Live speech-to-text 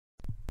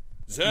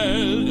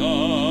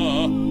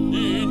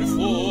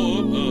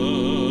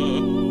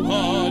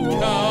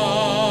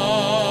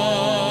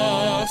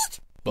ZeldaInformerPodcast.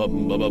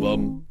 Bum bum bum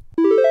bum.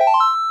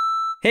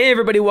 Hey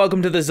everybody,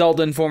 welcome to the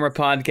Zelda Informer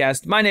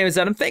Podcast. My name is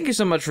Adam. Thank you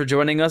so much for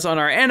joining us on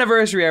our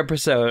anniversary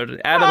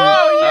episode.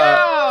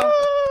 Adam,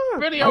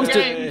 Video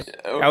games!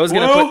 I was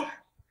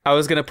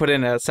gonna put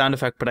in a sound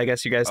effect, but I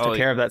guess you guys took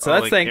care of that. So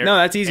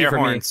that's easy for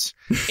horns.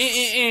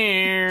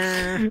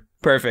 me.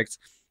 Perfect.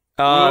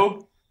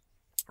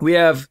 We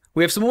have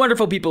some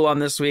wonderful people on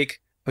this week.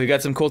 We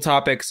got some cool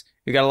topics.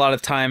 We got a lot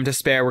of time to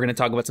spare. We're gonna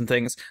talk about some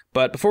things.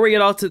 But before we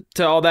get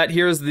to all that,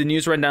 here's the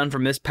news rundown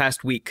from this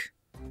past week.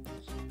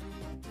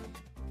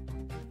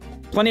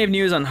 Plenty of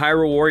news on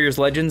Hyrule Warriors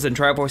Legends and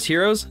Triforce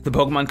Heroes. The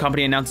Pokemon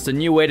Company announced a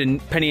new way to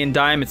penny and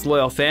dime its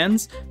loyal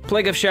fans.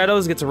 Plague of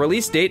Shadows gets a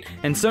release date,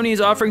 and Sony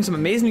is offering some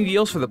amazing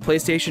deals for the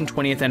PlayStation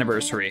 20th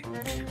anniversary.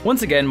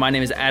 Once again, my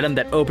name is Adam.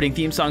 That opening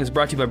theme song is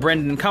brought to you by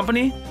Brendan and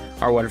Company,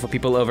 our wonderful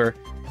people over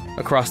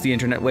across the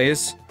internet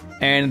ways.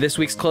 And this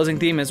week's closing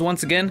theme is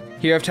once again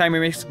Hero of Time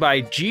remixed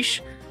by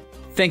Jeesh.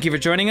 Thank you for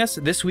joining us.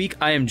 This week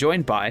I am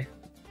joined by...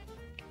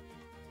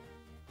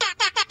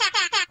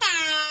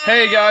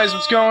 Hey guys,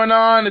 what's going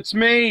on? It's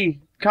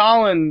me,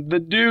 Colin, the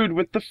dude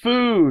with the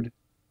food.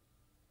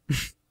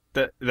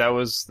 That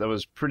was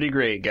pretty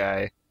great,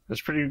 guy.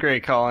 That's pretty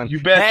great, Colin. You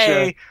betcha.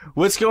 Hey,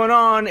 what's going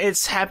on?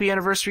 It's happy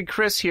anniversary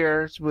Chris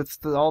here with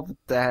all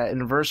the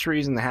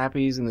anniversaries and the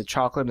happies and the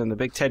chocolate and the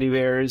big teddy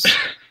bears.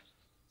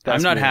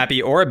 I'm not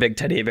happy or a big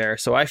teddy bear,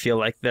 so I feel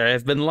like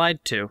I've been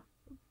lied to.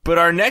 But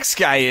our next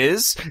guy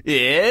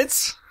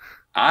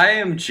I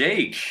am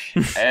Jake,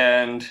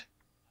 and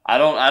I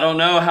don't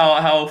know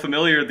how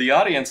familiar the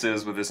audience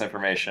is with this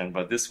information,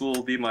 but this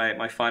will be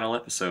my final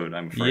episode,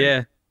 I'm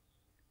afraid.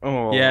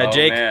 Yeah.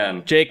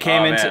 Jake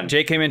came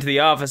into the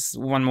office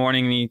one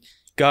morning and he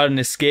got on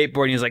his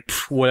skateboard and he was like,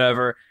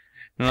 whatever.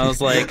 And I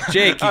was like,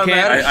 Jake, you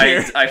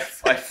can't. I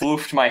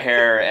floofed my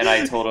hair and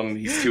I told him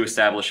he's too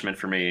establishment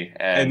for me.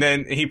 And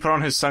then he put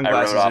on his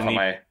sunglasses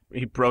and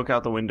he broke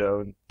out the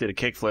window and did a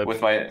kickflip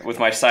with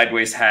my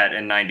sideways hat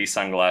and 90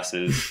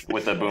 sunglasses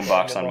with a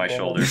boombox on my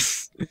shoulder.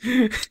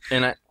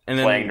 and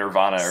then playing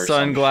Nirvana or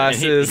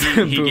sunglasses.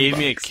 He gave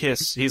me a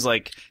kiss. He's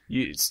like,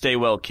 "You stay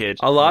well, kid."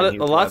 A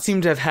lot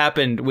seemed to have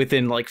happened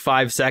within like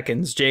 5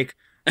 seconds. Jake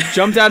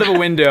jumped out of a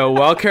window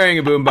while carrying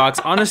a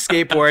boombox on a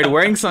skateboard,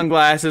 wearing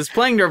sunglasses,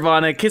 playing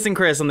Nirvana, kissing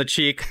Chris on the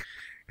cheek,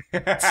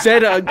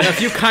 said a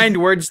few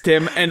kind words to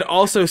him, and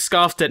also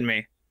scoffed at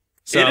me.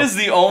 So. It is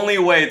the only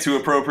way to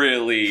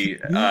appropriately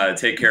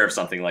take care of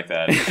something like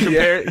that.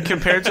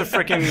 Compared to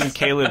frickin'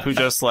 Caleb, who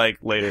just like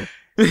later.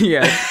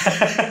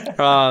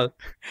 Yeah.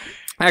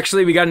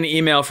 Actually, we got an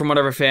email from one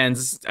of our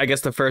fans. I guess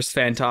the first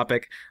fan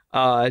topic.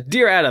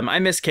 Dear Adam, I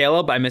miss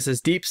Caleb. I miss his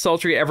deep,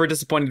 sultry, ever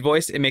disappointed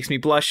voice. It makes me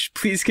blush.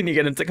 Please, can you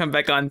get him to come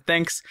back on?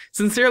 Thanks.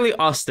 Sincerely,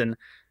 Austin.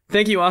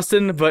 Thank you,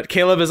 Austin. But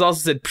Caleb has also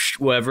said, psh,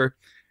 whatever.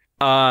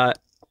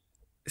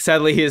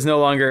 Sadly, he is no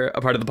longer a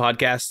part of the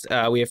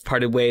podcast. We have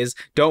parted ways.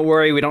 Don't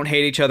worry, we don't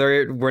hate each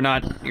other. We're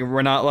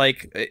not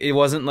like, it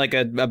wasn't like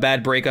a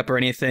bad breakup or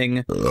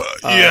anything.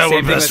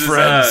 We're best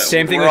friends.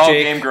 Same thing we're with all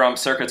Jake. Game Grump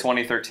circa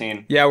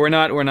 2013. Yeah, we're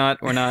not.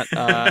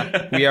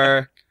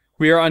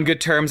 We are on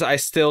good terms. I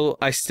still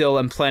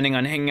am planning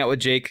on hanging out with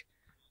Jake,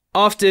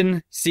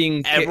 often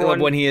seeing Caleb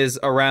when he is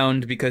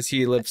around because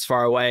he lives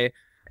far away.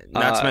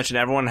 Not to mention,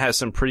 everyone has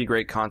some pretty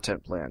great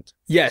content planned.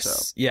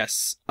 Yes.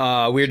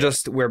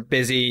 We're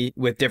busy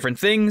with different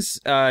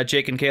things.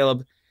 Jake and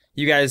Caleb,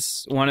 you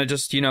guys want to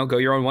just, go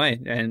your own way,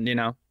 and,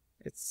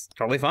 it's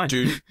totally fine.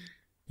 Dude.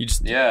 You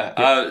just...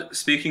 Yeah.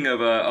 Speaking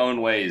of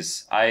own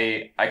ways,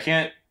 I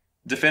can't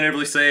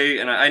definitively say,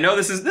 and I know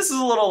this is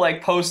a little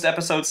like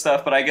post-episode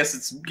stuff, but I guess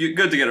it's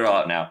good to get it all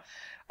out now.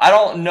 I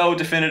don't know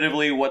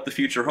definitively what the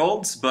future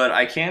holds, but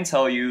I can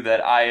tell you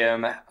that I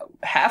am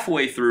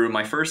halfway through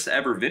my first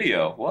ever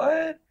video.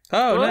 What?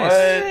 Oh, nice.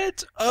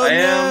 What? Oh,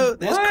 no.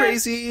 That's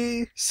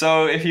crazy.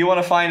 So if you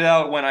want to find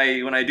out when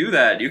I do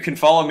that, you can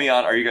follow me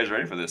on... Are you guys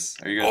ready for this?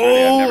 Are you guys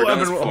ready? I've never done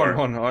this before.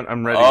 Hold on.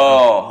 I'm ready.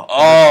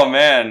 Oh,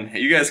 man.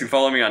 You guys can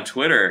follow me on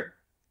Twitter.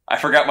 I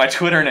forgot my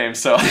Twitter name,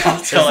 so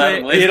I'll tell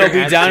Adam later. It'll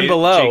be down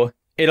below. Jake.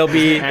 It'll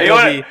be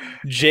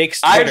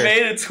Jake's Twitter. I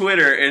made a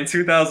Twitter in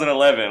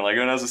 2011, like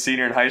when I was a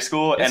senior in high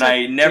school, and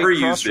I never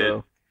used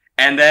it.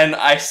 And then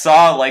I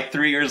saw, like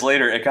 3 years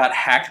later, it got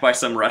hacked by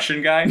some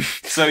Russian guy.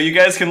 So you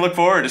guys can look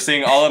forward to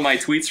seeing all of my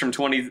tweets from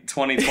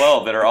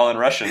 2012 that are all in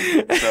Russian.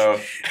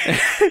 So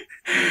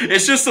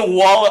it's just a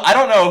wall. I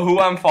don't know who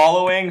I'm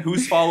following,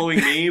 who's following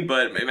me,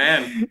 but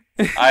man,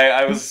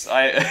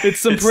 it's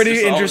some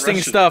pretty interesting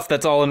stuff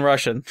that's all in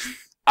Russian.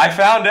 I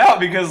found out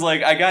because,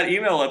 like, I got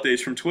email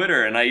updates from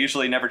Twitter, and I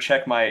usually never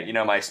check my,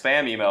 my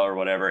spam email or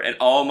whatever, and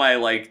all my,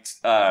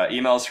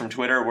 emails from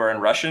Twitter were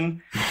in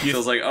Russian, so I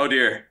was like, oh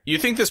dear. You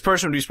think this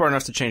person would be smart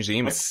enough to change the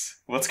email?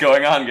 What's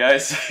going on,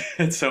 guys?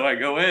 And so I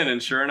go in,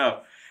 and sure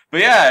enough.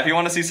 But yeah, if you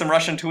want to see some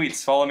Russian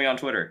tweets, follow me on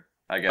Twitter,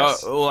 I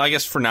guess. Well, I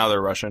guess for now they're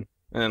Russian.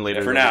 And then later.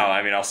 Yeah, for now,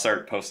 I'll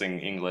start posting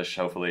English,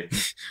 hopefully.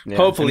 Yeah,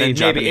 hopefully,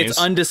 maybe. It's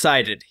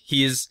undecided.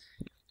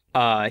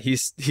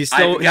 He's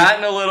still. I've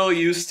gotten a little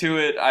used to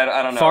it. I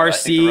don't know. I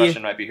think the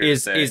Russian might be here to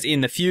stay. is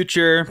in the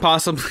future,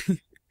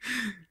 possibly.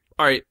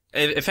 All right.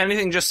 If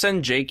anything, just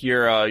send Jake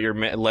your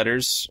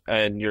letters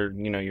and your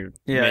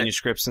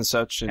manuscripts and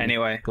such. And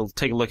anyway, he'll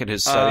take a look at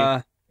his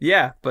study.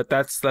 Yeah, but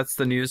that's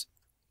the news.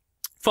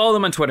 Follow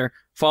them on Twitter.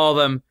 Follow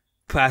them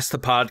past the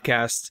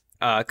podcast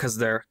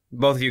because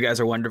both of you guys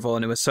are wonderful,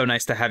 and it was so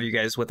nice to have you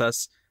guys with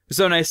us. It was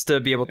so nice to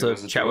be able to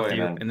chat with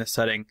you in this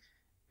setting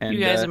and you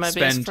guys are my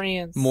spend best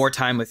friends. more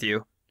time with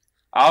you.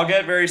 I'll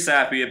get very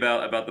sappy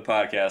about the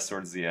podcast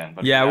towards the end.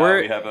 But yeah,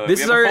 we have a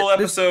full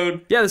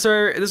episode. This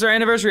is our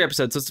anniversary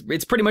episode, so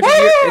it's pretty much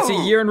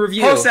a year in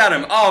review. Post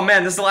Adam. Oh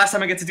man, this is the last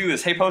time I get to do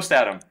this. Hey, Post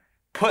Adam,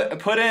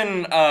 put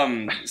in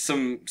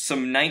some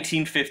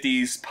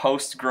 1950s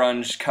post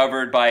grunge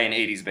covered by an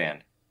 80s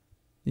band.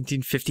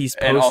 1950s post,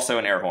 and also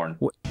an air horn.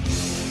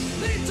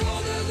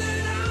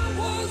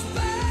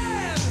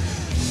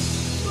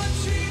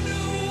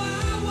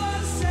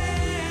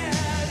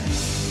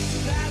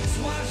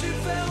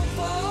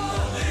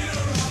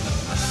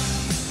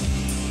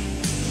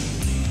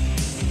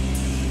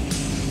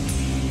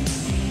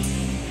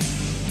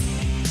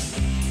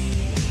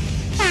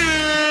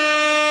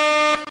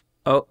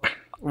 Oh,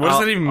 what does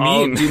that even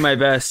mean? I'll do my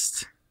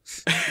best.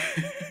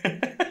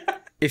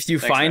 If you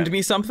Thanks, find man.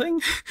 me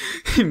something,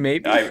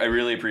 maybe. I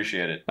really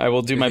appreciate it. I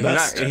will do my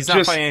best. He's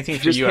not finding anything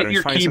for you. Just hit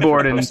your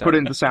keyboard and put it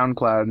into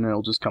SoundCloud, and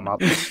it'll just come up.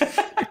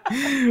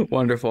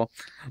 Wonderful.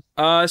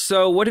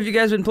 So what have you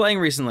guys been playing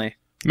recently?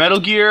 Metal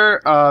Gear,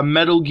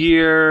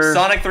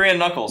 Sonic 3 and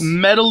Knuckles.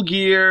 Metal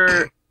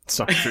Gear,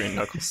 Sonic 3 and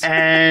Knuckles,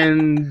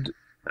 and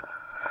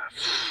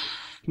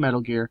Metal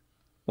Gear.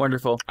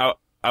 Wonderful.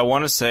 I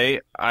want to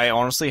say I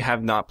honestly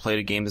have not played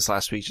a game this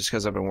last week just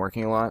because I've been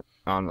working a lot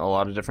on a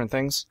lot of different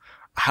things.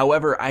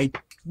 However, I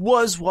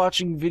was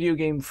watching video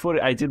game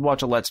footage. I did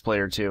watch a Let's Play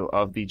or two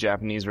of the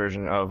Japanese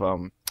version of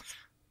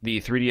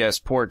the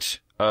 3DS port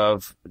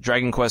of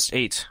Dragon Quest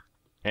VIII.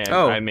 And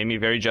it made me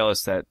very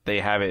jealous that they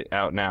have it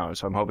out now.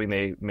 So I'm hoping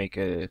they make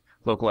a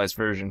localized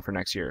version for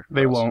next year.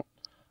 They won't.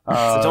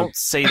 So don't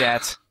say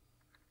that.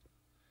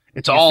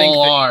 It's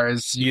all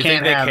ours. You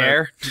can't think they have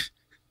care?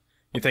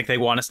 You think they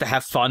want us to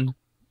have fun?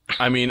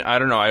 I mean, I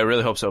don't know. I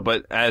really hope so.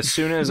 But as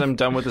soon as I'm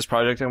done with this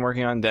project I'm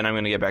working on, then I'm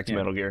going to get back to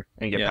Metal Gear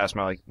and get past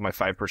my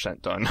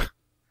 5% done.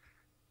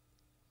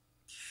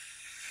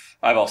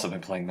 I've also been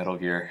playing Metal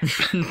Gear.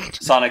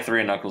 Sonic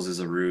 3 and Knuckles is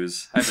a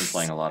ruse. I've been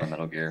playing a lot of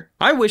Metal Gear.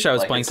 I wish I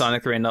was playing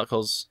Sonic 3 and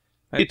Knuckles.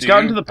 It's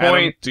gotten to the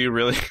point. Adam, do you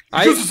really?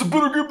 This is a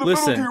better game than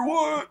Metal Gear.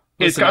 What?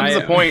 It's gotten to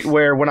the point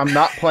where when I'm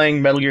not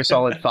playing Metal Gear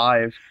Solid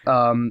 5,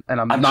 and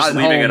I'm not just at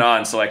leaving home, it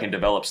on so I can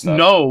develop stuff.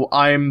 No,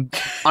 I'm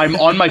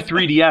on my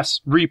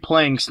 3DS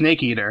replaying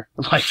Snake Eater.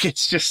 Like,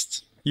 it's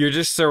just... You're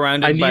just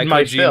surrounded I by need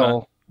my Kojima.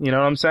 fill. You know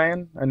what I'm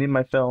saying? I need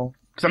my fill.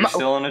 You're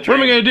still in a What am I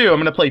train. going to do? I'm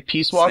going to play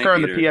Peace Walker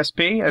on the Snake Eater.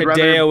 PSP? I'd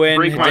rather Hideo in,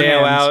 break my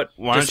Hideo hands. out.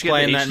 Why don't Just you get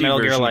playing the that HD Metal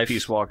Gear version of life.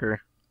 Peace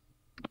Walker?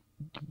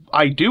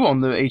 I do own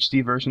the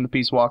HD version of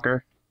Peace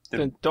Walker.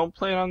 Then don't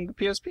play it on the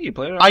PSP.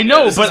 Play it on I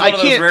know, This but is I one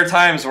of those can't... rare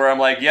times where I'm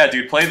like, yeah,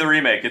 dude, play the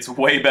remake. It's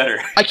way better.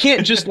 I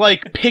can't just,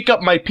 like, pick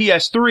up my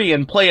PS3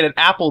 and play it at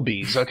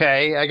Applebee's,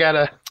 okay? I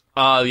gotta...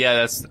 yeah,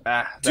 that's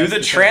Do the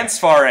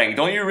transferring.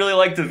 Don't you really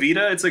like the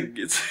Vita? It's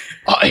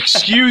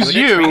Excuse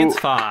you.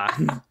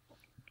 Transfer.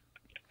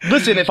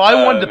 Listen, if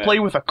I wanted to man. play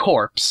with a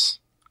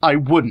corpse, I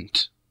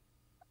wouldn't.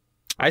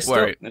 I still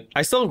have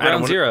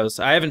Ground Zeroes.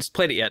 I haven't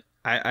played it yet.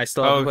 I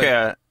still haven't played it.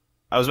 Okay.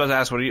 I was about to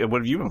ask, what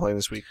have you been playing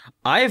this week?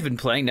 I have been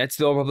playing Knights of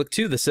the Old Republic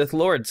 2, The Sith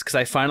Lords, because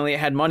I finally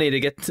had money to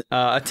get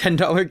a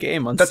 $10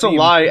 game on That's Steam. a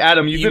lie,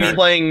 Adam. You've been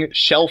playing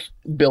Shelf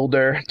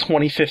Builder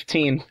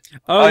 2015.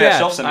 Oh yeah,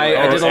 Shelf Simulator.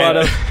 I did a lot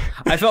of...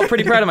 I felt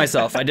pretty proud of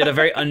myself. I did a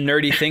very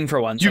unnerdy thing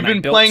for once. You've and I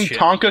been built playing shit.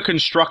 Tonka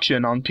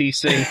Construction on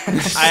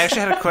PC. I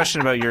actually had a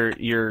question about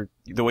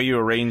the way you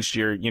arranged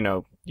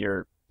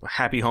your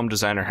happy home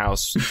designer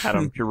house,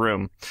 Adam, your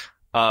room.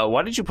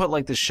 Why did you put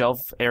like the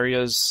shelf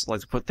areas,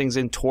 like to put things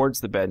in towards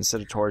the bed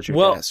instead of towards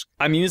your desk?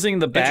 I'm using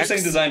the back.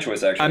 Interesting design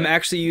choice, actually. I'm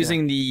actually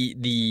using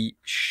the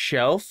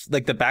shelf,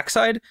 like the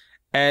backside,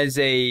 as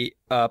a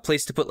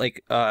place to put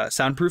like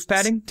soundproof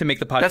padding to make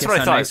the podcast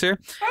sound nicer.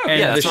 Oh, and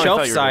yeah, the that's what I shelf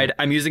thought you were side, doing.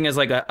 I'm using as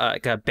like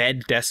a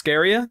bed desk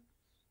area.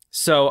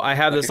 So I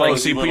have this Like like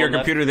a So you put little your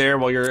computer there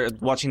while you're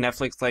watching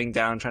Netflix, laying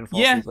down, trying to fall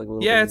asleep like a little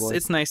baby boy.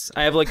 it's nice.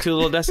 I have like 2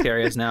 little desk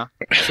areas now,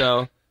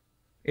 so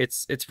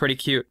it's pretty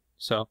cute.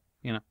 So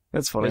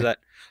That's funny. there's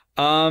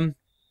that.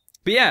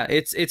 But yeah,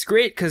 it's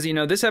great because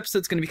this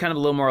episode's gonna be kind of a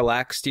little more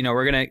relaxed.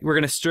 We're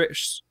gonna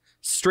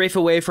strafe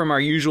away from our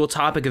usual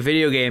topic of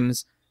video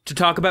games to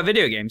talk about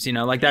video games.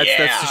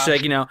 That's just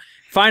like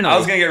finally. I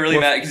was gonna get really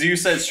mad because you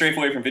said strafe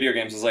away from video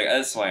games. I was like,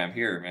 that's why I'm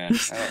here, man.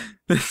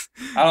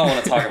 I don't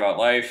want to talk about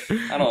life.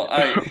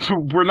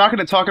 We're not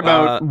going to talk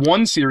about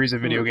one series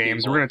of video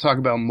games. We're going to talk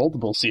about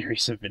multiple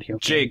series of video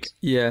games. Jake,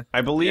 yeah,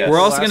 I believe we're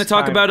the also going to last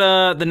talk time-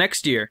 about the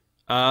next year.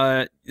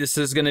 This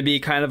is going to be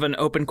kind of an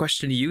open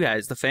question to you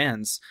guys, the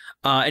fans.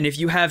 And if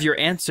you have your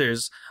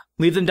answers,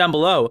 leave them down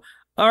below.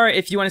 Or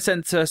if you want to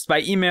send it to us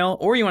by email,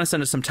 or you want to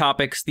send us some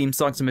topics, theme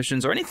song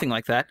submissions, or anything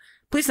like that,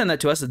 please send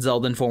that to us at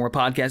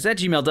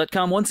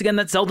ZeldaInformerPodcast@gmail.com. Once again,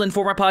 that's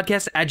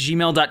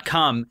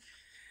ZeldaInformerPodcast@gmail.com.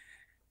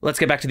 Let's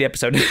get back to the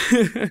episode.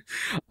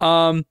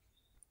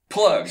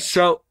 Plugs.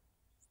 So,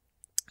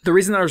 the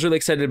reason that I was really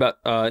excited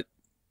about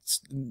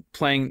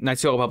playing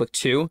Knights of the Old Republic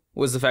 2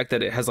 was the fact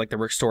that it has like the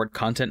restored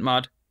content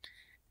mod.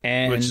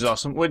 And Which is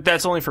awesome. Wait,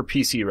 that's only for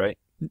PC, right?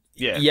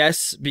 Yeah.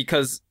 Yes,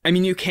 because, I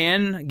mean, you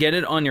can get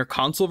it on your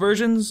console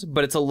versions,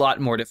 but it's a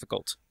lot more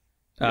difficult.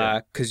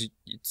 Because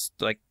it's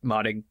like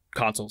modding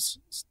consoles.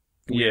 It's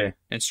weird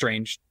and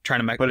strange. Trying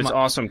to make. But it's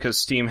awesome because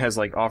Steam has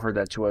like offered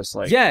that to us.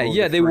 Like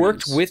they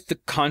worked with the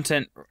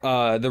content,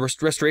 the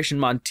restoration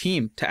mod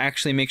team to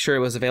actually make sure it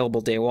was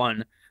available day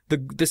one.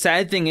 The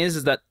sad thing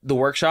is that the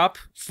workshop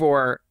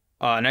for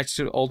Knights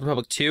of the Old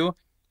Republic 2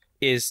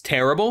 is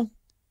terrible.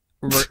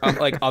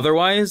 Like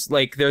otherwise,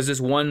 like there's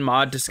this one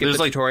mod to skip the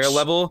tutorial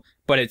level,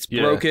 but it's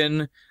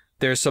broken.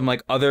 There's some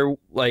like other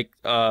like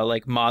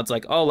mods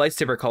like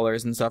lightsaber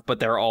colors and stuff, but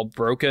they're all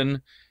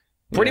broken.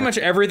 Pretty much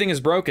everything is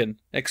broken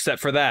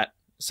except for that.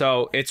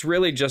 So it's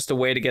really just a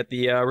way to get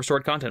the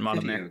restored content mod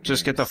in there.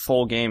 Just get the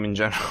full game in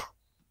general.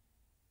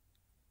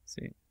 Let's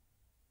see.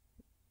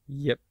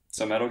 Yep.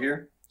 So Metal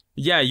Gear?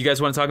 Yeah, you guys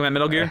want to talk about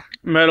Metal Gear?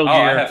 Metal Gear. Oh,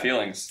 I have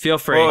feelings. Feel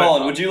free.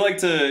 Colin, would you like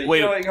to... Wait,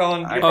 you know what,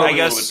 Colin? I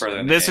guess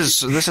this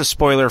is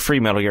spoiler-free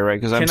Metal Gear, right?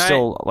 Because I'm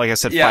still, like I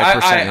said,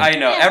 5%. I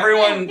know.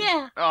 Everyone...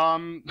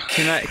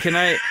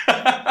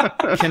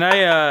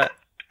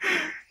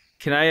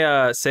 Can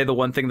I say the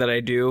one thing that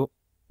I do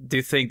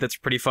think that's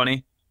pretty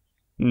funny?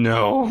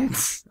 No.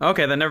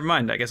 Okay, then never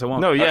mind. I guess I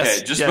won't. No, yes.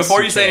 Okay, just yes,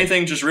 before you say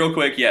anything, just real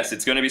quick, yes,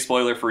 it's going to be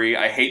spoiler-free.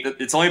 I hate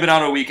that it's only been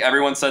out a week.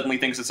 Everyone suddenly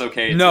thinks it's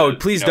okay. No,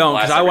 please don't,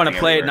 because I want to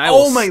play it, and I will...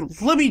 Oh my,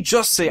 let me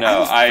just say,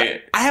 no,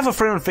 I have a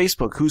friend on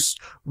Facebook who's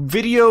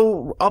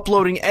video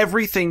uploading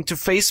everything to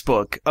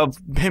Facebook of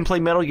him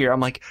playing Metal Gear.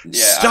 I'm like,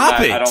 stop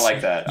it! I don't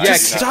like that. Yeah,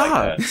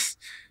 stop.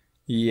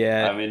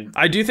 Yeah, I mean,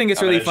 I do think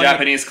it's really in a funny.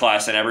 Japanese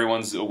class, and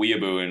everyone's a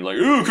weeaboo and like,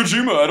 ooh,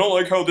 Kojima, I don't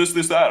like how this,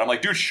 that. I'm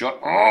like, dude, shut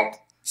up.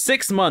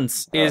 6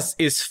 months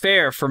is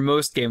fair for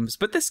most games,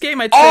 but this game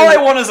all I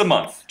want is a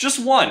month.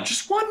 Just 1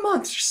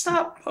 month. Just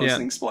stop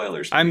posting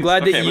spoilers. Please. I'm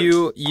glad that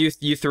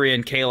you three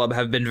and Caleb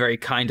have been very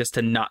kind as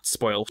to not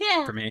spoil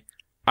for me.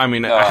 I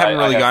mean, I haven't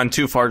really gone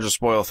too far to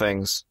spoil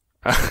things.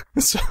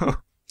 So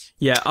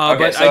yeah, okay,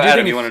 but so I do Adam,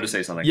 think you wanted to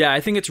say something. Yeah,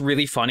 I think it's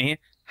really funny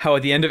how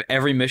at the end of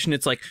every mission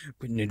it's like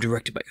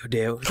directed by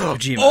Hideo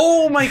Kojima.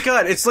 Oh my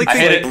god, it's like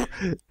I'm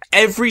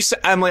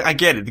like, I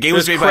get it. The game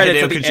was made by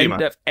Hideo Kojima.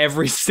 End of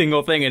every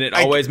single thing, and it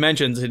always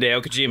mentions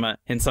Hideo Kojima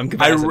in some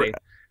capacity.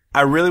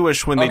 I really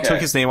wish when they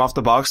took his name off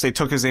the box, they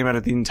took his name out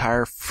of the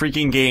entire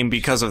freaking game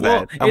because of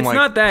that. It's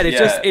not that.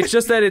 It's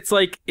just that it's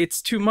like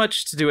it's too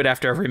much to do it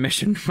after every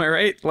mission. Am I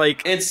right?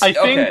 Like I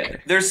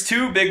think there's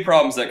 2 big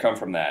problems that come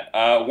from that.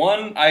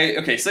 One,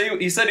 so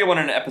you said you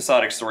wanted an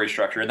episodic story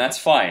structure, and that's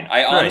fine.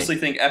 I honestly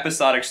think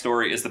episodic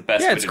story is the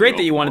best. Yeah, it's great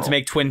that you wanted to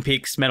make Twin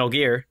Peaks Metal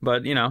Gear,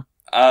 but you know.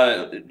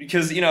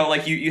 Because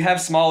like you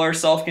have smaller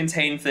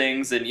self-contained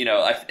things, and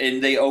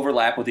and they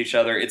overlap with each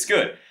other. It's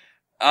good.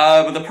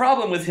 But the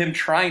problem with him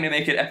trying to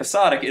make it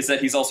episodic is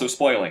that he's also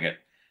spoiling it.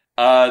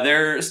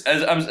 There's,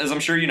 as I'm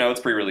sure you know,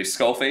 it's pre-release.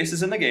 Skullface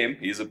is in the game.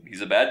 He's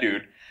a bad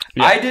dude.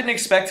 Yeah. I didn't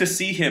expect to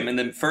see him in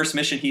the first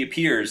mission he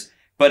appears,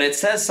 but it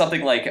says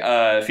something like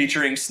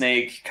featuring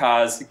Snake,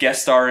 Kaz,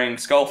 guest starring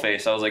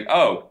Skullface. I was like,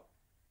 oh,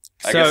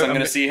 I guess I'm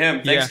going to see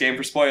him. Thanks, game,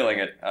 for spoiling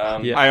it.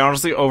 I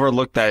honestly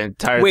overlooked that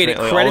entire thing.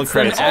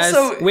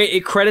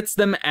 It credits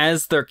them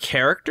as their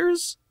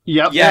characters?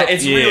 Yep. Yeah,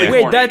 it's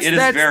really corny. It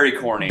is very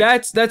corny.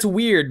 That's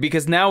weird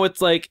because now it's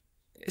like,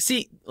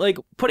 see, like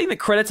putting the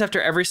credits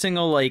after every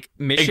single like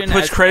mission. It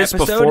puts credits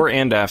before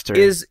and after.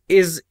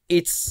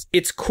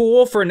 It's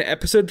cool for an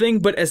episode thing,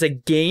 but as a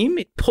game,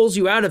 it pulls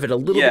you out of it a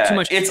little bit too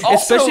much. It's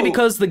also, especially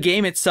because the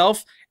game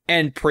itself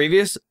and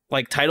previous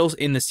like titles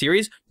in the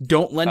series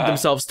don't lend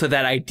themselves to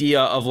that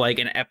idea of like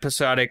an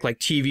episodic like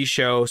TV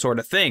show sort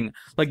of thing.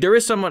 Like there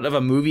is somewhat of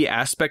a movie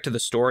aspect to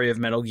the story of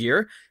Metal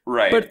Gear,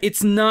 right? But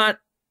it's not.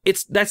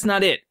 That's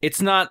not it.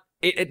 It's not.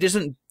 It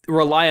doesn't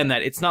rely on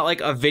that. It's not like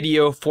a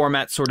video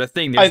format sort of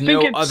thing. There's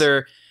no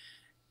other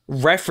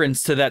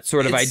reference to that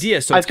sort of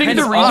idea. So I think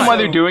the reason why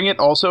they're doing it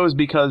also is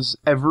because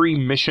every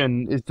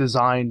mission is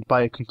designed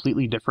by a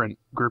completely different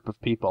group of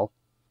people.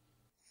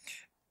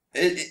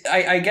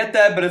 I get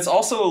that, but it's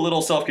also a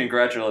little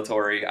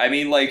self-congratulatory. I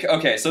mean, like,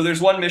 okay, so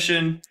there's one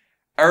mission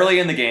early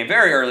in the game,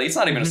 very early. It's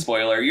not even a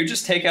spoiler. You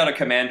just take out a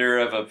commander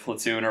of a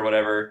platoon or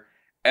whatever,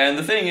 and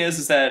the thing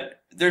is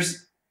that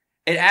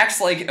it acts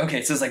like, okay,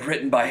 it says like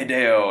written by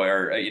Hideo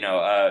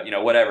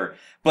or whatever,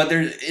 but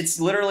it's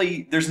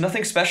literally there's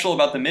nothing special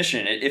about the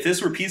mission. If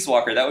this were Peace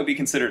Walker, that would be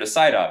considered a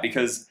side op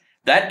because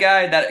that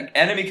guy, that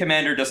enemy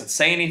commander, doesn't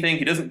say anything.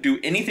 He doesn't do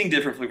anything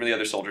differently from the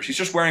other soldiers. He's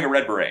just wearing a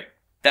red beret.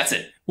 That's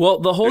it. Well,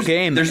 the whole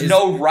game. There's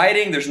no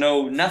writing. There's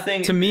no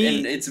nothing. To me,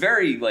 and it's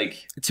very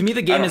like. To me,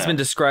 the game has been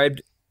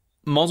described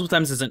multiple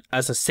times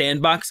as a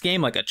sandbox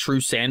game, like a true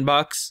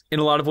sandbox in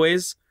a lot of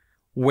ways,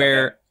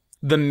 where.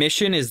 The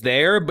mission is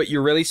there, but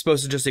you're really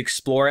supposed to just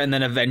explore and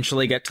then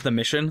eventually get to the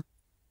mission.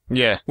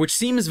 Yeah. Which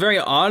seems very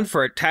odd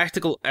for a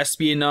tactical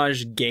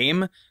espionage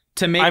game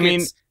to make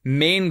its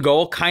main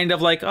goal kind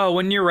of like, oh,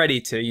 when you're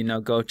ready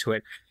to, go to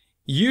it.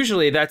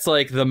 Usually that's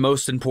like the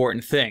most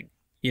important thing.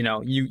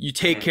 You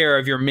take care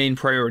of your main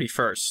priority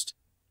first.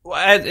 Well,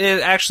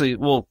 actually,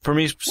 for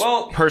me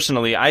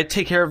personally, I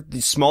take care of the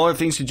smaller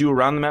things to do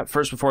around the map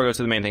first before I go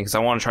to the main thing because I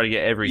want to try to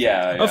get everything.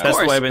 Yeah.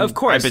 Of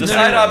course. The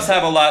side ops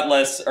have a lot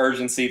less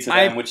urgency to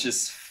them, which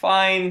is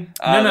fine.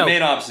 The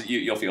main ops,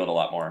 you'll feel it a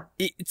lot more.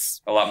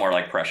 It's a lot more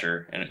like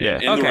pressure. In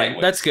the right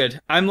ways. That's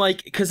good. I'm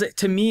like, because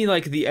to me,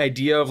 like the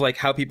idea of like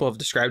how people have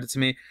described it to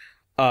me,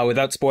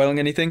 without spoiling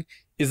anything,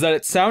 is that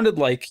it sounded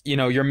like,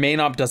 your main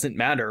op doesn't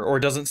matter or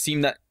doesn't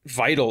seem that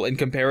vital in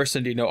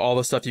comparison to, all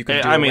the stuff you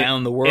can do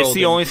around the world. It's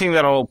the only thing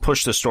that'll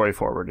push the story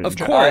forward. Of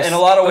course. In a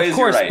lot of ways,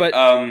 you're right.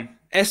 But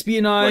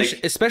espionage,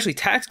 especially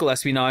tactical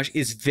espionage,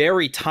 is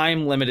very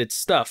time-limited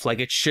stuff. Like,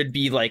 it should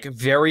be, like,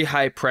 very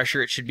high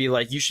pressure. It should be,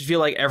 like, you should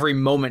feel like every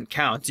moment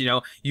counts,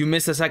 You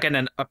miss a second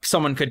and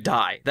someone could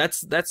die.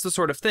 That's the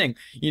sort of thing.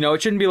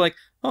 It shouldn't be like,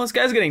 oh, this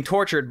guy's getting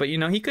tortured, but,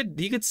 he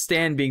could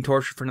stand being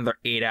tortured for another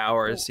 8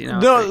 hours,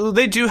 No,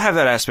 they do have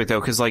that aspect, though,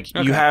 because, like,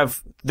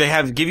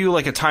 they give you,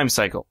 like, a time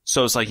cycle.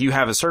 So it's like you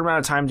have a certain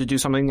amount of time to do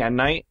something at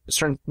night, a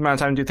certain amount of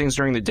time to do things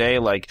during the day.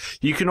 Like,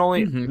 you can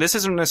only, this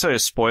isn't necessarily a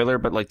spoiler,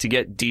 but, like, to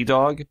get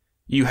D-Dog,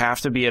 you have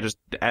to be at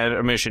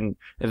a mission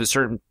at a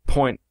certain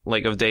point,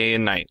 like, of day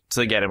and night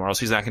to get him, or else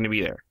he's not going to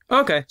be there.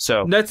 Okay.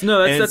 So. That's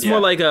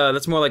more like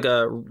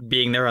a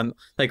being there on,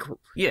 like.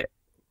 Yeah.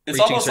 It's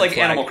almost like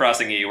Animal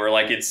Crossing-y, where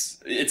like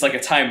it's like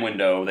a time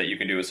window that you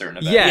can do a certain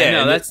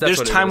event. That's there's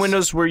what time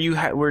windows where you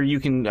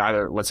can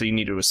either, let's say you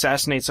need to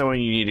assassinate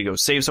someone, you need to go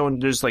save someone.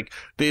 There's like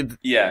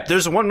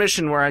there's one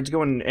mission where I had to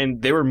go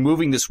and they were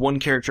moving this one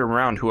character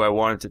around who I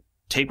wanted to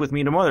take with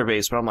me to Mother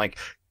Base, but I'm like,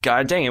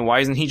 God dang it, why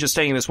isn't he just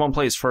staying in this one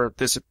place for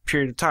this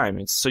period of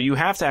time? So you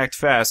have to act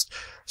fast,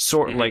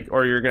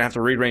 or you're gonna have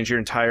to rearrange your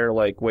entire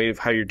like way of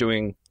how you're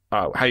doing,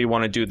 how you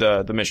want to do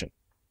the mission.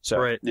 So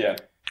right, yeah.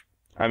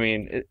 I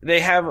mean, they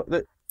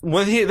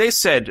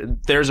said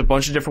there's a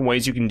bunch of different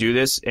ways you can do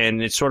this,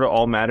 and it sort of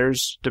all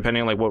matters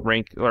depending on like what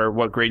rank or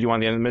what grade you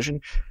want at the end of the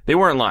mission. They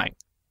weren't lying.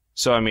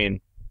 So, I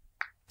mean,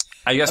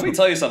 I guess... Let me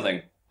tell you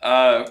something.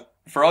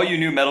 For all you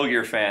new Metal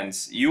Gear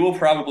fans, you will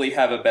probably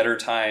have a better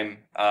time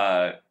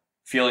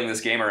feeling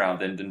this game around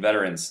than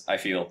veterans, I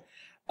feel.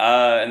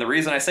 And the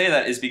reason I say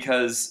that is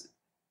because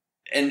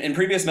in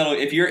previous Metal,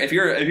 if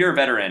you're a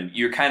veteran,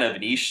 you're kind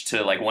of niche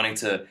to like wanting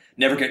to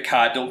never get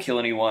caught, don't kill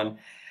anyone.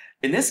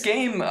 In this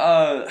game,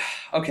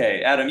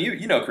 okay, Adam,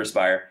 you know Chris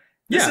Beyer.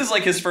 This is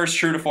like his first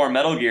true to form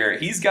Metal Gear.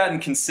 He's gotten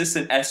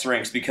consistent S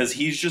ranks because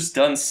he's just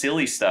done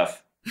silly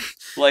stuff.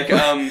 Like,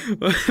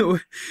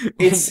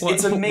 it's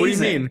amazing. What do you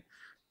mean?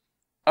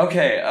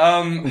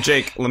 Okay,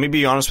 Jake, let me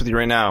be honest with you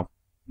right now.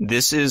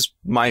 This is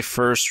my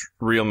first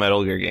real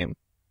Metal Gear game.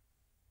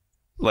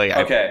 Like,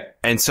 okay.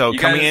 And so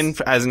coming in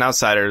as an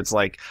outsider, it's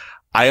like,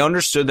 I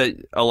understood that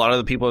a lot of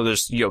the people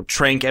just,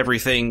 trank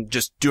everything,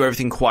 just do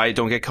everything quiet,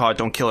 don't get caught,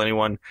 don't kill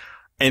anyone.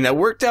 And that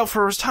worked out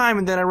for his time,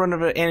 and then I run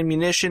out of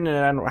ammunition,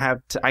 and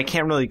I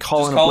can't really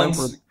call in a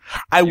blimp.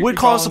 I would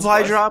call a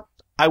supply drop.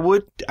 I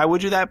would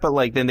do that, but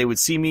like, then they would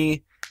see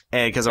me,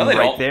 and cause I'm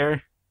right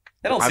there.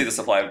 They don't see the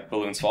supply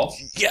balloons fall.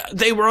 Yeah,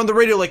 they were on the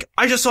radio like,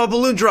 I just saw a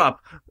balloon drop.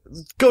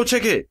 Go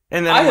check it.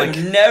 And then I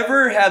have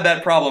never had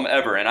that problem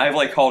ever, and I've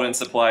like called in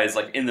supplies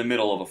like in the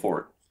middle of a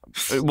fort.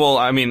 Well,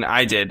 I mean,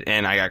 I did,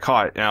 and I got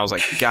caught, and I was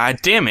like, God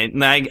damn it.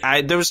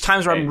 And there was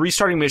times where I'm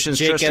restarting missions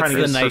Jake just trying to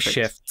get the night perfect.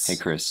 shifts. Hey,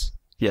 Chris.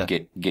 Yeah.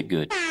 Get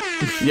good.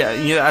 Yeah,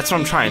 that's what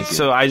I'm trying.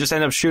 So I just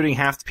end up shooting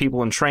half the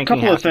people and tranking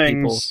couple half of the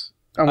people. things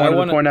I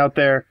wanted to point out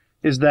there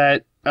is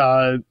that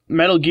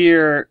Metal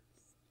Gear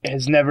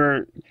has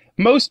never...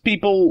 Most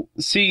people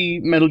see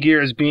Metal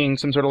Gear as being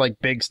some sort of like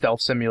big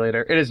stealth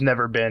simulator. It has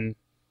never been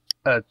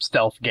a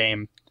stealth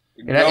game.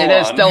 It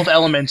has stealth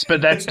elements,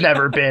 but that's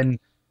never been...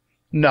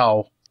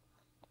 No.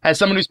 As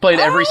someone who's played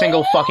every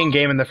single fucking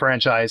game in the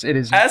franchise, it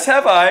is... As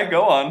have I.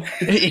 Go on.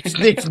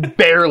 It's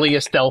barely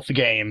a stealth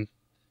game.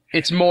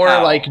 It's more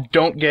like,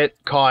 don't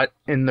get caught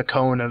in the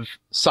cone of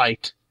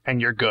sight, and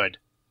you're good.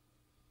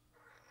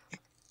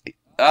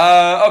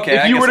 Okay.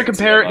 If you were to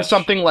compare it to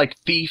something like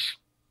Thief,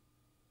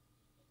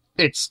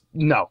 it's...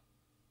 no.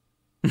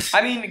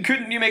 I mean,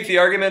 couldn't you make the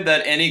argument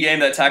that any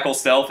game that tackles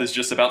stealth is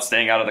just about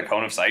staying out of the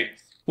cone of sight?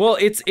 Well,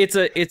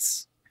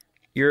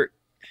 you're...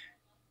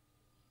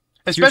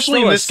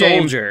 Especially in this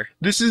game,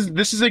 this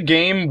is a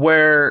game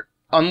where,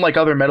 unlike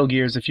other Metal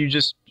Gears, if you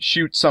just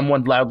shoot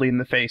someone loudly in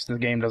the face, the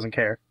game doesn't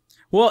care.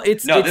 Well,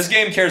 this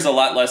game cares a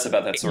lot less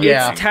about that sort of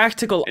thing. It's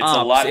tactical ops.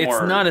 A lot more...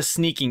 It's not a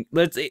sneaking...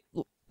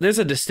 There's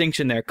a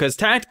distinction there, because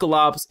tactical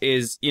ops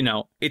is,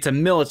 it's a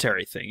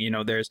military thing.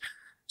 There's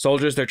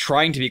soldiers, they're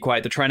trying to be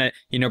quiet. They're trying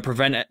to,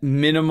 prevent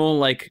minimal,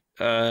 like,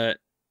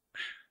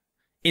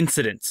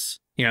 incidents.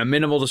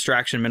 Minimal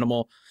distraction,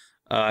 minimal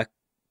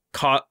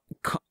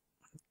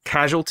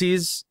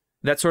casualties,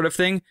 that sort of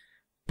thing.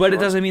 But it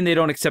doesn't mean they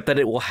don't accept that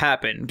it will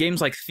happen.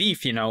 Games like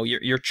Thief,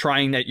 you're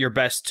trying at your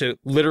best to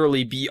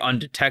literally be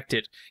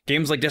undetected.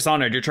 Games like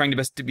Dishonored, you're trying your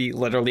best to be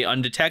literally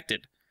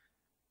undetected.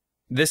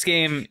 This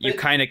game, you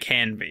kind of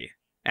can be,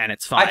 and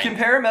it's fine. I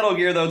compare Metal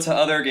Gear, though, to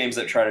other games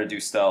that try to do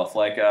stealth,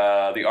 like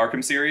the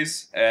Arkham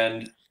series,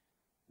 and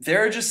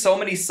there are just so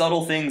many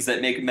subtle things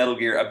that make Metal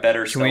Gear a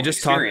better stealth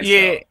experience. Do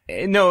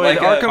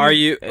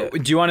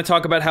you want to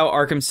talk about how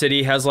Arkham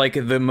City has, like,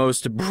 the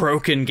most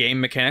broken game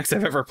mechanics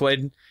I've ever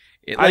played?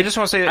 I just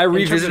want to say I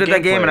revisited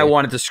that game and I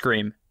wanted to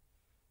scream.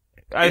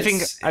 I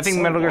think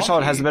Metal Gear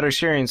Solid has a better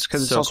experience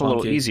because it's also a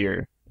little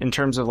easier in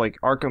terms of like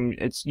Arkham.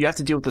 You have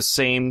to deal with the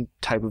same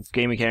type of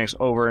game mechanics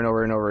over and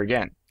over and over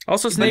again.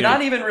 Also, but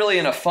not even really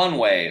in a fun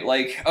way.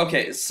 Like,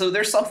 okay, so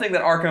there's something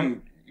that Arkham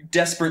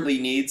desperately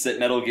needs that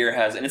Metal Gear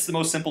has, and it's the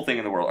most simple thing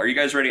in the world. Are you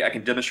guys ready? I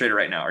can demonstrate it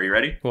right now. Are you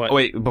ready? What? Oh,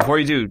 wait, before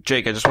you do,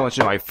 Jake, I just want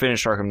to let you know I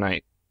finished Arkham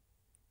Knight.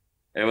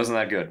 It wasn't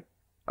that good.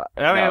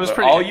 It was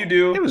pretty. All you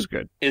do, it was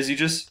good, is you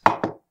just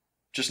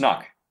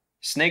knock.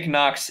 Snake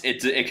knocks,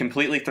 it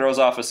completely throws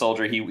off a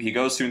soldier, he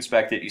goes to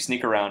inspect it, you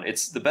sneak around,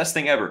 it's the best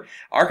thing ever.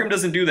 Arkham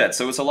doesn't do that,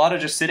 so it's a lot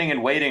of just sitting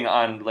and waiting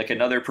on like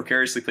another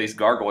precariously placed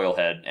gargoyle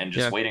head and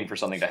just waiting for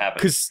something to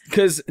happen.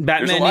 Because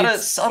Batman there's a lot of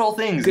subtle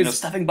things,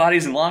 stuffing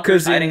bodies in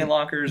lockers, hiding in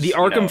lockers. The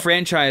Arkham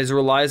franchise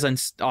relies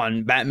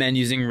on Batman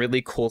using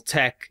really cool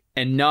tech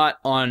and not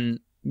on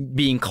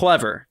being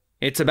clever.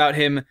 It's about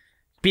him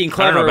being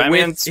clever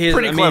with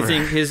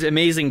his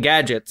amazing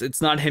gadgets.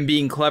 It's not him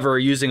being clever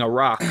using a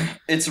rock.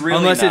 It's really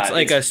unless not. It's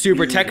like a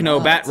super really techno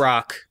not. bat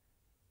rock.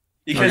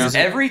 Because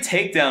every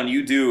takedown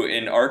you do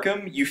in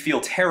Arkham, you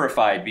feel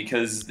terrified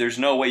because there's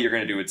no way you're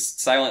going to do it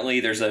silently.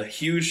 There's a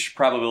huge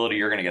probability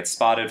you're going to get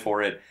spotted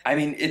for it. I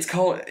mean, it's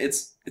called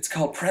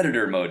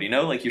Predator mode,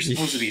 Like, you're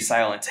supposed to be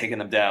silent, taking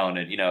them down,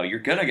 and, you're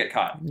going to get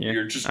caught. Yeah.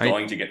 You're just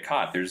going to get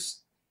caught.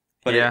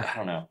 I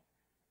don't know.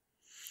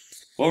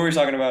 What were we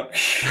talking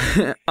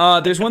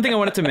about? There's one thing I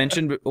wanted to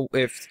mention.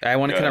 If I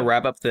want to kind of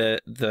wrap up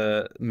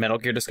the Metal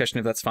Gear discussion,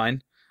 if that's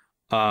fine.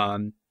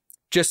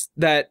 Just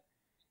that,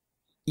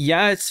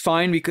 it's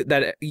fine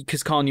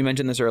because Colin, you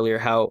mentioned this earlier,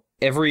 how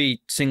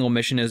every single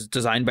mission is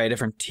designed by a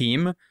different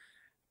team.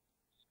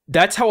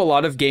 That's how a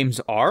lot of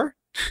games are,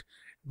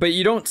 but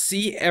you don't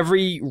see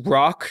every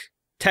rock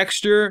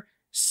texture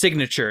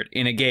signatured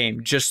in a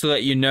game just so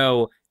that you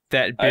know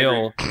that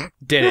Bill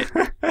did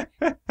it.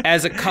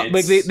 As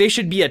they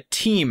should be a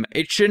team.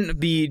 It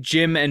shouldn't be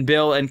Jim and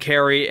Bill and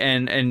Carrie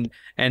and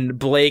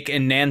Blake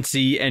and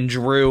Nancy and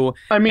Drew.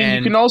 I mean,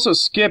 you can also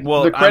skip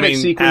the credit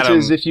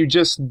sequences if you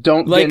just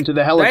don't get into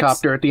the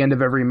helicopter at the end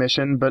of every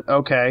mission, but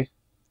okay.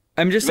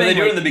 I'm just saying.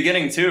 They do it in the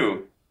beginning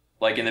too.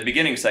 Like in the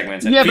beginning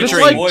segments. Yeah, but it's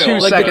like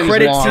 2 seconds the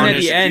credit long. scene at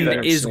the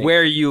end is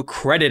where you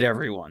credit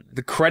everyone.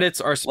 The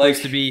credits are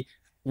supposed to be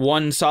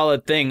one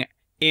solid thing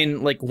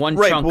in like one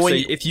chunk. So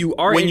if you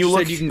are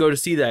interested, you can go to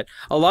see that.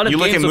 A lot of you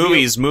games look at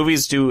movies.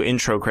 Movies do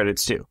intro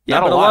credits too.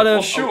 Yeah, Not but a lot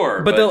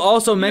of but they'll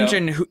also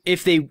mention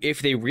if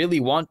they really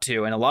want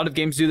to, and a lot of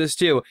games do this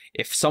too.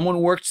 If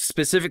someone worked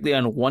specifically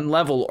on one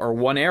level or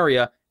one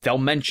area, they'll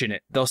mention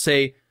it. They'll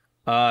say,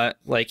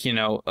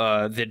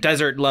 the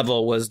desert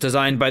level was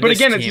designed by this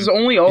team. But again, it's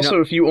only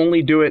if you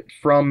only do it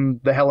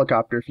from the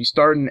helicopter. If you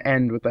start and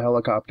end with the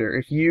helicopter,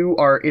 if you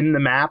are in the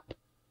map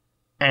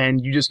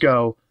and you just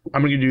go,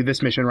 I'm going to do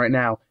this mission right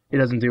now, it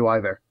doesn't do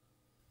either.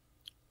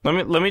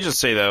 Let me just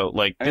say though,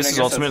 this is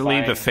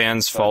ultimately the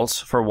fans'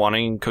 fault for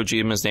wanting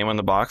Kojima's name on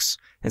the box.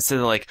 Instead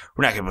of we're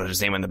not going to put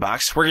his name on the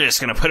box, we're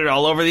just going to put it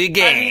all over the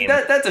game. I mean,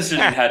 that decision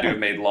had to have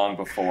made long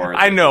before.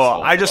 I know.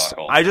 I just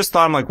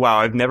thought, I'm wow,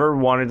 I've never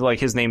wanted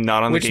his name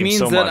not on the game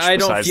so much. Which means that I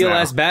don't feel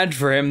as bad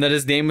for him that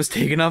his name was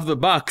taken off the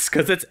box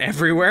because it's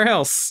everywhere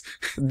else.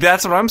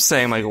 That's what I'm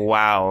saying.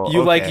 Wow.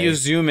 You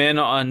zoom in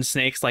on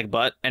Snake's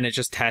butt and it's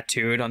just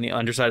tattooed on the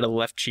underside of the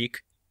left cheek.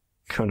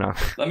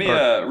 Let me,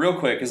 real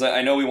quick, because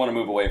I know we want to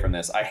move away from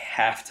this. I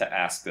have to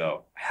ask,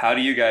 though, how do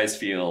you guys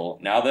feel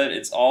now that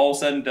it's all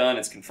said and done,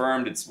 it's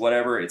confirmed, it's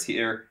whatever, it's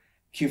here,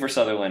 Kiefer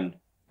Sutherland,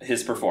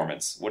 his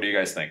performance? What do you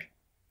guys think?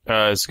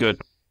 It's good.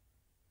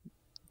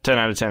 10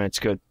 out of 10, it's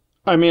good.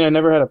 I mean, I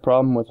never had a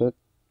problem with it.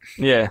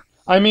 Yeah.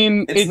 I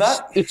mean, this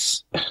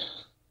is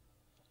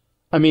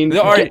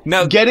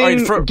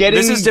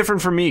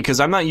different for me, because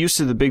I'm not used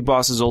to the Big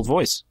Boss's old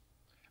voice.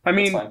 I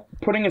mean,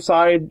 putting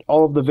aside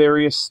all of the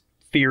various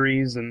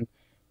theories and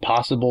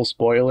possible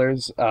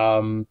spoilers,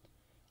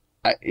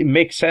 it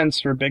makes sense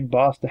for Big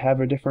Boss to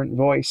have a different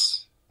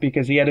voice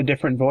because he had a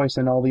different voice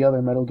in all the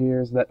other Metal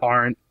Gears that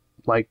aren't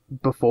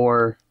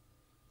before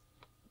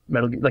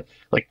Metal Gear.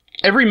 Like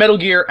every Metal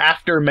Gear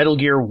after Metal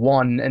Gear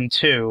 1 and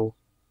 2,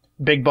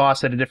 Big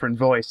Boss had a different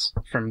voice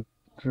from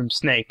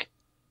Snake.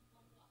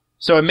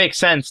 So it makes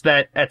sense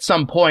that at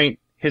some point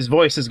his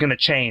voice is going to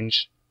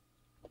change.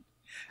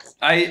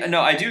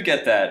 I do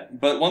get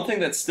that, but one thing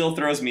that still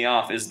throws me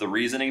off is the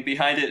reasoning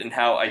behind it and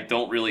how I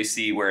don't really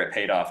see where it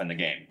paid off in the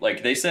game.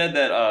 They said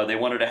that they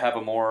wanted to have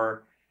a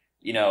more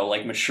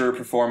like mature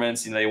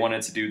performance. They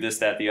wanted to do this,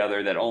 that, the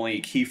other that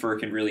only Kiefer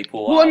can really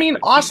pull off. Well, I mean,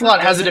 but Ocelot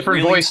Kiefer has a doesn't different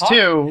really voice talk.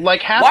 too.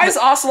 Like, Why is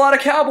Ocelot a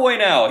cowboy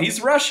now?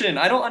 He's Russian.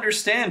 I don't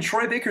understand.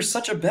 Troy Baker's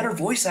such a better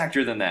voice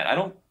actor than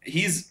that.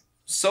 He's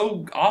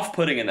so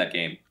off-putting in that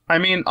game. I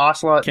mean,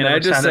 Ocelot. Can never I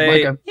just sounded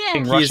say, like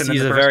a Russian in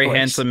he's the a first very place.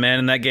 handsome man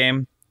in that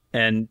game,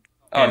 and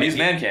He's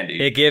man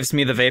candy. it gives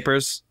me the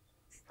vapors.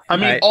 I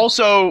mean,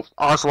 also,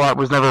 Ocelot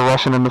was never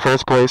Russian in the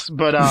first place,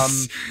 but,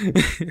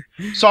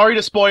 sorry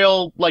to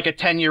spoil, like, a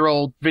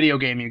 10-year-old video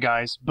game, you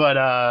guys, but,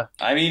 I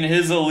mean,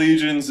 his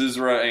allegiance is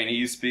right. I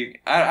mean,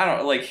 I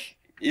don't, like,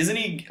 isn't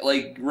he,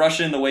 like,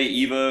 Russian the way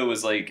Eva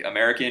was, like,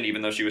 American,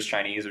 even though she was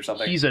Chinese or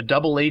something? he's a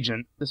double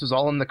agent. This was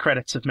all in the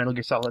credits of Metal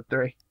Gear Solid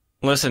 3.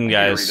 Listen, I need to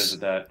guys. revisit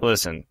that.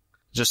 Listen.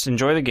 Just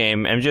enjoy the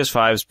game.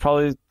 MGS5 is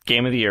probably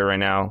game of the year right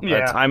now.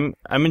 Yeah. I'm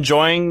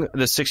enjoying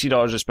the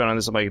 $60 I spent on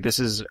this. I'm like, this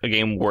is a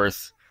game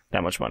worth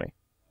that much money.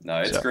 No,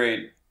 it's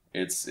great.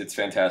 It's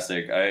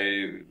fantastic.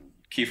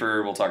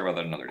 Kiefer, we'll talk about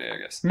that another day, I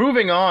guess.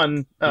 Moving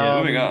on.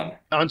 Moving on.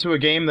 Onto a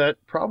game that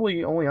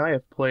probably only I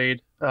have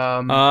played.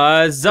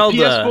 Zelda.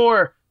 The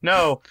PS4.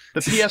 No,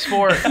 the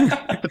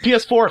PS4. The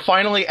PS4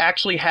 finally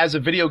actually has a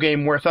video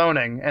game worth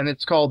owning, and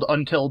it's called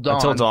Until Dawn.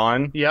 Until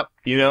Dawn? Yep.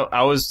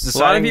 I was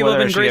lot of deciding people have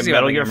whether I been should get crazy about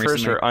Metal the Gear game first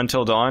recently. or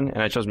Until Dawn,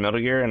 and I chose Metal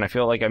Gear, and I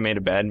feel like I made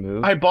a bad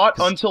move. I bought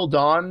Until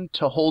Dawn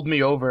to hold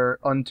me over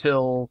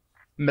until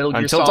Metal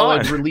Gear Until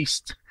Solid Dawn.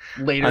 released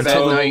later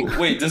Until- that So, night.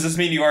 wait, does this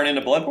mean you aren't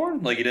into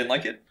Bloodborne? Like, you didn't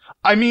like it?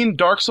 I mean,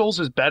 Dark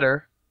Souls is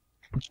better.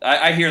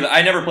 I hear that.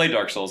 I never played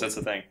Dark Souls, that's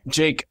the thing.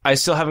 Jake, I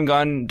still haven't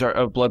gotten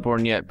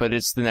Bloodborne yet, but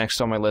it's the next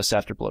on my list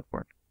after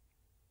Bloodborne.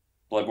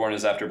 Bloodborne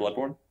is after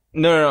Bloodborne?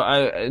 No,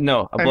 I mean,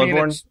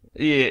 Bloodborne.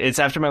 it's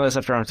after my list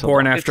after Until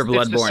Born Dawn. after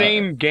It's the Bloodborne.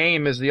 same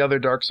game as the other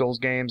Dark Souls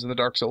games, and the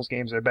Dark Souls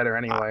games are better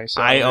anyway.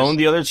 So I there's- own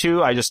the other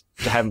two, I just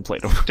haven't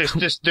played them.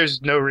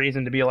 There's no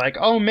reason to be like,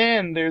 oh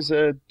man, there's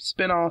a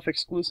spin-off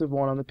exclusive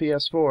one on the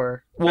PS4.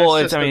 Well,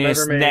 Best it's system it's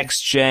ever made.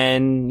 next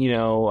gen,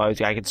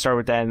 I could start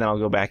with that and then I'll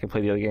go back and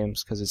play the other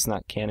games because it's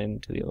not canon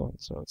to the other one,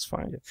 so it's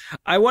fine.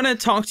 I want to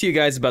talk to you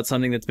guys about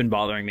something that's been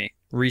bothering me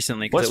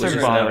recently. 'cause What's it was been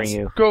just bothering announced.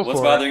 you? Go What's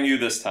for it. bothering you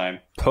this time?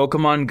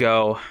 Pokemon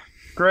Go.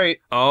 Great.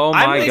 Oh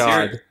I'm my lazy.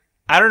 god.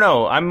 I don't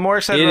know. I'm more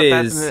excited It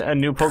about is that than a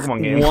new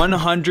Pokemon game.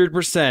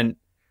 100%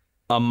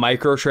 a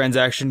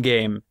microtransaction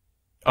game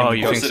Oh, Of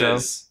you course think it so?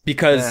 is.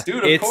 because Dude,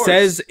 of it course.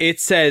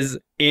 says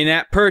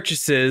in-app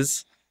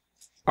purchases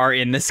are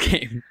in this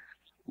game.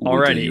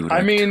 Already.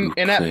 I mean,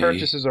 in-app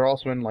purchases are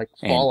also in like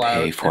Fallout.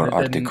 And pay for and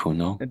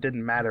Articuno. it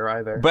didn't matter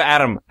either. But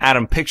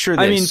Adam, picture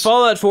this. I mean,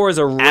 Fallout 4 is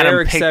a rare Adam,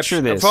 picture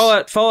exception. this.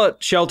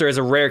 Fallout Shelter is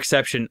a rare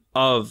exception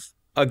of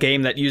a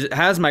game that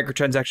has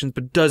microtransactions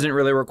but doesn't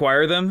really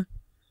require them.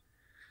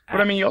 But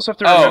I mean, you also have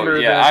to Oh,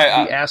 remember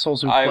yeah, the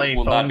assholes who I play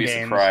will phone not be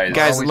games. surprised. are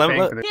Guys, always let- paying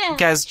let- for the-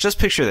 guys, just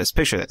picture this.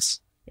 Picture this.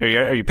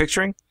 Are you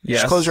picturing? Yes.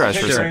 Just close your eyes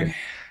for a Sure. second.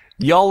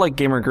 Y'all like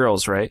gamer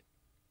girls, right?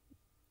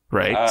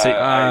 Right.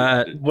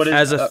 What is,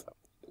 As a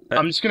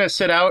I'm just gonna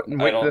sit out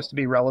and I wait for don't- this to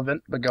be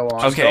relevant, but go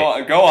on.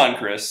 Okay. Go on,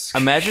 Chris.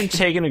 Imagine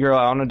taking a girl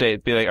out on a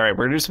date, be like, all right,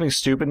 we're gonna do something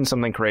stupid and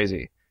something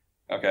crazy.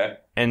 Okay.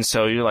 And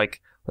so you're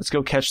like, let's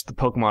go catch the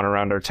Pokemon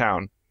around our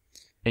town.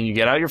 And you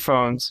get out your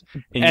phones.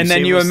 and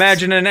then see you what's-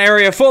 imagine an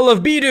area full of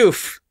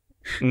Bidoof.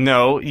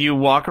 No, you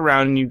walk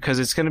around and because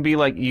it's going to be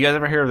like, you guys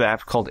ever hear of the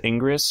app called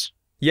Ingress?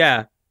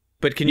 Yeah,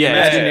 but can you Yeah.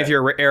 imagine if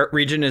your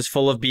region is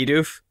full of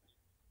Bidoof?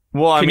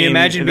 Well, Can you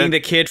imagine being that-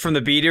 the kid from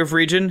the Bidoof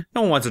region?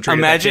 No one wants to trade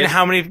imagine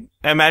that kid.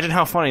 imagine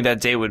how funny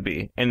that day would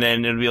be. And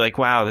then it'd be like,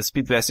 wow, this would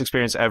be the best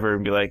experience ever.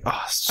 And be like,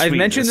 oh, sweet, I've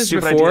mentioned this this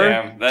stupid before.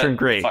 idea Damn, that, turned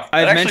great. fuck, that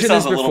I've actually mentioned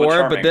sounds this a little before,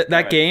 charming. but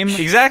that Damn it.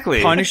 game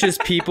Exactly. punishes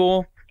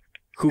people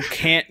who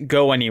can't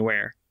go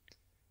anywhere.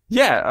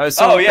 Yeah.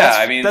 So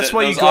that's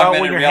why you those go out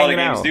augmented when you're reality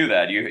hanging games out. do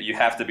that. You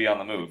have to be on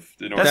the move.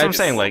 In order That's to what I'm get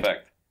saying, the like-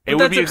 effect. It But would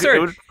that's be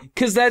absurd.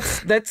 Because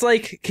that's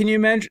like, can you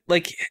imagine?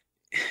 Like,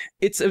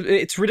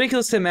 it's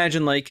ridiculous to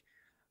imagine like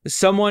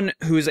someone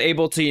who's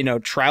able to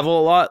travel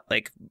a lot,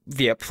 like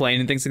via plane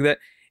and things like that,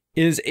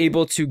 is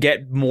able to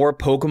get more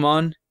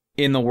Pokemon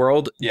in the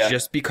world Yeah.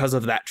 just because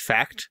of that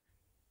fact.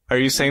 Are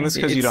you saying this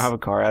because you don't It's- have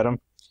a car, Adam?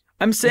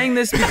 I'm saying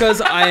this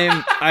because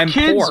I'm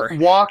Kids poor.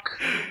 walk.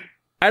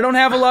 I don't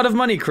have a lot of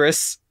money,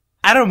 Chris.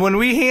 Adam, when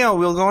we hang out,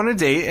 we'll go on a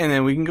date, and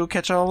then we can go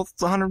catch all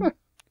the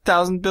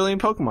 100,000 billion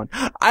Pokemon.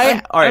 All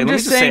right, I'm let me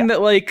just saying say,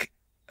 that like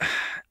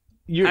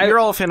you're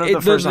all a fan of the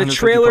the first 150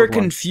 trailer Pokemon.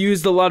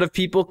 confused a lot of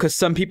people because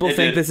some people It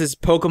think did. this is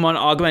Pokemon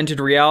augmented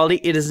reality.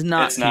 It is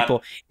not, It's not.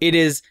 people. It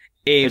is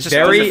a It's just-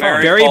 very, it was a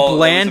very very fault- it was a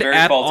bland very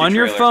app faulty on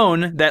your trailer.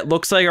 phone that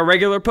looks like a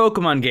regular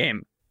Pokemon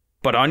game,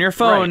 but on your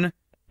phone,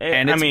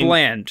 and it's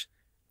bland.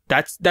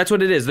 That's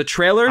what it is. The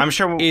trailer I'm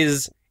sure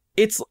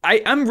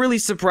I'm really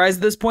surprised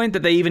at this point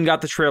that they even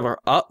got the trailer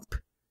up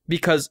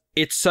because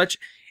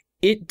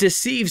it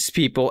deceives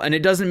people and it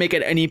doesn't make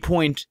at any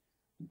point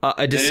a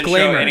They didn't show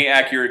disclaimer. any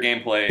accurate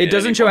gameplay. It at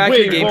doesn't any show point.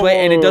 accurate Wait, gameplay,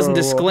 and it doesn't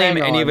whoa, disclaim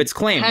hang any of on. its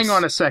claims. Hang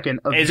on a second.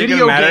 A Is it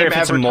video gonna matter game if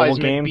it's a mobile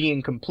advertisement game?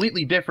 being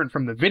completely different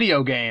from the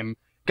video game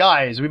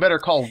guys, we better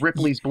call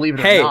Ripley's Believe It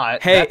or Hey,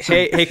 Not.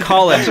 hey,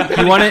 Colin,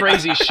 you want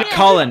crazy shit.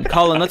 Colin,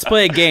 let's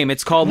play a game.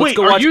 It's called Let's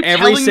Go Watch Every Single. Wait,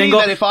 are you telling me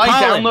that if I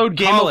download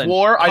Game of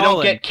War, I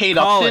don't get Kate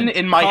Upton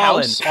in my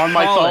house on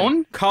my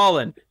phone?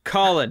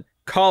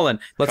 Colin,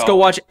 let's go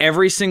watch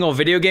every single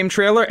video game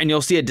trailer, and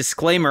you'll see a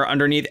disclaimer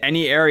underneath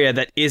any area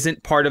that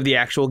isn't part of the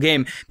actual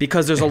game,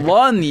 because there's a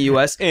law in the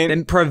U.S.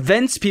 that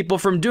prevents people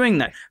from doing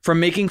that, from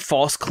making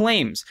false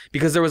claims.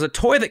 Because there was a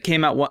toy that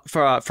came out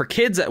for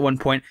kids at one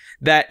point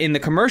that in the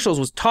commercials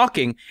was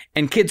talking,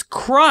 and kids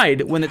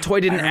cried when the toy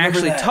didn't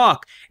actually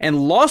talk,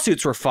 and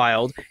lawsuits were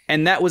filed,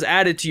 and that was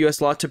added to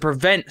U.S. law to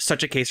prevent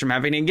such a case from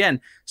happening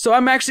again. So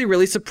I'm actually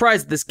really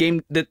surprised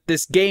that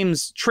this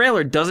game's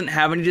trailer doesn't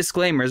have any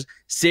disclaimers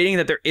stating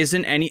that there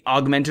isn't any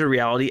augmented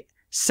reality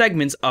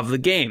segments of the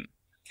game.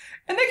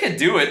 And they could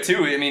do it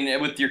too. I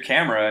mean, with your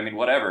camera. I mean,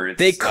 whatever.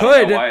 They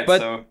could,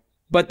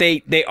 but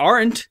they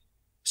aren't.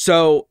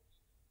 So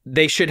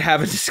they should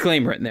have a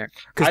disclaimer in there,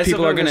 because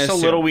people are going to assume.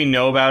 So little we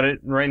know about it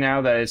right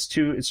now that it's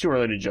too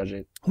early to judge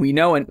it. We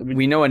know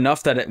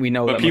enough that we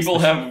know. But people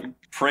have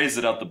praised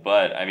it out the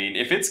butt. I mean,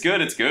 if it's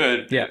good, it's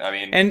good. Yeah. I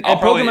mean, and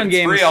Pokemon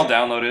games, free, I'll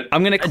download it.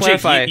 I'm going to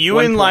clarify. Jake, you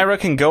and Lyra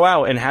can go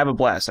out and have a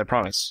blast. I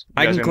promise.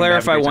 I can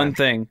clarify one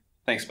thing.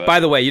 Thanks, bud. By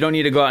the way, you don't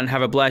need to go out and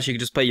have a blast. You can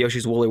just play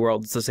Yoshi's Woolly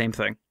World. It's the same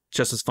thing. It's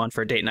just as fun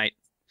for a date night.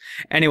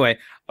 Anyway.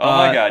 Oh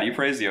my God, you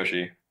praised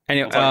Yoshi.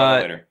 Anyway, we'll talk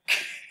about it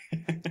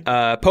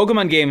later.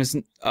 Pokemon games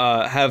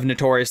have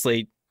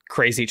notoriously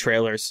crazy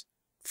trailers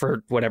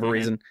for whatever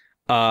reason.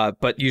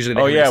 But usually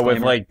they with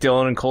like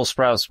Dylan and Cole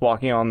Sprouse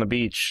walking on the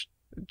beach.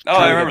 Oh,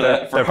 I remember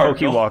that. They're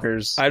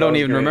Pokewalkers. I don't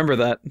even remember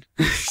that.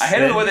 I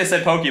hated the way they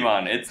said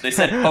Pokemon. They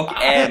said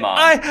Pokemon.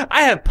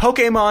 I have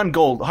Pokemon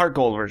Gold, Heart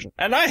Gold version,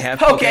 and I have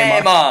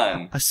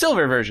Pokemon, a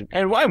Silver version,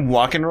 and I'm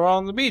walking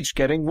around the beach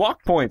getting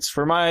walk points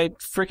for my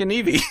freaking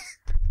Eevee.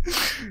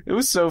 It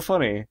was so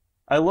funny.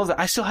 I love that.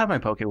 I still have my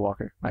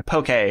Pokewalker. My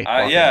Poke.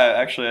 Yeah,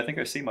 actually, I think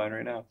I see mine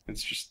right now.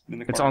 It's just in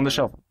the corner. It's on the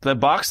shelf. The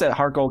box that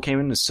Heart Gold came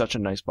in is such a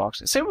nice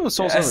box. Same with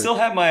Soul Silver. I still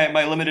have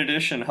my limited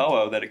edition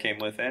Ho-Oh that it came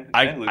with, and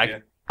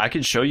Lugia. I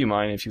could show you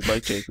mine if you'd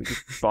like, Jake. We could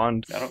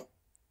bond.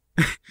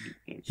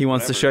 He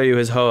wants to show you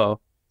his Ho-Oh.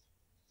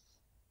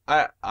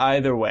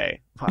 Either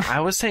way. I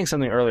was saying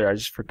something earlier. I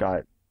just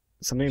forgot.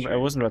 Something. It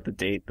wasn't about the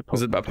date.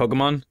 Was it about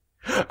Pokemon?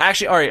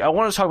 Actually, all right. I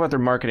want to talk about their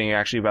marketing,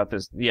 actually, about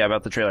this. Yeah,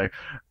 about the trailer.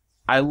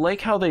 I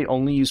like how they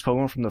only use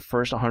Pokemon from the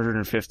first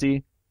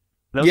 150.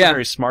 That was a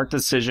very smart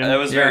decision. That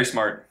was very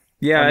smart.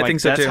 Yeah, I think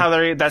so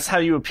too. That's how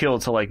you appeal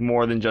to like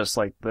more than just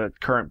like the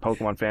current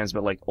Pokemon fans,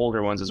 but like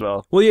older ones as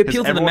well. Well, you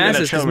appeal to the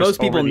masses because most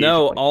people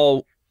know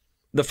all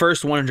the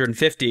first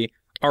 150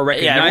 are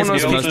recognizable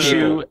to most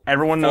people.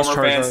 Everyone knows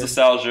Former Charizard. fans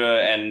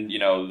nostalgia, and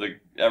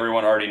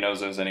everyone already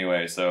knows those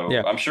anyway. So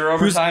I'm sure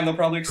over time they'll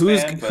probably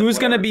expand. Who's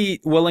going to be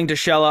willing to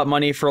shell out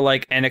money for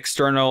like an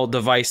external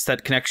device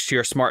that connects to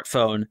your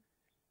smartphone?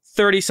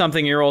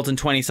 30-something-year-olds and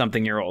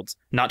 20-something-year-olds,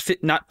 not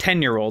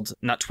 10-year-olds,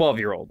 not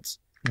 12-year-olds.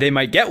 They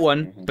might get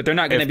one, but they're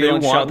not going to be able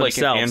to shell like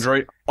themselves. An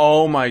Android.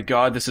 Oh my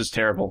God, this is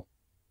terrible.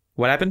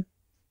 What happened?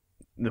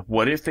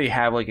 What if they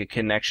have like a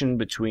connection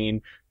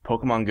between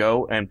Pokemon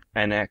Go and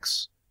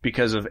NX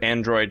because of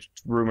Android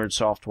rumored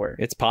software?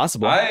 It's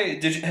possible.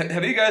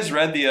 Have you guys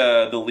read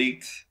the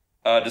leaked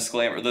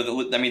disclaimer? The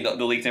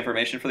leaked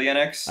information for the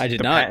NX. I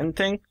did the not. Patent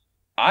thing.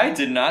 I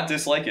did not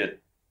dislike it.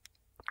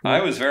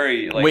 I was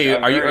very like. Wait,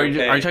 are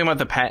you talking about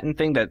the patent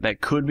thing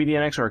that could be the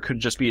NX, or it could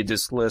just be a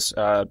diskless?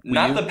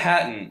 Not the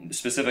patent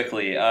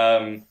specifically.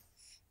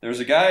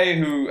 There's a guy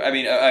who,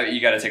 you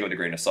got to take it with a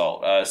grain of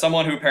salt.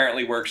 Someone who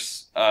apparently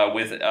works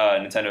with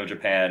Nintendo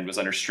Japan was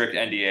under strict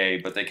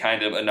NDA, but they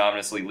kind of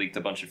anonymously leaked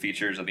a bunch of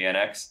features of the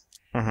NX,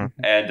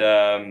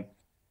 and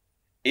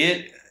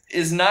it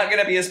is not going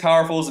to be as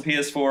powerful as the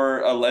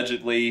PS4.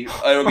 Allegedly,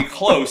 it'll be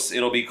close.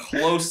 It'll be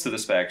close to the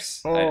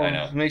specs. Oh, I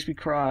know. It makes me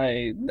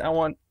cry.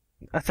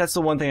 That's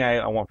the one thing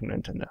I want from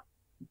Nintendo.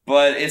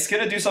 But it's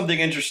going to do something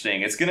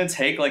interesting. It's going to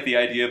take like the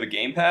idea of a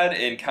gamepad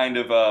and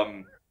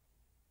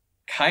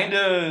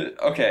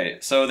okay,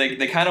 so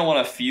they kind of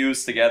want to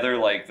fuse together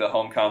like the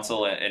home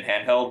console and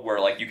handheld,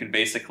 where like you can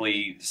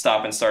basically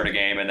stop and start a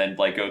game and then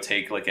like go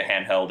take like a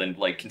handheld and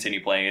like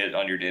continue playing it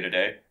on your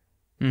day-to-day.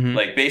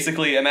 Like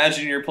basically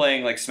imagine you're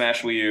playing like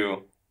Smash Wii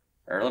U,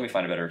 or let me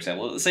find a better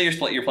example. Let's say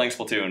you're playing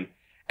Splatoon.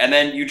 And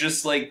then you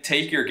just like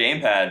take your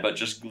gamepad, but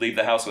just leave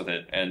the house with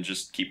it and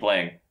just keep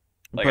playing.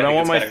 Like, but I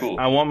want cool.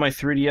 I want my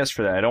 3DS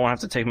for that. I don't want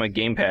to have to take my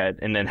gamepad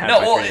and then have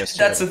my 3DS.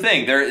 That's the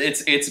thing.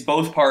 It's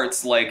both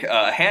parts like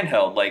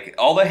handheld. Like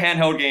all the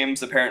handheld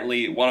games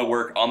apparently want to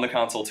work on the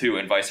console too,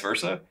 and vice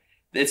versa.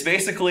 It's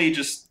basically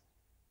just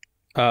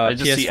I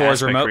just see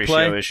PS4's remote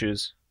play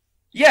issues.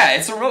 Yeah,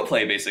 it's a remote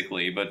play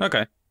basically, but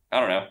okay. I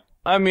don't know.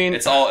 I mean,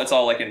 it's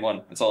all like in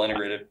one. It's all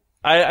integrated.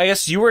 I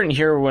guess you weren't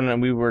here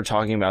when we were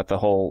talking about the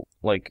whole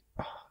like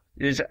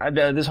this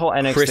whole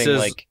NX Chris's thing,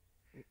 like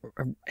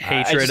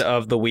hatred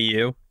of the Wii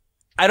U.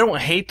 I don't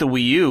hate the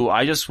Wii U.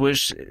 I just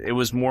wish it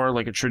was more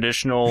like a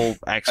traditional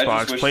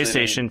Xbox,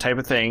 PlayStation type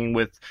of thing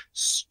with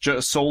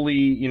solely,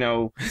 you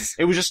know,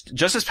 it was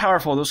just as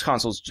powerful. Those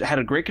consoles had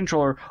a great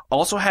controller,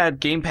 also had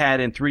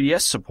gamepad and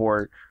 3DS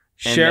support.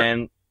 And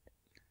then,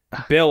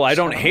 Bill, I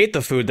don't hate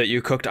the food that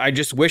you cooked. I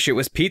just wish it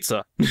was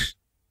pizza.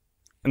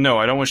 No,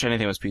 I don't wish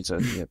anything was pizza.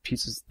 Yeah,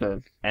 pizza's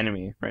the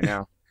enemy right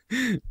now.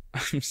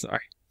 I'm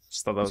sorry.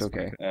 Just thought that was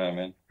okay. Oh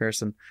man.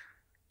 Person.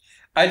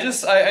 I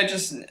just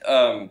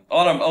a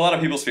lot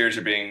of people's fears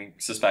are being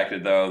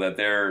suspected though that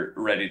they're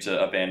ready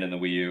to abandon the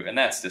Wii U, and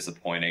that's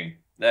disappointing.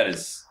 That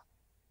is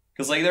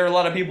because like there are a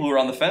lot of people who are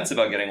on the fence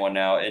about getting one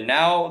now, and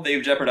now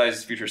they've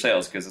jeopardized future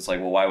sales because it's like,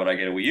 well, why would I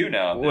get a Wii U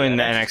now? When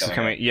the NX is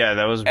coming, yeah,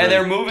 that was. And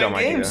they're moving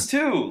games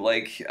too,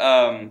 like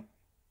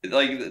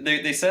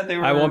they said they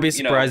were. I won't be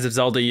surprised if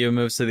Zelda U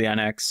moves to the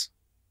NX.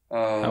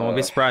 I won't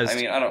be surprised. I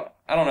mean, I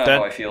don't know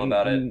how I feel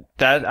about it.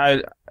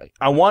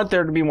 I want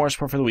there to be more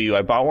support for the Wii U.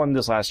 I bought one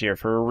this last year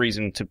for a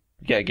reason to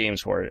get games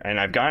for it, and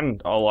I've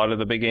gotten a lot of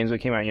the big games that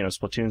came out. You know,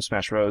 Splatoon,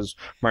 Smash Bros,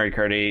 Mario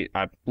Kart 8.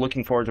 I'm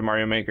looking forward to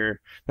Mario Maker.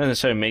 Not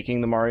necessarily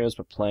making the Marios,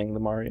 but playing the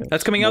Marios.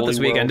 That's coming out this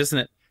weekend, isn't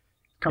it?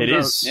 Comes it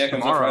is. Yeah, it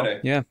comes out Friday.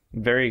 Yeah,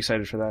 very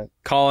excited for that.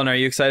 Colin, are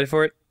you excited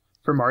for it?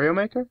 For Mario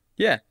Maker?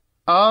 Yeah.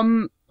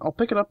 I'll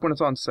pick it up when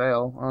it's on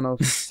sale. I don't know.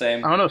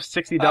 Same. I don't know if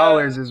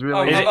 $60 is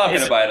really. I'm not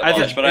going to buy it at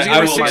launch, but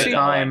I will buy it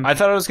time. I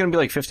thought it was going to be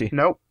like $50.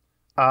 Nope.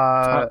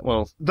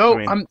 Well, though I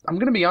mean, I'm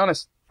going to be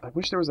honest. I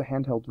wish there was a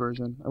handheld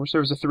version. I wish there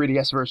was a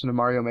 3DS version of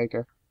Mario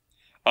Maker.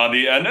 On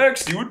the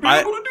NX, you would be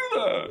able to do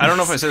that. I don't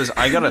know if I said this.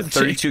 I got a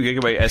 32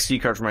 gigabyte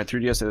SD card for my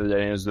 3DS the other day,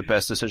 and it was the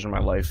best decision of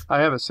my life.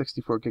 I have a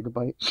 64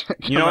 gigabyte.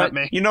 You know what?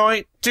 You know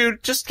what,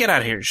 dude? Just get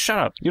out of here. Shut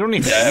up. You don't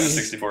need. Yeah, I have a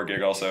 64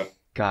 gig also.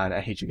 God, I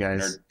hate you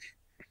guys.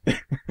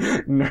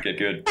 Get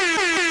good.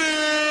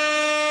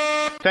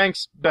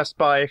 Thanks, Best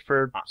Buy,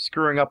 for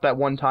screwing up that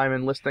one time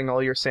and listing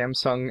all your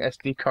Samsung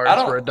SD cards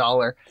for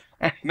 $1.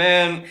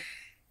 Man,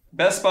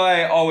 Best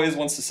Buy always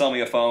wants to sell me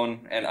a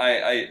phone, and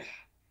I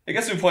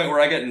get to a point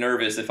where I get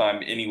nervous if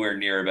I'm anywhere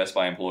near a Best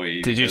Buy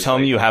employee. Did you tell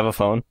me you have a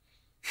phone?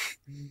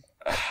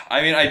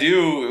 I mean, I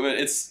do, but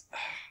it's...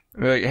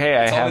 Like, hey,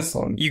 I have a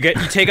phone. You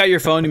take out your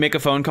phone, you make a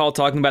phone call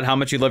talking about how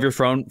much you love your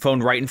phone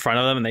right in front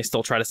of them, and they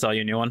still try to sell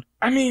you a new one.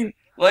 I mean...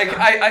 Like,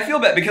 I feel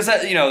bad because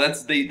that,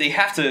 that's they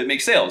have to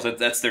make sales.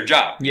 That's their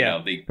job.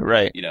 Yeah.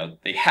 Right.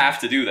 They have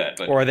to do that.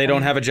 But or they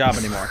don't have a job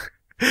anymore.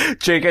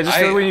 Jake, I just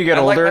feel when you get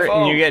older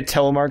and you get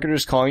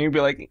telemarketers calling you, be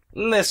like,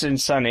 listen,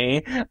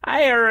 Sonny,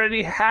 I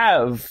already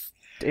have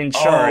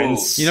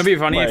insurance. You know, it'd be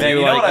funny if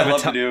you know what I'd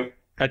love to do?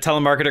 A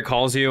telemarketer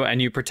calls you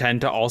and you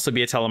pretend to also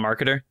be a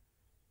telemarketer.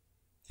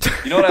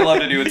 You know what I love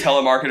to do with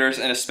telemarketers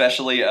and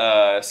especially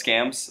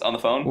scams on the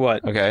phone?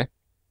 What? Okay.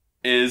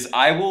 Is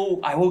I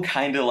will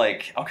kind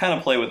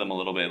of play with them a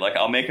little bit. Like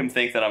I'll make them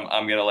think that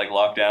I'm gonna like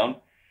lock down.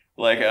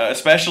 Like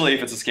especially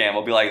if it's a scam,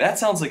 I'll be like, that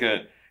sounds like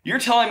you're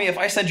telling me if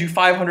I send you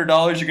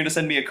 $500, you're gonna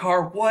send me a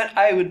car? What?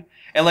 I would.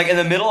 And like in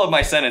the middle of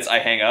my sentence, I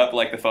hang up,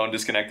 like the phone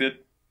disconnected.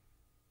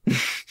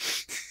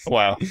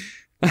 Wow.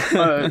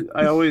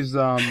 I always.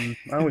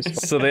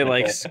 So they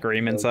like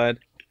scream inside.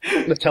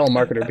 The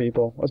telemarketer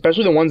people,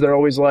 especially the ones that are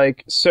always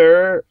like,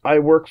 "Sir, I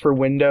work for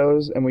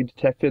Windows, and we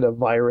detected a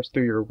virus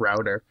through your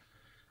router."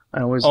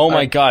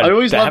 My God! I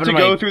always love to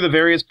go through the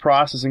various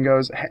process and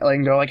go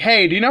like,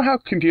 "Hey, do you know how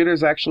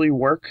computers actually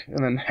work?"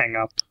 And then hang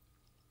up.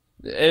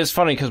 It's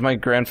funny because my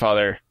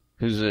grandfather,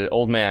 who's an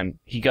old man,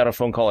 he got a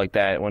phone call like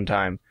that at one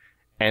time,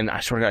 and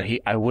I swear to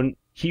God,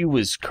 he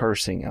was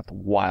cursing at the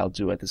wild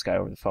zoo at this guy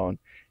over the phone.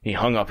 He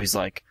hung up. He's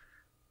like,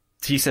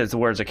 he says the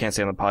words I can't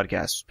say on the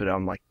podcast, but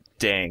I'm like,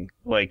 dang,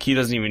 like he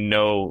doesn't even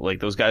know. Like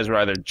those guys were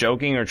either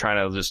joking or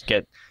trying to just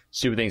get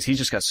stupid things. He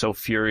just got so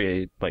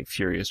furious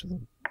with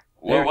them.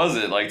 What was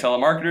it? Like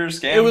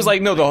telemarketers, scam? It was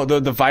like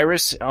the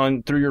virus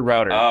through your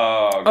router.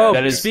 Oh,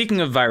 okay.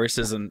 Speaking of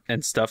viruses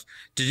and stuff,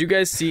 did you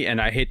guys see?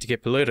 And I hate to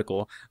get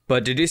political,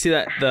 but did you see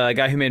that the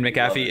guy who made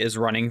McAfee is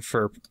running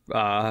for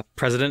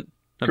president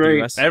of the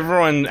U.S.?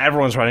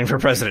 Everyone's running for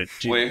president.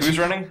 Wait, who's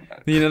running?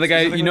 You know the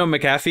guy. You know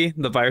McAfee,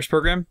 the virus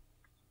program.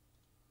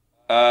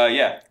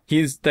 Yeah.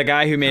 He's the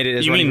guy who made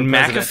it. You mean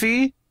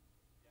McAfee?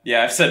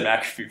 Yeah, I've said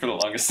McAfee for the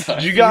longest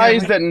time. You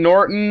guys that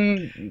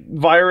Norton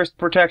virus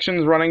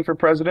protection's running for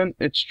president?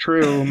 It's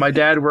true. My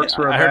dad works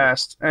for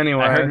Avast.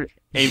 Anyway. I heard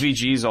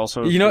AVG's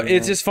also... You know,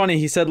 it's just funny.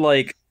 He said,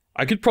 like,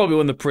 I could probably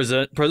win the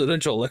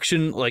presidential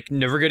election, like,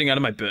 never getting out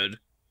of my bed.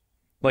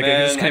 Like, Man,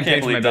 I just can't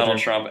believe Donald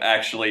Trump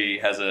actually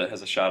has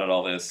a shot at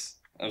all this.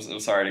 I'm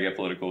sorry to get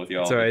political with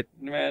y'all. It's all right.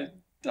 Man,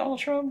 Donald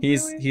Trump,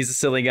 He's a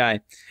silly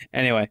guy.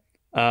 Anyway.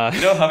 You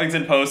know,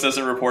 Huffington Post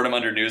doesn't report him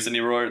under news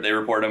anymore. They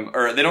report him,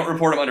 or they don't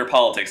report him under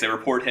politics. They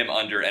report him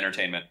under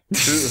entertainment.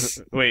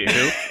 Wait,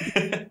 who?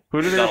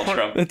 Who did they Donald report?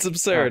 Trump. That's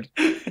absurd.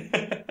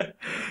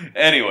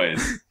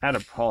 Anyways, out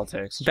of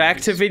politics.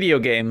 Back to video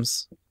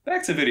games.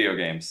 Back to video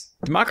games.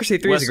 Democracy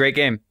 3 is a great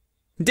game.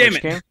 Damn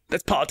it! Game?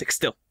 That's politics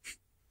still.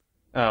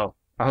 Oh,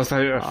 I was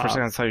for a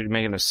second I thought you were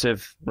making a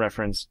Civ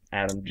reference.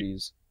 Adam,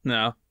 jeez.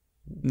 No,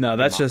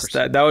 that's just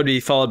that would be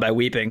followed by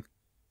weeping.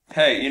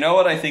 Hey, you know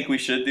what I think we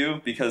should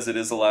do, because it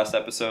is the last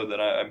episode that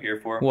I'm here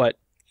for? What?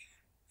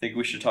 I think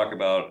we should talk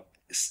about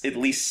at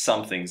least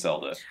something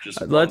Zelda. Just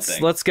one Let's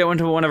thing. let's go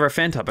into one of our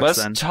fan topics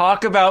then. Let's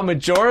talk about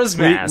Majora's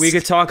Mask. We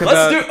could talk Let's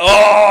about. do.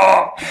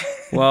 Oh.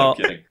 Well, I'm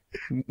kidding.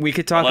 we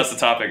could talk. Unless the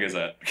topic is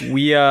that.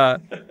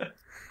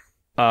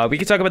 We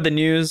could talk about the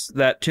news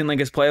that Toon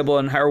Link is playable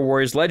in Hyrule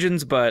Warriors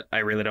Legends, but I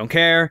really don't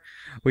care.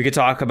 We could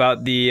talk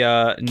about the.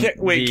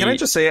 Can I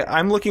just say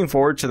I'm looking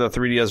forward to the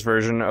 3DS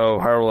version of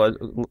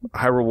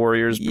Hyrule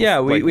Warriors? Yeah,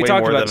 we way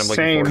talked more about than I'm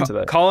same. looking forward to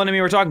that. Colin and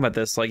me were talking about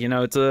this. Like,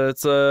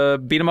 it's a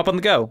beat 'em up on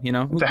the go.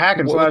 It's a hack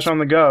and slash on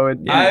the go. I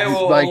It's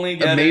will like only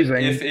get amazing.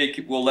 it if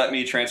it will let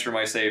me transfer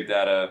my save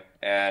data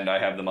and I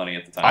have the money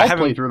at the time. I'll haven't-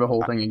 play through the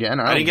whole thing again.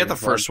 I didn't get the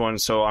first one,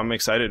 so I'm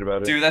excited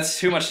about it. Dude, that's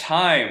too much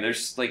time.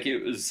 There's like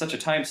it was such a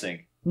time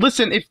sink.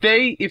 Listen, if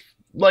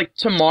like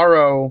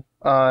tomorrow,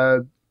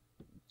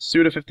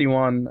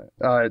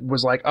 Suda51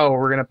 was like, oh,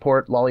 we're gonna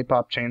port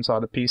Lollipop Chainsaw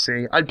to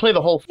PC, I'd play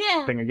the whole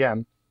thing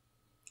again.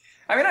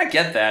 I mean, I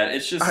get that.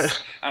 It's just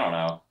I don't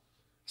know.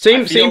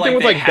 Same I feel thing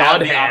with they like have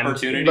God the Hand.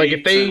 opportunity Like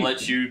if they, to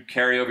let you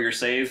carry over your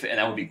save, and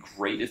that would be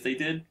great if they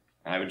did.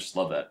 I would just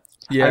love that.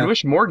 I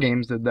wish more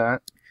games did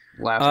that.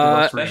 Last of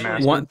Us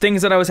Remastered. One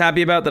things that I was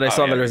happy about that I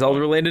saw yeah, that are Zelda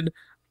related.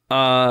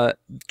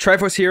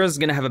 Triforce Heroes is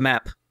gonna have a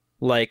map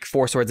like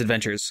Four Swords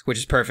Adventures, which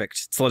is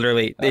perfect. It's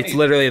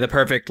literally the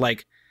perfect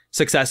like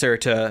successor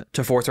to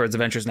Four Swords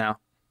Adventures now.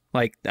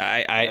 Like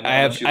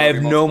I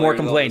have no more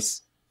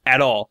complaints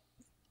at all.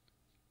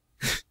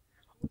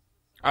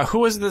 Who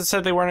was it that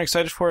said they weren't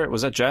excited for it?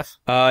 Was that Jeff?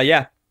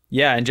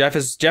 Yeah, and Jeff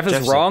is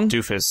Jeff's wrong. a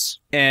doofus.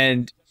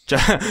 And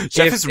Jeff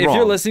is wrong. If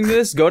you're listening to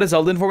this, go to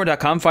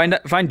ZeldaInformer.com,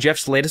 find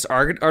Jeff's latest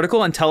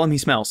article, and tell him he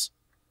smells.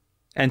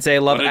 And say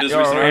love What did his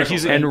recent article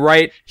say? and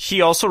write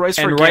He also writes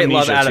for and write Gamnesia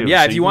love Adam. too,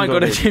 Yeah, so if you want, go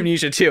to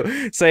Gamnesia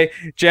too. Say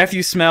Jeff,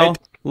 you smell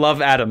love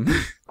Adam.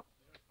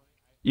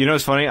 You know,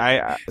 it's funny.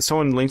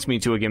 Someone linked me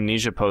to a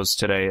Gamnesia post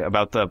today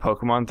about the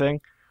Pokemon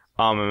thing.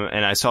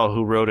 And I saw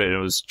who wrote it. It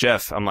was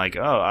Jeff. I'm like,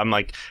 I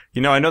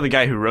know the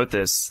guy who wrote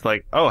this.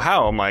 Like, oh,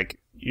 how? I'm like,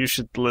 you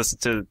should listen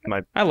to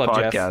my I love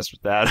podcast Jeff.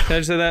 with that. Did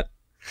I say that?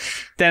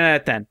 10 out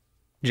of 10.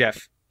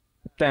 Jeff.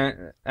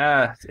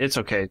 It's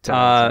okay. 10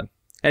 out of 10.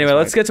 Anyway,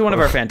 let's get to one of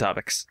our fan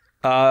topics.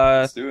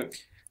 Let's do it.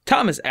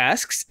 Thomas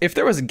asks, if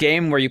there was a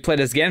game where you played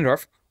as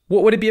Ganondorf,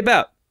 what would it be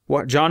about?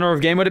 What genre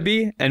of game would it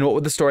be? And what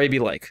would the story be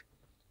like?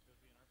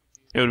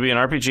 It would be an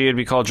RPG. It'd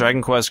be called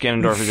Dragon Quest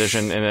Ganondorf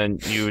Edition, and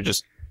then you would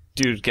just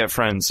get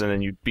friends, and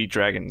then you beat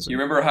dragons. You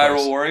remember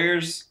Hyrule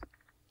Warriors?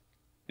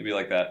 It'd be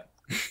like that.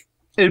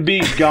 It'd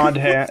be God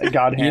Hand.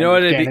 You know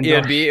what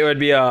it'd be? It would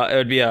be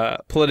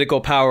a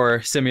political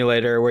power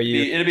simulator where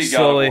you It'd be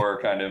slowly... God of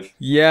War, kind of.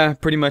 Yeah,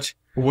 pretty much.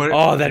 What,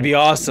 oh, that'd be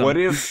awesome. What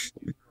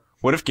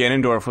if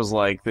Ganondorf was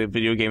like the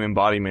video game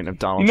embodiment of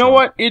Donald You know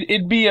Trump? what?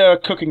 It'd be a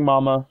Cooking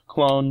Mama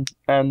clone,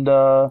 and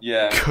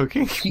Yeah.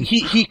 Cooking?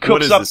 he What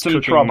cooks is up this, some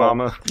Cooking trouble.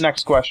 Mama?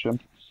 Next question.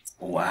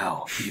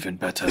 Wow, even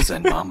better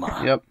than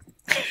Mama. Yep.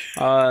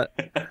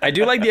 I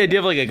do like the idea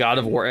of like a God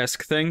of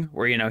War-esque thing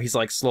where he's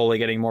like slowly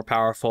getting more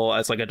powerful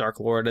as like a Dark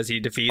Lord as he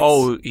defeats.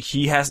 Oh,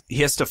 he has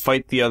to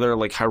fight the other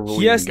like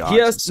Hyrulean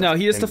gods.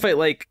 He has to fight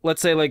like,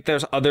 let's say like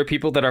there's other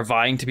people that are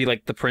vying to be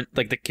like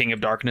the King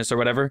of Darkness or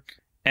whatever.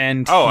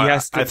 And he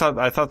has to...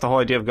 I thought the whole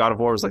idea of God of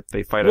War was like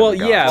they fight. Well, other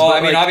gods. yeah. Well, but,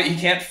 I mean, like, he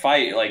can't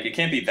fight. Like, it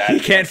can't be that. he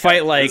can't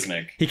fight like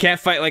cataclysmic. he can't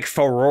fight like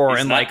Farore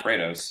He's and not like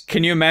Kratos.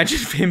 Can you imagine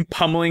him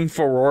pummeling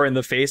Farore in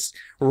the face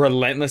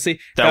relentlessly?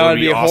 That would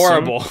be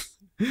awesome. horrible.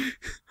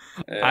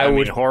 Yeah, I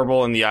would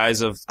horrible in the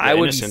eyes of the I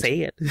wouldn't innocent.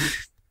 say it.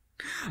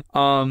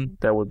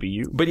 That would be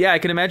you. But yeah, I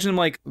can imagine him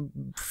like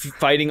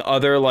fighting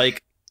other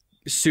like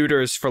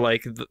suitors for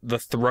like the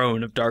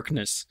throne of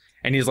darkness,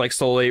 and he's like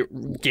slowly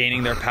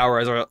gaining their power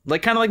as a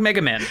like kind of like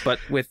Mega Man, but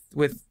with.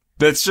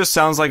 That just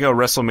sounds like a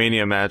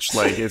WrestleMania match.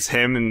 Like it's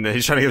him and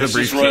he's trying to get the It's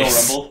just Royal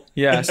briefcase. Rumble.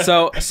 Yeah,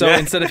 so Yeah.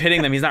 instead of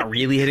hitting them, he's not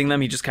really hitting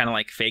them. He just kind of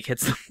like fake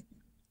hits them.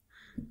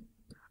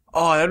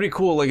 Oh, that'd be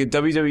cool. Like a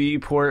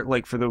WWE port,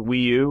 like for the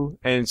Wii U,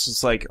 and it's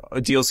just like a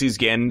DLC's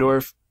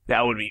Ganondorf.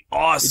 That would be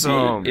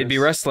awesome. It'd be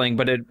wrestling,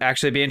 but it'd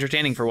actually be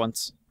entertaining for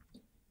once.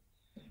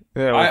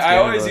 Yeah, I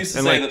always used to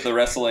and say like, that the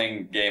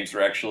wrestling games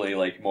were actually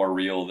like more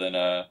real than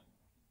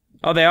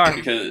Oh, they are,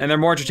 because and they're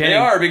more entertaining. they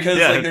are because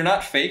Yeah. like they're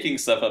not faking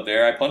stuff up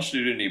there. I punched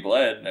dude and he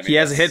bled. I mean, He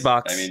has a that's-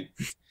 hitbox. I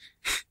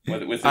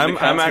mean, with I'm the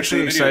concept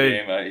actually of the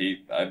video excited. Game,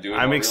 I'm doing.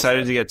 I'm more real excited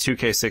stuff. to get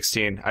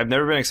 2K16. I've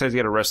never been excited to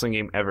get a wrestling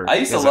game ever. I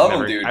used to because love I've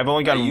them, dude. I've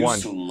only gotten I used one.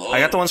 to love I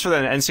got the them. ones for the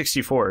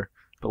N64,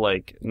 but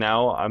like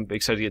now I'm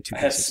excited to get I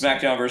had 2K16.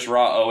 SmackDown vs.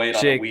 Raw 08 on the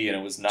Jake, Wii, and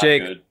it was not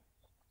Jake. good.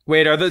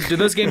 Wait, do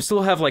those games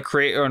still have like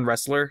create your own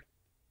wrestler?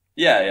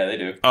 Yeah, they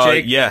do.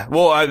 Jake- Yeah.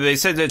 Well, they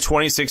said that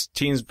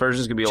 2016's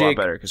version is gonna be a lot Jake,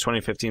 better because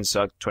 2015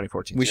 sucked.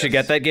 2014. We sucked. should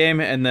get that game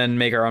and then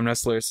make our own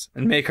wrestlers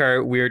and make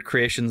our weird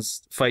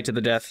creations fight to the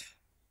death.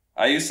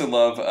 I used to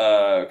love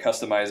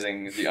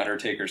customizing the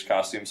Undertaker's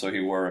costume so he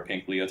wore a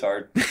pink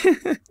leotard.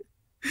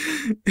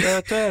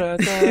 That's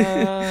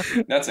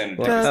in.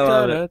 I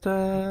love it.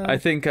 I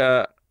think,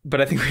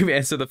 but I think we've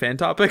answered the fan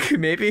topic.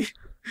 Maybe.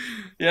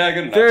 Yeah,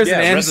 good enough. There's Yeah,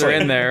 an answer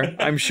wrestling. in there,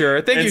 I'm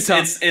sure. Thank you,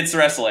 Tom. It's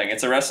wrestling.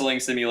 It's a wrestling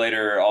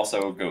simulator,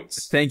 also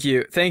goats. Thank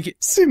you,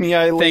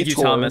 Simulator. thank you,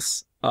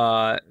 Thomas,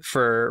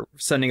 for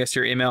sending us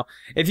your email.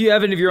 If you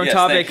have any of your own Yes,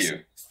 topics, thank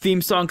you.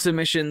 theme song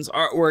submissions,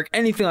 artwork,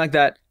 anything like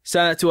that,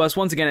 send it to us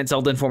once again at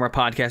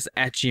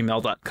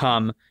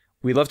ZeldaInformerPodcast@gmail.com.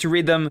 We love to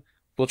read them.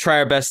 We'll try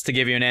our best to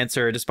give you an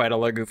answer despite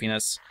all our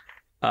goofiness.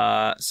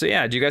 So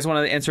yeah, do you guys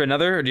want to answer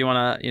another, or do you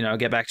want to,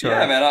 get back to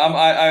Yeah, our... man,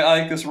 I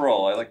like this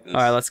role. I like this.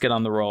 All right, let's get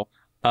on the roll.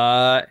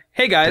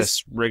 Hey guys,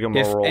 This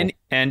rigmarole.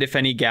 if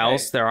any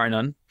gals, there are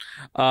none.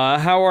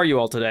 How are you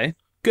all today?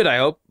 Good, I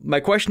hope. My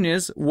question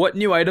is, what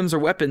new items or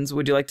weapons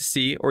would you like to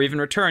see or even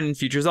return in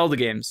future Zelda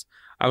games?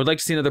 I would like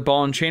to see another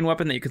ball and chain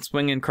weapon that you can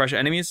swing and crush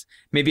enemies.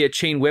 Maybe a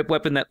chain whip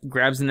weapon that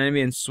grabs an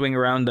enemy and swing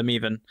around them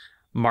even.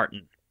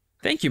 Martin.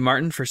 Thank you,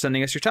 Martin, for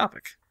sending us your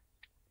topic.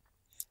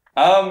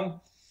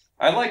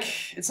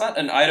 It's not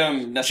an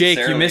item necessarily.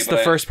 Jake, you missed the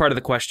first part of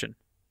the question.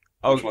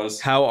 Which was?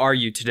 How are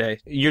you today?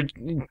 You're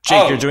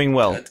doing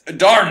well.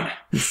 Darn!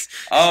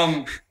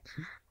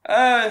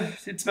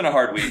 It's been a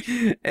hard week.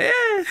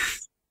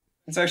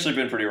 It's actually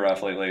been pretty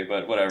rough lately,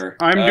 but whatever.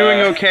 I'm doing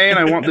okay, and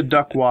I want the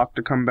duck walk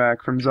to come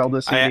back from Zelda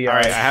CDI. All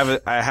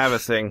right, I have a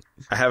thing.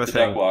 The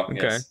duck walk,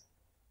 Okay. yes.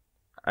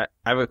 I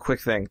have a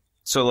quick thing.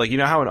 So, like, you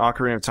know how in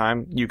Ocarina of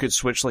Time, you could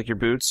switch, like, your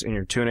boots and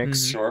your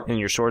tunics Sure. and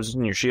your swords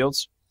and your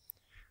shields?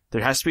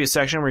 There has to be a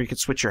section where you could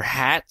switch your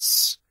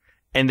hats,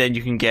 and then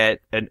you can get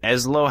an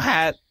Eslo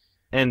hat,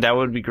 and that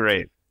would be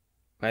great.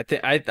 I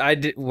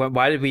did.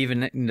 Why did we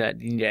even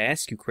need to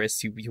ask you,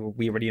 Chris?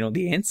 We already know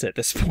the answer at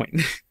this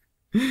point.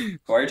 Why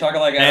are you talking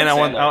like And Adam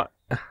I Sandler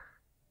want...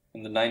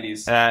 in the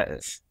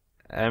 90s?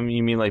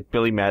 You mean, like,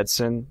 Billy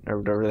Madsen, or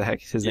whatever the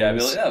heck his name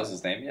is? Billy, that was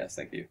his name. Yes,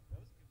 thank you.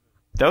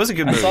 That was a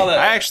good movie. saw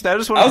that. That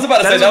was one I was about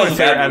to say, that was a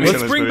bad movie.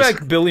 Let's bring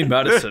back Billy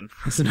Madison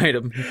as an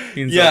item.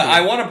 Yeah,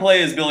 I want to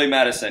play as Billy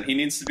Madison. He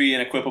needs to be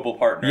an equippable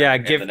partner. Yeah,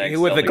 in the next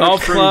with the Zelda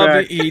golf game. club,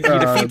 Back, he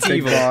defeats Big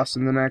evil. Boss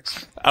in the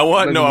next. I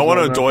want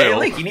a Hey, Doyle.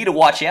 Link, you need to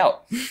watch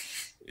out.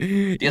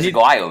 There's a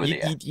guy over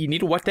there. You need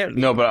to watch that.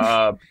 No,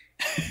 but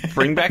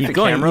bring back the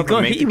camera,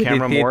 but make the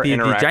camera more the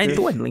giant interactive.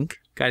 Thorn Link.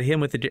 Got him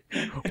with the...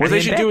 What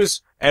they should do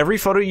is, every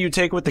photo you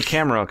take with the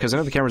camera, because I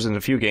know the camera's in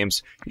a few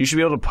games, you should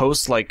be able to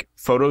post, like,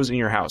 photos in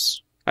your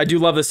house. I do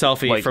love the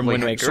selfie from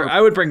Wind Waker. I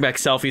would bring back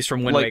selfies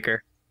from Wind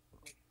Waker.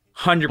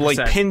 100%.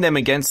 Like, pin them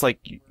against, like,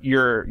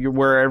 your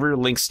wherever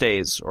Link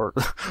stays, or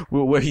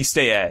where he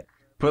stay at.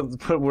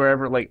 Put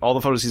wherever, like, all the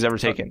photos he's ever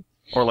taken.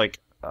 Or, like,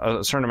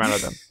 a certain amount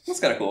of them.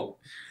 That's kind of cool.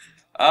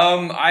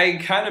 I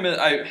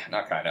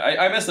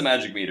miss the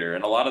Magic Meter,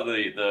 and a lot of the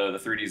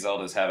 3D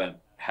Zeldas haven't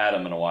had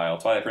them in a while.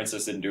 Twilight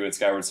Princess didn't do it,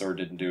 Skyward Sword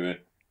didn't do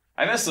it.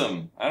 I miss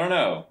them. I don't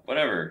know.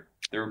 Whatever.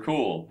 They were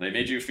cool. They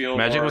made you feel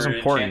Magic more was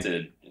important.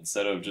 enchanted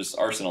instead of just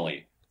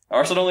arsenally.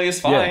 Arsenally is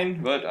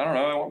fine, but I don't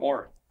know. I want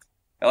more.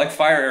 I like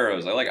fire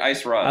arrows. I like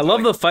ice rods. I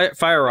love like, the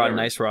fire rod whatever.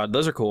 and ice rod.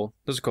 Those are cool.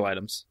 Those are cool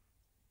items.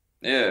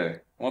 Yeah,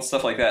 I want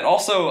stuff like that.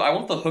 Also, I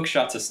want the hook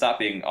shot to stop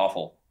being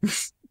awful.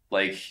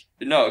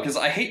 No, because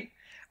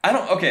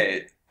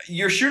okay,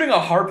 you're shooting a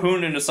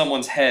harpoon into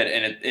someone's head,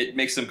 and it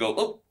makes them go,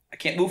 oh, I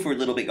can't move for a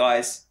little bit,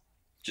 guys.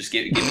 Just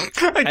give I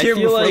can't feel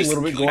move for like- a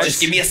little bit, guys.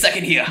 just give me a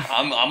second here.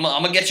 I'm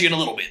gonna get you in a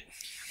little bit.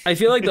 I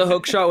feel like the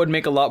hook shot would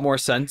make a lot more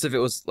sense if it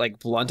was like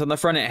blunt on the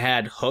front. It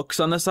had hooks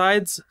on the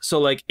sides, so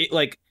like it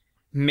like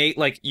made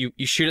like you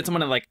shoot at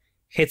someone and like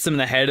hits them in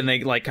the head, and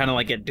they like kind of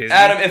like get dizzy.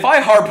 Adam, if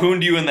I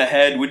harpooned you in the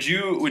head, would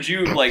you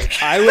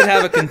like? I would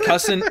have a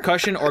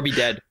concussion or be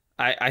dead.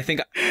 I think.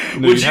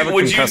 Would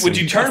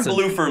you turn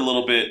blue for a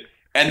little bit,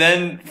 and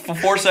then for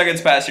 4 seconds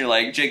pass, you're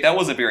like, Jake, that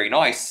wasn't very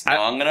nice.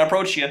 Now I'm gonna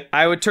approach you.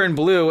 I would turn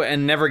blue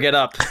and never get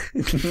up.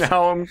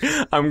 Now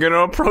I'm gonna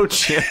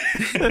approach you.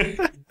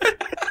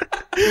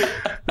 That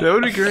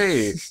would be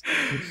great.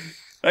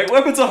 Like,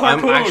 weapons a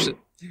harpoon.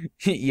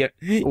 Yeah.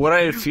 What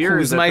I fear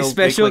Who's is that my they'll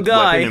special make, like,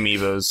 guy? weapon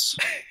amiibos.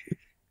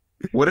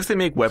 What if they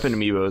make weapon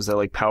amiibos that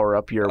like power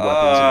up your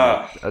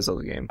weapons in a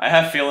Zelda game? I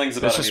have feelings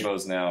about That's just-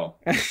 amiibos now.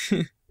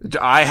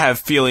 I have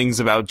feelings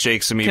about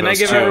Jake's amiibos. Can I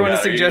give too. everyone a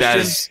Yeah, suggestion? that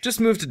is- Just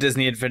move to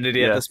Disney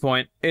Infinity at Yeah. this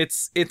point.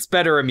 It's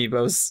better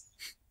amiibos.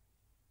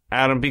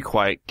 Adam, be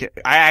quiet.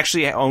 I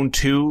actually own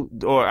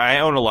I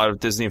own a lot of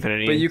Disney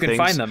Infinity. But you can things.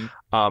 find them.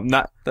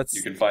 That's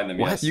You can find them.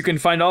 What? Yes. you can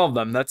find all of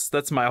them. That's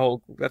my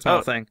whole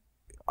thing.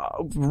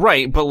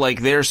 Right, but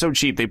like they're so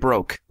cheap they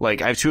broke.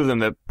 Like I have 2 of them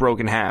that broke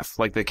in half.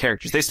 Like the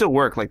characters, they still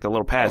work, like the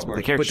little pads, but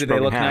the characters do they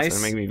broke look in half. nice?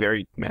 And they make me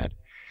very mad.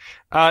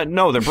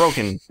 No, they're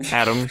broken,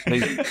 Adam.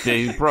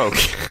 They broke.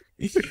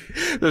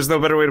 There's no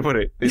better way to put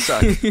it. They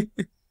suck.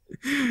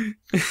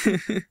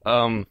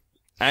 While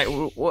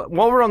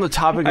we're on the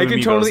topic of I can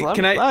amiibos, totally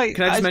can I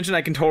just mention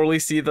I can totally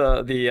see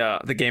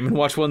the Game &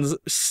 Watch ones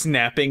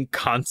snapping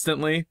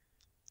constantly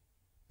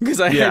because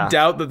I Yeah.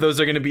 doubt that those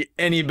are going to be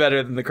any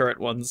better than the current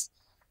ones.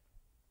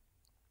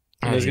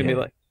 And there's going to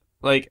be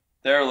like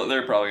They're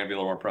probably gonna be a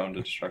little more prone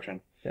to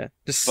destruction.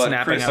 just But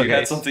snapping Chris, out. you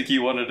had something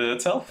you wanted to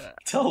tell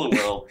the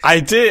world. I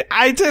did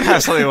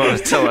have something I want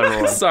to tell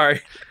everyone.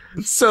 Sorry.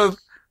 So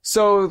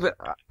So,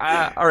 all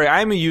right,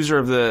 I'm a user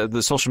of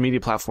the social media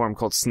platform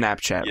called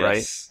Snapchat,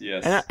 right?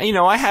 Yes. And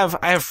I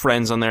have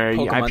friends on there.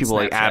 I have people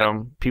like Snapchat.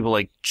 Adam, people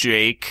like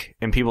Jake,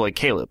 and people like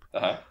Caleb.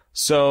 Uh-huh.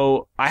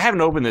 So I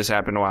haven't opened this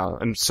app in a while,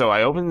 and so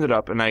I opened it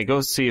up and I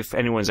go see if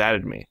anyone's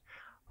added me.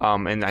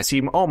 And I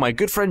see, oh, my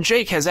good friend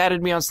Jake has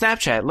added me on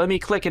Snapchat. Let me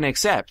click and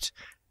accept.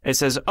 It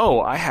says, oh,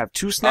 I have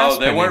 2 snaps. Oh,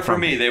 they weren't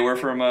from me. They were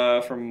from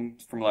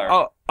Larry.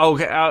 Oh,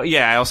 okay.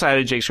 Yeah, I also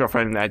added Jake's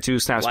girlfriend and I had 2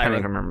 snaps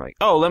pending from her. I'm like,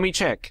 oh, let me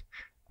check.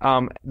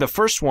 The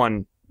first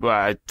one,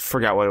 I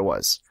forgot what it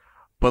was.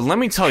 But let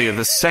me tell you,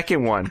 the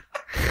second one,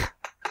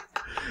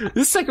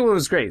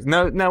 was great.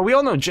 Now we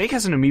all know Jake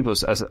has an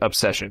amiibo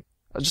obsession.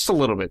 Just a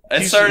little bit.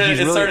 It's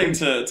starting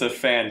to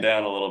fan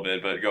down a little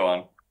bit, but go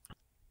on.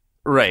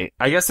 Right.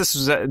 I guess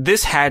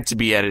this had to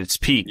be at its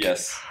peak.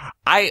 Yes.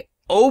 I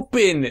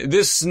open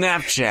this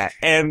Snapchat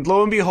and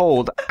lo and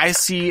behold, I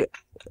see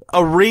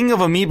a ring of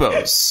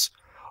amiibos.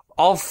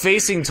 All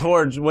facing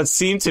towards what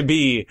seemed to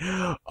be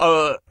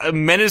a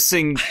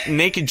menacing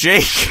naked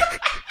Jake.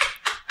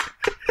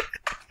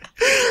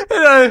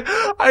 And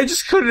I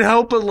just couldn't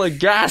help but like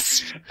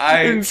gasp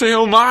and say,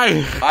 oh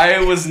my.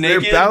 I was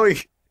naked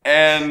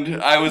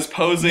and I was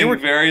posing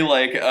very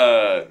like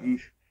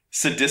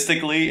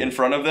sadistically in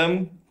front of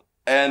them,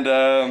 and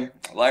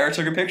Lyra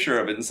took a picture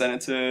of it and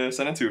sent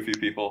it to a few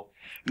people.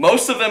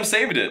 Most of them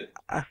saved it.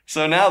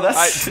 So now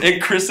that's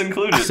it, Chris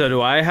included. So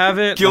do I have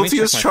it? Guilty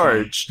as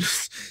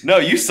charged. No,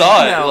 you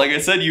saw it. Like I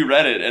said, you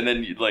read it, and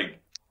then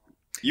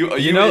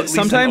you know,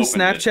 sometimes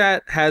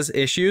Snapchat has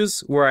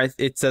issues where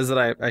it says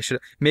that I should.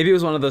 Maybe it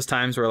was one of those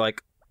times where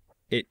like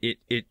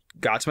it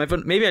got to my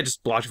phone. Maybe I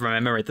just blocked it from my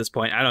memory at this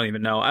point. I don't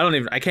even know.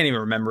 I can't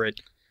even remember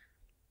it.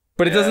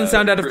 But it doesn't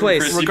sound out of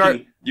place.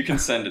 Chris, you can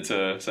send it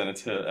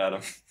to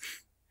Adam.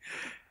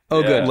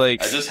 Oh, good.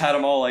 Like I just had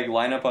them all like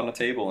line up on the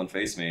table and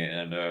face me,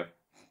 and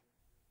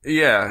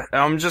yeah,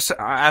 I'm just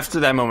after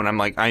that moment, I'm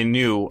like, I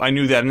knew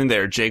that in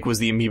there, Jake was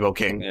the amiibo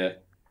king. Yeah,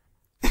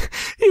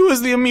 he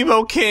was the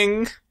amiibo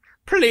king.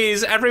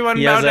 Please,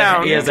 everyone, bow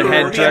down. He has a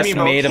headdress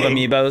made of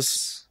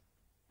amiibos.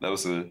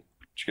 Did you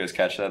guys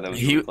catch that? That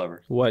was really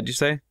clever. What'd you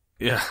say?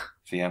 Yeah.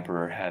 The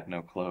emperor had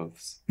no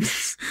clothes.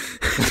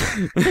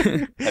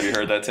 Have you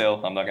heard that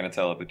tale? I'm not going to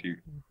tell it, but you.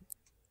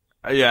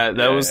 Yeah,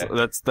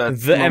 that's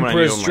the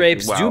emperor's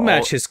drapes do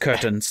match his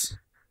curtains.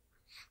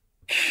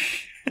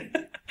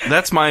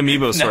 That's my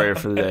amiibo story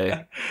for the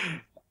day.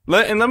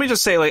 Let me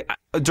just say, like,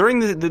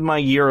 during my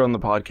year on the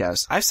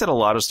podcast, I've said a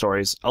lot of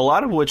stories, a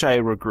lot of which I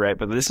regret,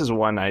 but this is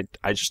one I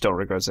just don't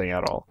regret saying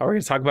at all. Are we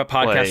going to talk about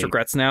podcast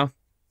regrets now?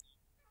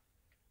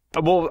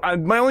 Well,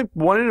 my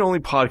one and only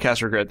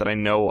podcast regret that I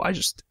know, I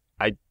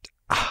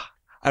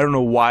don't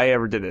know why I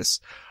ever did this.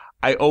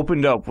 I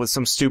opened up with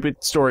some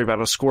stupid story about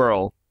a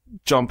squirrel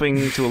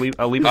jumping to a leap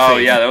of faith. Oh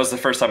yeah, that was the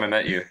first time I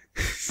met you.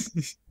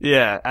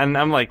 Yeah, and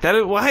I'm like,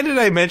 why did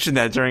I mention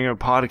that during a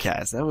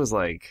podcast? That was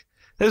like,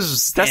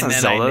 that's not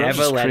Zelda. I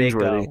never let it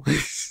go.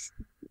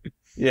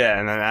 Yeah,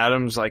 and then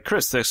Adam's like,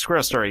 Chris, the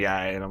squirrel story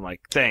guy, and I'm like,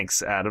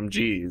 thanks, Adam.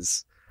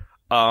 Jeez.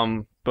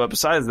 But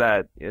besides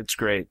that, it's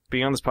great.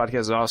 Being on this podcast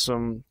is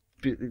awesome.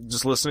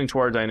 Just listening to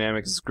our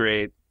dynamics is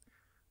great.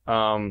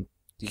 You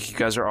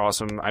guys are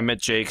awesome. I met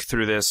Jake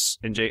through this,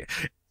 and Jake.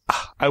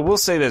 I will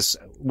say this: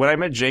 when I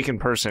met Jake in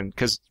person,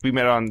 because we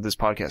met on this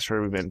podcast,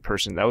 we met in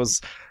person. That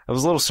was a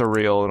little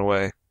surreal in a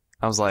way.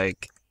 I was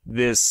like,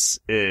 "This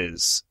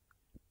is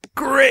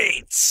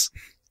great,"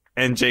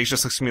 and Jake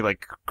just looks at me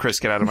like,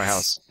 "Chris, get out of my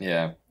house."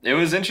 Yeah, it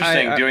was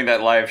interesting doing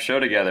that live show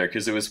together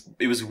because it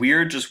was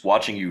weird just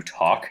watching you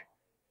talk.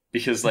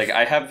 Because like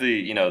I have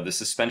the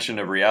suspension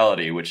of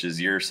reality, which is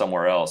you're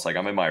somewhere else. Like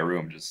I'm in my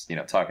room, just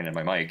talking to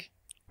my mic.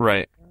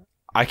 Right.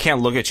 I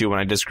can't look at you when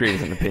I disagree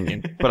with an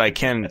opinion, but I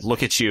can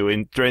look at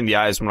you during the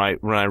eyes when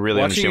I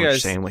really understand what you're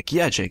saying. Like,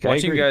 yeah, Jake, I agree.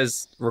 Watching you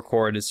guys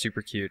record is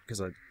super cute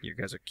because you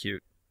guys are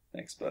cute.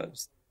 Thanks, bud.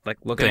 Like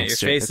looking at your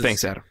faces.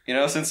 Thanks, Adam.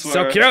 Since we're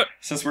so cute.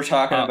 Since we're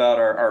talking about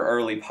our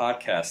early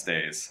podcast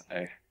days,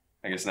 I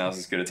guess now's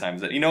as good a time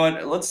as that. You know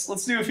what?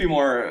 Let's do a few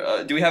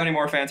more. Do we have any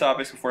more fan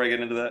topics before I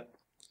get into that?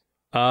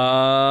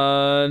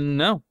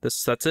 No.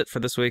 That's it for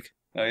this week.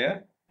 Oh yeah.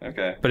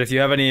 Okay. But if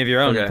you have any of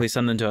your own, please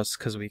send them to us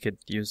because we could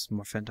use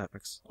more fan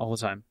topics all the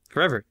time,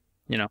 forever.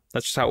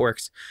 That's just how it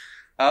works.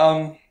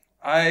 I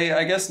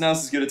guess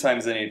now's as good a time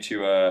as any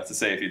to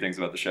say a few things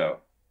about the show.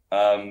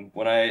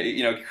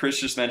 When Chris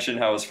just mentioned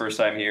how his first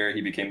time here,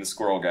 he became the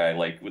squirrel guy,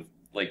 with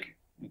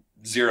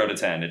 0 to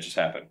 10, it just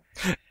happened.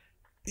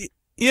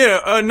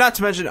 Yeah. Not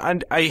to mention,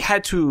 I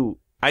had to.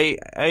 I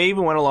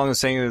even went along with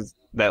saying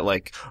that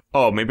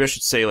maybe I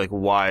should say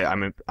why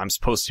I'm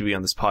supposed to be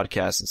on this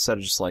podcast instead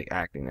of just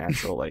acting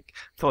natural. I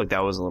felt like that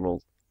was a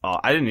little.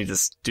 I didn't need to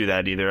do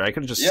that either. I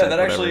could have just said that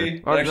whatever. actually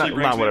brings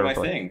me to my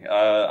thing.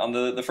 On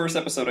the first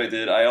episode I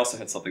did, I also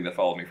had something that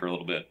followed me for a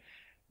little bit.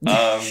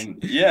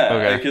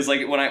 Yeah, because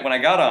when I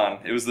got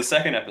on, it was the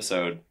second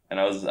episode, and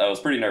I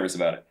was pretty nervous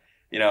about it.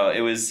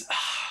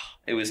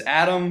 It was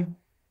Adam,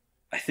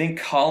 I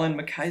think Colin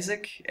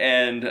McIsaac,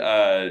 and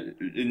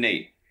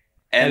Nate.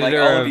 And like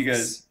all of you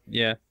guys,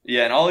 yeah,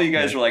 and all of you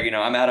guys were like,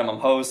 I'm Adam, I'm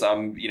host,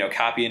 I'm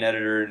copy and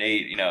editor,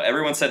 Nate,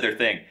 everyone said their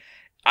thing.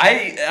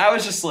 I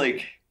was just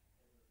like,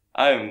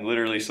 I'm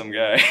literally some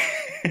guy.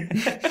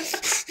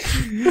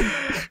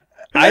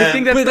 I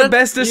think that's the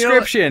best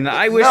description.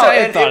 I wish I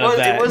had thought of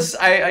that. It was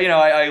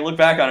I look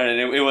back on it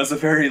and it was a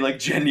very like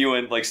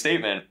genuine like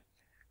statement.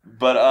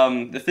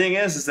 But the thing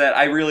is that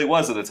I really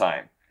was at the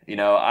time.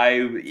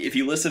 If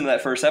you listen to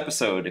that first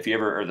episode, if you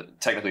ever, or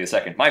technically the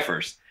second, my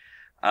first,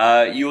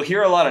 you'll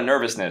hear a lot of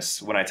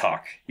nervousness when I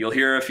talk. You'll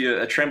hear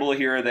a tremble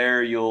here or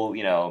there. You'll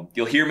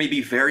hear me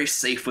be very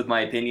safe with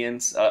my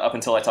opinions up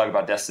until I talk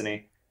about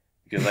Destiny.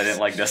 Because I didn't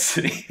like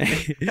Destiny.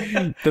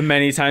 The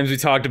many times we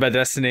talked about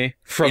Destiny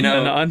from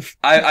then on.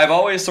 I've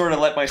always sort of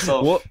let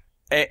myself... Well,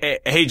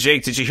 hey,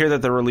 Jake, did you hear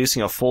that they're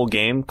releasing a full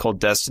game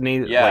called Destiny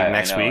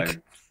next week?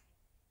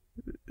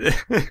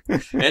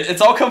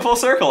 It's all come full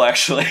circle,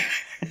 actually.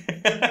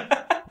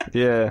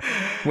 Yeah.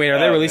 Wait, are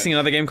they releasing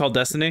another game called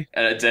Destiny?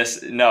 No, it's a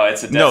Destiny.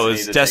 No,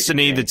 it's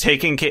Destiny the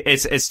Taken.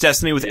 It's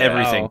Destiny with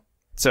everything. Oh.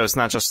 So it's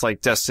not just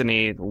like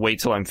Destiny, wait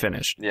till I'm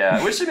finished.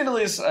 Yeah, which I mean, at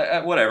least,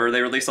 whatever.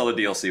 They released all the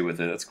DLC with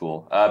it. That's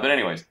cool. But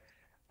anyways,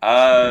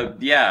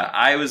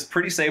 I was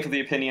pretty safe with the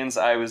opinions.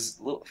 I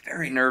was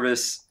very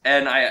nervous.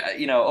 And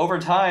over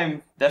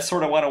time, that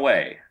sort of went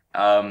away.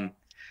 I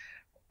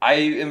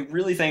am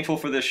really thankful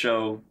for this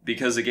show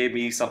because it gave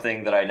me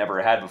something that I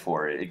never had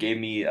before. It gave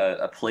me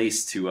a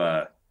place to,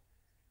 I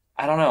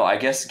don't know, I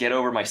guess get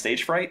over my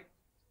stage fright.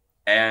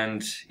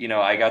 And,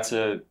 I got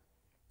to...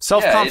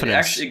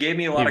 Self-confidence. It gave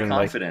me a lot of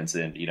confidence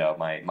in,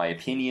 my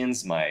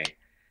opinions, my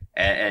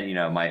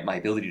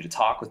ability to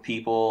talk with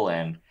people,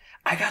 and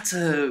I got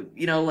to,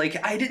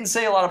 I didn't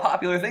say a lot of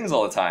popular things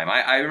all the time.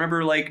 I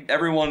remember,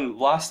 everyone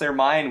lost their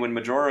mind when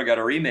Majora got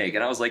a remake,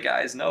 and I was like,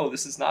 guys, no,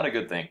 this is not a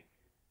good thing.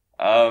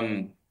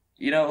 And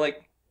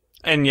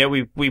yet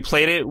we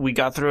played it, we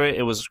got through it,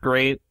 it was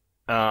great.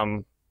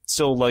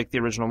 Still like the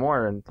original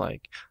more, and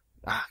God,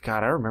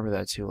 I remember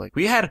that too.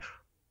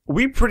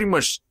 We pretty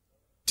much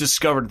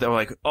discovered that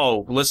we're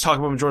oh, let's talk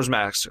about Majora's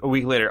Mask a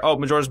week later. Oh,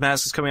 Majora's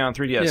Mask is coming out on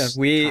 3DS.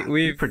 Yeah,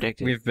 we've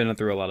predicted. We've been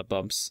through a lot of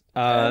bumps.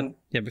 Feel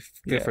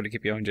free to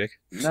keep going, Jake.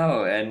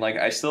 No, and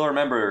I still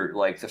remember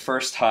the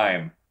first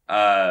time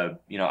I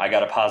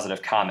got a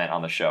positive comment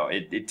on the show.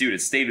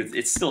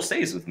 It still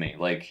stays with me.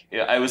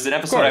 I was an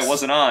episode I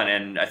wasn't on,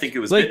 and I think it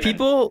was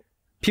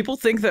people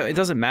think that it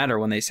doesn't matter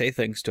when they say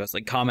things to us.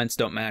 Comments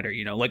don't matter.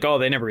 Oh,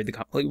 they never read the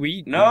comments. We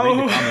read the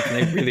comments, and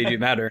they really do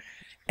matter.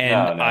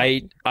 And no.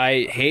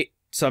 I hate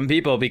some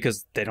people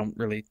because they don't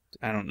really,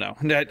 I don't know.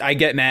 I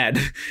get mad.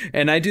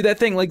 And I do that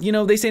thing,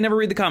 they say never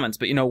read the comments,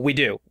 but we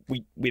do.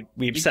 We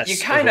obsess. You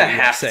kind of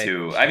have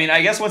to. I mean,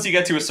 I guess once you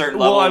get to a certain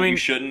level, you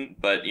shouldn't,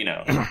 but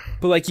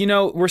But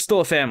we're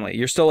still a family.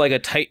 You're still a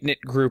tight-knit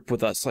group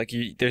with us.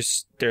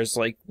 There's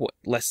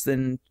less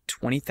than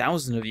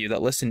 20,000 of you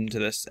that listen to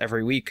this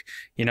every week.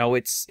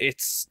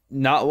 It's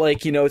not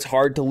it's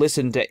hard to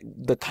listen to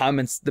the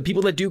comments. The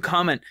people that do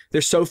comment,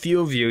 there's so few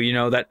of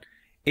you, that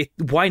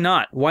why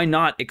not? Why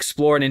not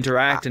explore and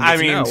interact and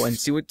know and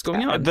see what's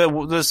going on?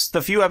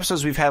 The few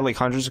episodes we've had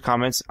hundreds of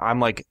comments, I'm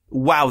like,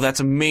 wow, that's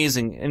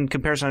amazing. In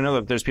comparison, I know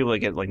that there's people that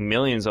get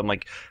millions. I'm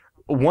like,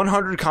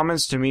 100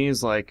 comments to me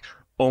is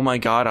oh my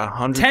god,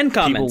 100 10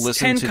 people comments.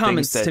 listen 10 to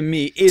comments things to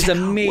me is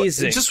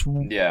amazing.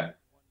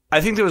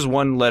 I think there was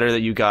one letter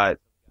that you got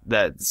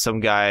that some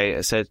guy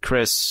said,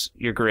 Chris,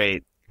 you're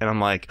great, and I'm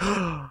like,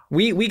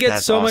 we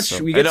get so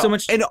awesome. much. So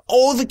much, and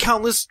all the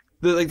countless.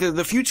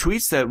 The few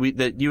tweets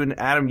that you and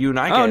Adam, you and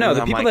I get. Oh no,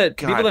 the people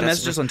that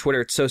message us on Twitter,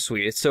 it's so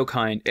sweet, it's so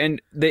kind,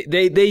 and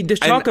they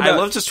just talk about. I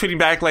love just tweeting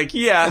back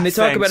and they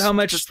talk about how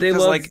much they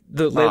love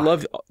they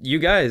love you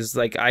guys.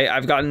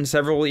 I've gotten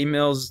several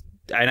emails.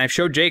 And I've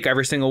showed Jake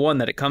every single one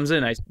that it comes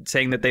in,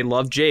 saying that they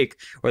love Jake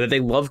or that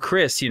they love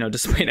Chris,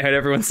 despite how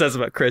everyone says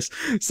about Chris.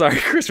 Sorry,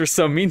 Chris, we're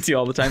so mean to you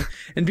all the time.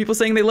 And people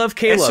saying they love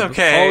Caleb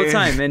all the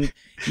time. And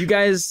you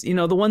guys,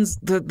 the ones,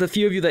 the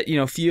few of you that,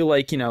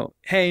 feel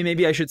hey,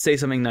 maybe I should say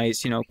something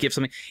nice, give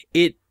something.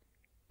 It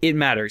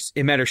matters.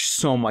 It matters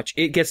so much.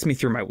 It gets me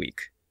through my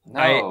week. No,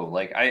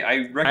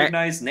 I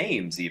recognize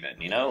names even,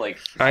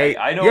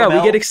 I know. Yeah,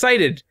 we get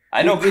excited.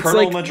 I know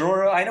Colonel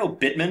Majora. I know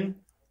Bitman.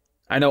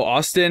 I know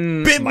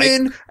Austin.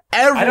 Bitman.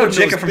 I know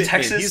Jacob from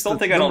Texas. Don't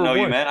think I don't know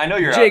you, man. I know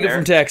you're Jacob out there.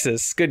 from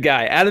Texas. Good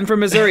guy. Adam from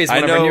Missouri is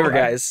one of our newer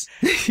guys.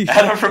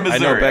 Adam from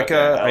Missouri. I know Becca.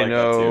 Okay, I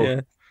know.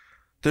 Yeah.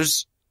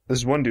 There's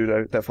one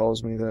dude that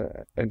follows me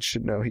that I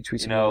should know. He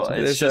tweets me.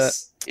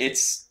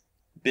 It's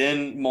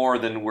been more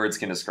than words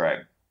can describe.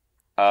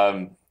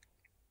 I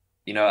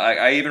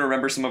even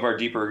remember some of our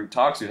deeper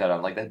talks we've had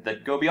on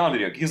that go beyond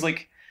video. Because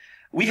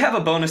we have a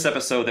bonus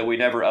episode that we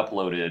never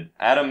uploaded.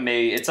 Adam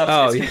it's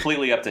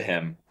completely up to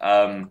him.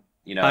 I'm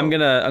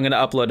gonna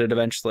upload it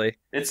eventually.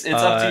 It's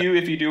up to you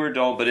if you do or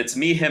don't, but it's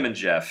me, him, and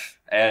Jeff.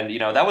 And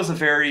that was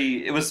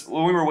it was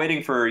when we were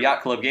waiting for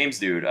Yacht Club Games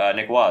dude,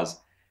 Nick Waz.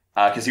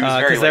 because he was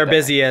very because they're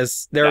busy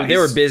they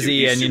were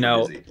busy, and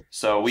busy.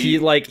 So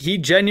he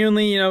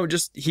genuinely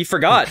just he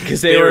forgot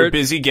because they were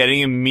busy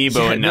getting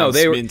amiibo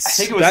announcements. I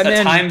think it was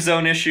a time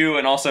zone issue,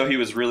 and also he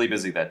was really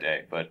busy that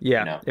day. But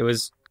it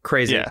was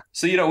crazy. Yeah.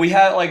 So we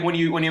had when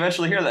you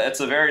eventually hear that, it's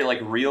a very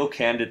real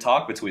candid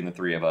talk between the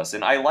three of us,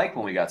 and I like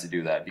when we got to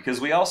do that because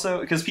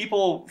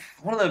people,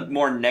 one of the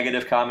more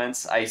negative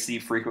comments I see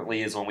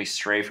frequently is when we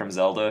stray from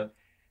Zelda.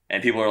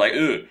 And people are like,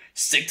 ooh,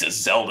 stick to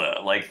Zelda.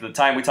 Like the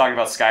time we talked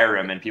about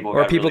Skyrim and people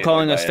got really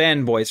calling us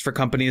fanboys for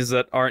companies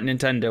that aren't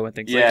Nintendo and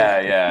things like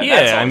that.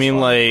 Yeah, I mean,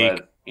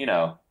 fun,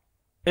 but,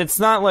 it's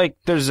not like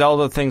there's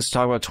Zelda things to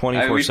talk about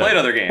 24/7. We played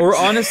other games. Or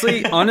honestly,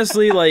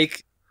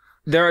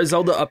 there are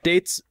Zelda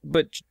updates,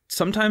 but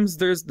sometimes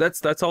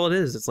that's all it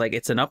is. It's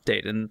it's an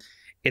update, and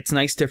it's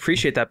nice to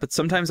appreciate that. But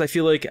sometimes I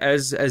feel like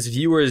as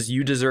viewers,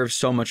 you deserve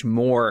so much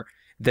more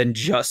than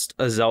just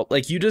a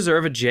Zelda. You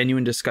deserve a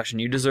genuine discussion.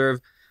 You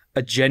deserve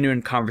a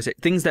genuine conversation,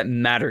 things that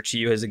matter to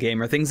you as a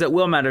gamer, things that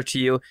will matter to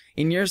you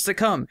in years to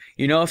come.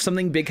 If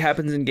something big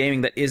happens in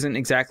gaming that isn't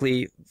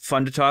exactly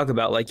fun to talk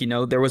about,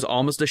 there was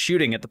almost a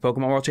shooting at the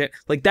Pokemon World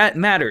Championship, that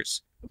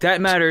matters.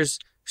 That matters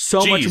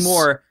so much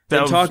more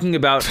than talking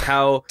about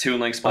how Toon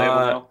Link's playable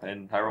now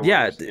in Hyrule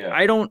Warriors. Yeah,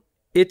 I don't.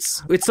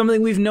 It's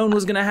something we've known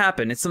was going to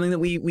happen. It's something that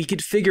we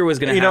could figure was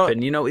going to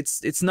happen.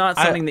 It's not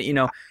something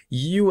that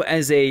you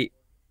as a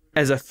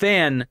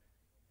fan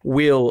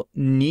will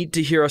need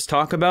to hear us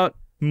talk about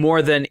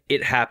more than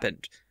it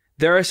happened.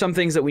 There are some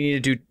things that we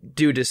need to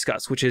do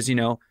discuss, which is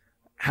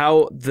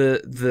how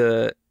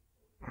the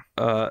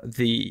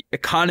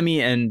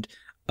economy and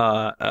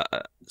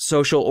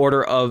social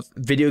order of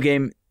video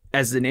game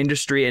as an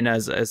industry and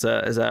as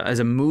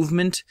a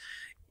movement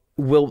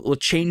will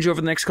change over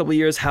the next couple of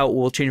years, how it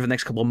will change over the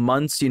next couple of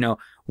months,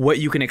 what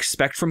you can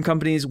expect from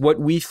companies, what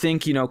we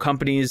think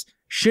companies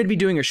should be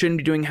doing or shouldn't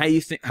be doing,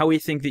 how we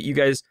think that you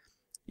guys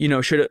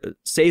should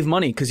save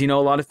money, because a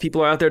lot of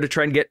people are out there to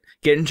try and get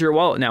into your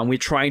wallet now, and we're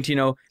trying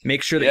to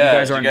make sure that you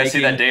guys aren't. You guys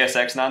see that Deus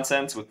Ex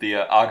nonsense with the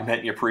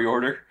augment your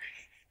pre-order?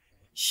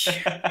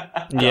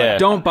 Yeah,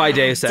 don't buy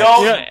Deus Ex.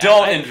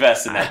 Don't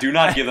invest in that. Do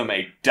not give them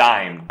a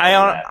dime.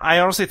 I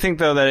honestly think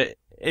though that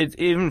it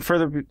even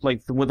further,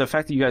 with the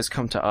fact that you guys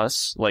come to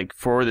us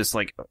for this,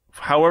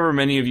 however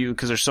many of you,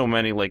 because there's so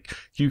many,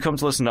 you come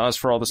to listen to us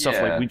for all the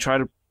stuff. We try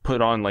to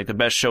put on the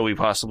best show we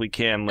possibly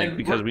can,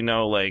 because we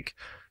know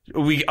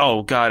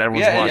oh god,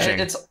 everyone's watching.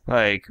 It's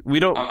we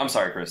don't. I'm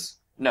sorry, Chris.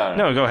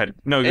 No, go ahead.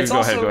 No, it's go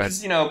also, ahead.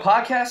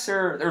 Podcasts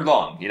they're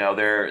long.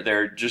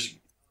 They're just.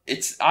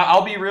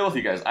 I'll be real with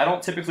you guys. I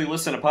don't typically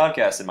listen to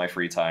podcasts in my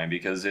free time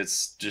because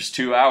it's just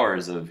 2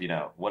 hours of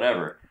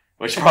whatever,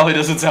 which probably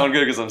doesn't sound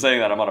good because I'm saying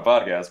that I'm on a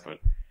podcast, but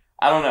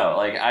I don't know.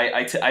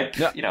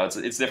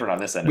 It's different on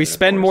this end. We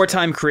spend more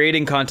time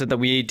creating content than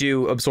we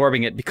do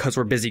absorbing it because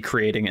we're busy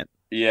creating it.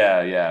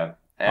 Yeah.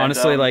 And,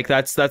 honestly,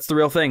 that's the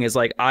real thing. Is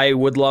I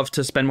would love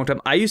to spend more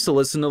time. I used to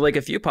listen to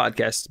a few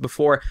podcasts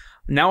before.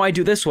 Now I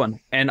do this one,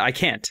 and I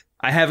can't.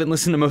 I haven't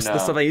listened to most of the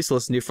stuff I used to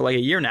listen to for a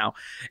year now.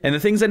 And the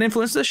things that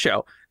influence this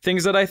show,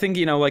 things that I think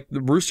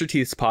the Rooster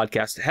Teeth's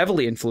podcast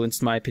heavily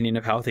influenced my opinion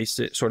of how these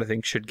sort of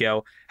things should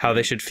go, how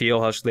they should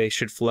feel, how they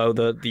should flow,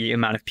 the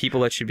amount of people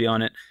that should be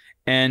on it.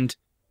 And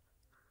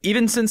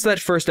even since that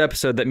first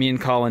episode that me and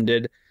Colin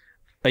did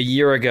a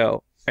year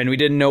ago, and we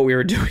didn't know what we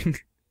were doing.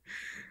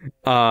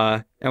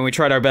 And we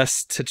tried our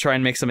best to try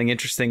and make something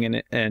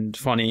interesting and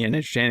funny and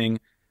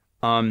entertaining.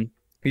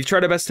 We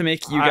tried our best to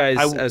make you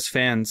guys as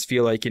fans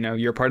feel like,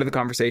 you're part of the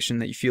conversation,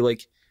 that you feel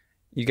like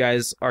you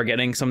guys are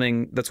getting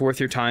something that's worth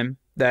your time,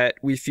 that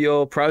we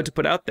feel proud to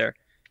put out there.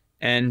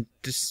 And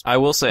just... I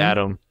will say,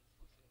 Adam,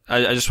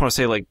 I just want to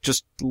say,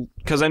 just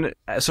because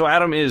so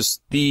Adam is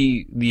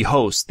the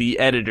host, the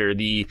editor,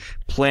 the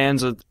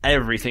plans of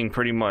everything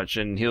pretty much.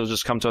 And he'll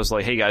just come to us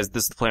hey guys,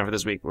 this is the plan for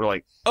this week. We're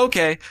like,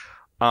 okay.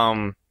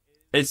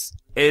 It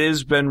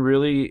has been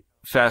really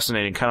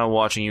fascinating kind of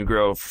watching you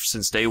grow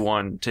since day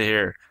one to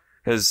here,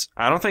 because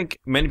I don't think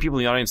many people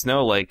in the audience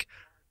know,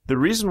 the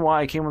reason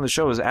why I came on the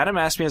show is Adam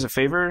asked me as a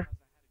favor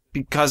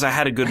because I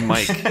had a good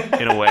mic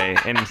in a way,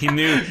 and he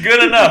knew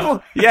good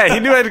enough. Yeah, he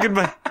knew I had a good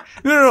mic.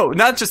 No,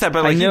 not just that,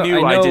 but he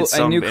knew I did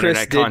some Chris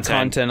internet did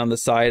content on the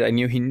side. I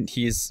knew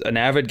he's an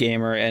avid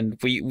gamer, and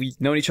we've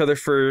known each other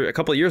for a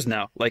couple of years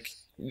now.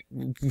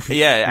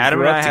 Yeah,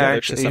 Adam and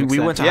I we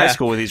went to high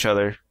school with each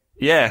other.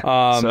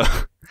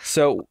 Yeah.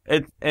 So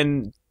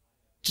and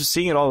just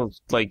seeing it all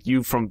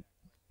you from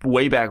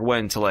way back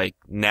when to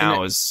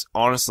now is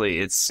honestly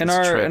it's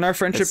our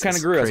friendship kind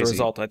of grew as a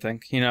result. I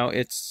think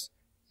it's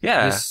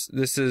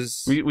this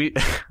is we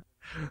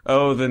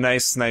the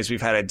nice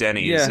we've had at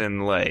Denny's and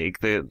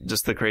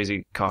the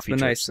crazy coffee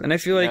trips. And I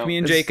feel like me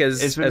and Jake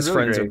as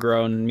friends have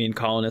grown. Me and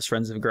Colin as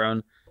friends have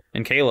grown,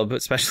 and Caleb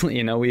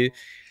especially. We.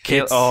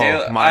 Caleb,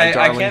 I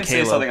can't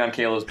say something on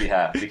Caleb's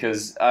behalf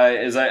because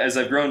as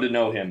I've grown to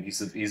know him,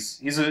 he's a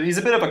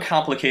bit of a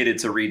complicated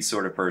to read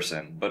sort of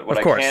person. But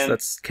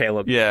that's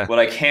Caleb. Yeah. What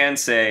I can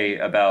say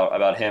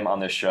about him on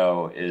this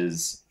show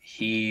is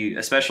he,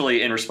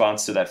 especially in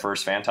response to that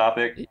first fan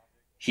topic,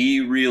 he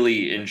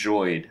really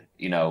enjoyed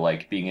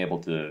like being able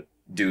to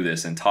do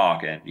this and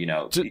talk and,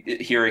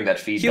 hearing that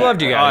feedback. He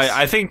loved you guys.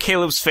 I think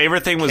Caleb's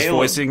favorite thing was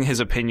voicing his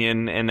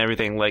opinion and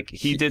everything. Like,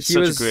 he did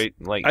such a great,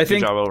 good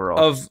job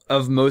overall.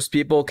 Of most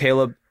people,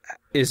 Caleb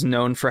is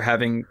known for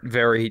having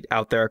very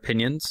out there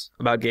opinions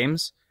about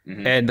games.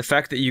 Mm-hmm. And the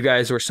fact that you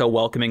guys were so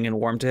welcoming and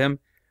warm to him,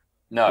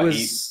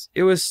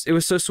 it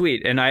was so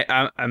sweet. And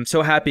I'm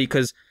so happy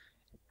because,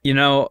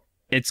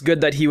 it's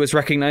good that he was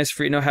recognized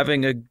for,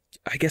 having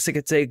I guess I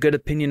could say a good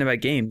opinion about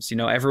games.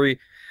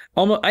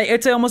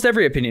 I'd say almost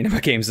every opinion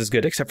about games is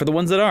good, except for the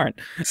ones that aren't.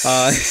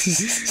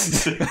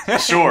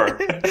 Sure.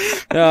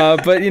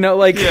 But the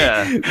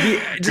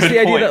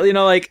idea point.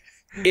 that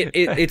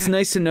it's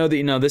nice to know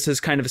that this is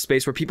kind of a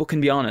space where people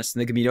can be honest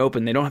and they can be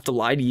open. They don't have to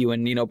lie to you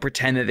and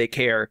pretend that they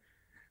care.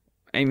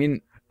 I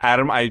mean,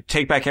 Adam, I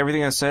take back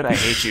everything I said. I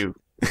hate you.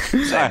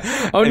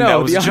 Oh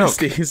no, the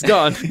honesty is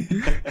gone.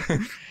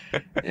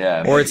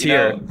 Yeah, or it's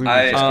here.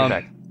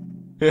 I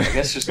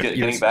guess just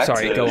getting back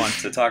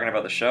to talking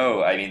about the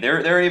show. I mean, there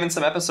are even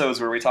some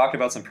episodes where we talked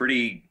about some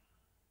pretty,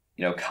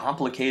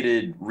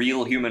 complicated,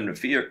 real human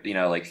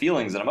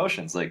feelings and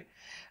emotions. Like,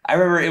 I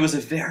remember it was a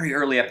very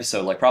early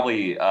episode, like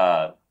probably it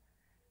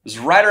was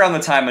right around the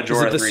time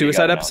Majora 3 Was it the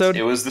suicide episode?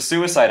 It was the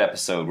suicide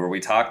episode where we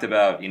talked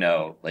about,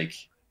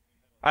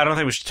 I don't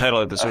think we should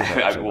title it the suicide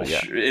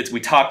episode.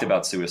 We talked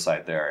about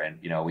suicide there, and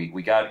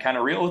we got kind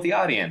of real with the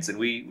audience, and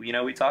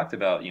we talked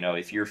about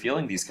if you're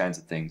feeling these kinds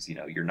of things,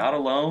 you're not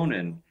alone,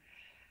 and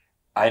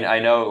I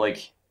know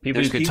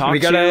people you could talk we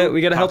got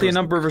a healthy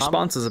number of comments.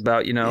 Responses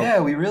about Yeah,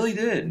 we really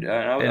did,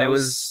 and it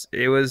was.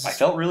 I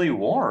felt really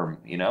warm,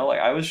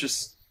 I was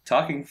just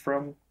talking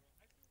from.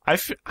 I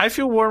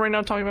feel warm right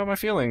now talking about my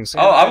feelings.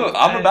 Oh,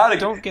 I'm about to. I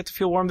don't get to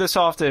feel warm this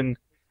often.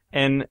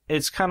 And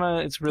it's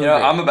really.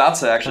 I'm about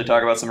to actually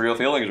talk about some real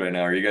feelings right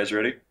now. Are you guys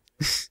ready?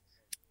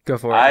 Go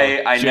for it.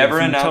 I never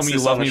announced tell me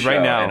this you love on the me show,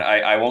 right now. and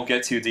I won't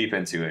get too deep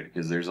into it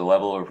because there's a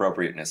level of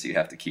appropriateness you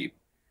have to keep.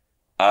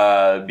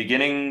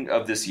 Beginning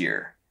of this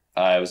year,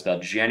 it was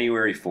about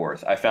January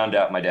 4th. I found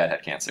out my dad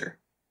had cancer,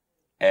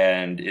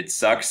 and it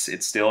sucks.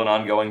 It's still an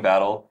ongoing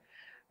battle.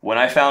 When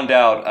I found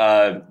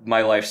out,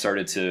 my life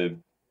started to.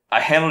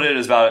 I handled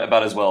it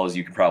about as well as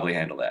you could probably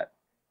handle that.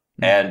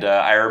 And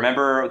I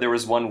remember there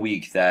was one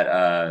week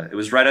that it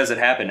was right as it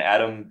happened.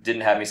 Adam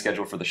didn't have me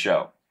scheduled for the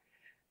show.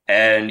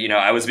 And,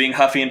 I was being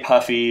huffy and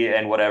puffy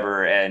and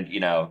whatever. And,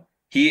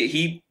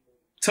 he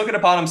took it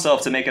upon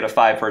himself to make it a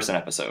 5-person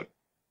episode.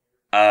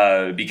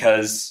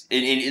 Because,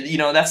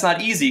 that's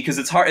not easy because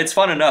it's hard. It's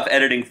fun enough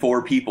editing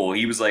 4 people.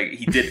 He was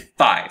he did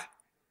 5.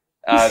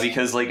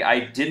 Because, I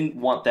didn't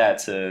want that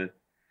to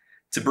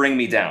bring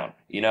me down.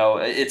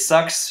 It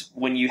sucks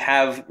when you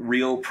have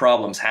real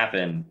problems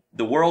happen.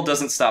 The world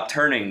doesn't stop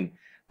turning,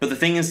 but the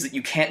thing is that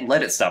you can't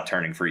let it stop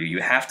turning for you.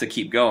 You have to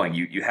keep going.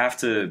 You have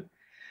to.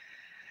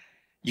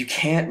 You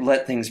can't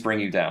let things bring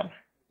you down.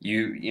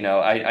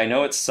 I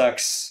know it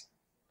sucks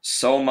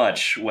so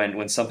much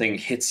when something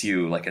hits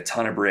you like a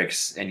ton of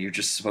bricks and you're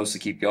just supposed to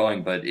keep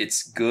going, but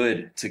it's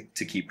good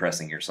to keep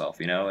pressing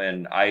yourself,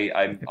 and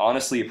I'm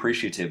honestly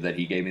appreciative that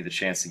he gave me the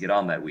chance to get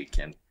on that week.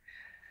 And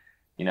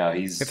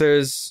he's if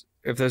there's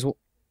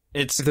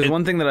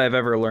one thing that I've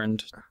ever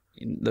learned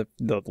in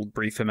the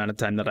brief amount of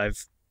time that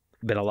I've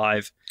been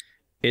alive,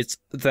 it's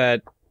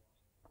that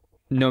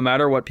no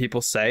matter what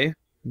people say,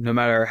 no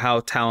matter how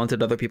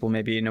talented other people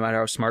may be, no matter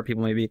how smart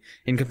people may be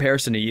in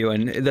comparison to you,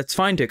 and that's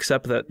fine to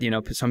accept that,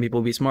 some people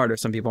will be smarter,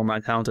 some people are more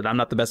talented. I'm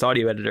not the best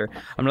audio editor.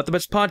 I'm not the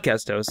best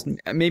podcast host.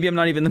 Maybe I'm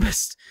not even the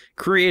best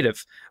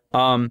creative.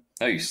 Oh,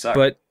 you suck.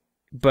 But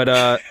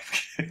the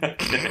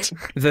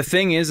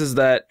thing is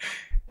that,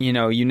 you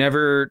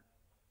never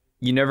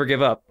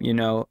give up.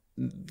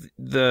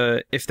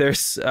 If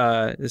there's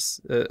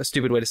this a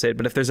stupid way to say it,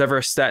 but if there's ever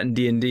a stat in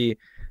D&D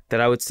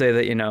that I would say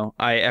that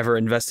I ever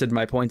invested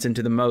my points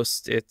into the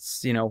most,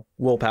 it's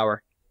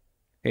willpower.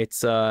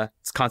 It's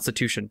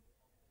constitution,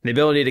 the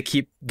ability to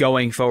keep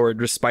going forward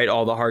despite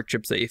all the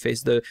hardships that you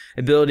face, the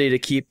ability to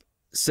keep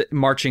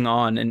marching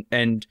on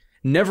and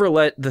never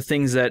let the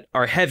things that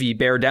are heavy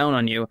bear down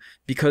on you,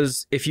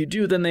 because if you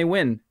do, then they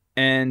win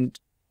and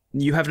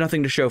you have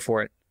nothing to show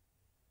for it.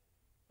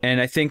 And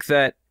I think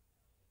that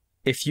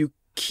if you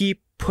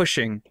keep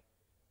pushing,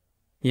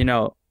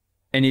 and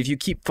if you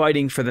keep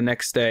fighting for the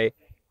next day,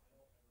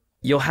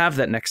 you'll have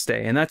that next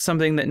day. And that's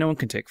something that no one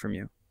can take from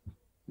you.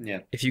 Yeah.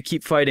 If you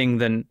keep fighting,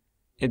 then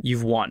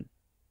you've won.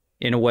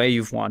 In a way,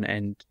 you've won.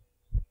 And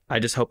I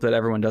just hope that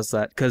everyone does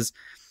that. Because,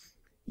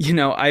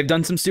 I've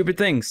done some stupid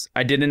things.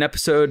 I did an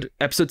episode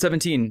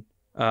 17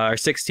 or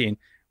 16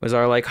 was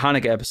our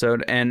Hanukkah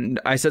episode. And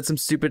I said some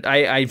stupid,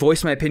 I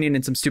voiced my opinion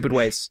in some stupid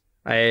ways.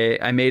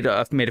 I made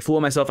a fool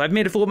of myself. I've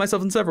made a fool of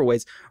myself in several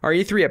ways. Our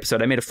E3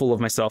 episode, I made a fool of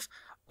myself.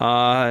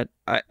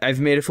 I've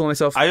made a fool of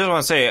myself. I just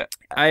want to say,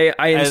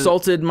 I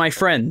insulted my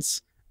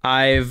friends.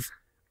 I've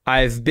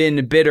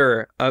been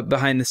bitter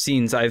behind the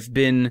scenes. I've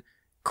been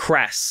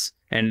crass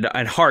and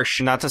harsh.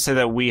 Not to say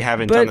that we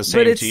haven't done the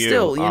same to you. But it's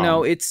still,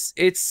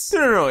 it's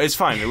no, it's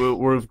fine.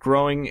 We're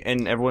growing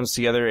and everyone's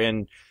together,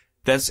 and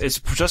it's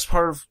just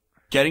part of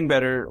getting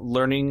better,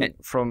 learning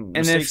from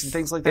mistakes and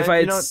things like that. If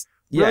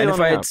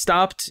I had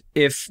stopped,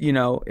 if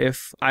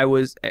I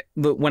was,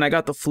 when I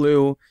got the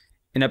flu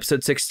in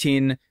episode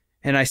 16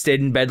 and I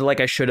stayed in bed like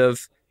I should have,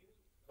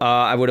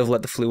 I would have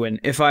let the flu in.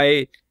 If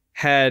I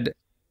had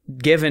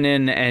given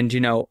in and,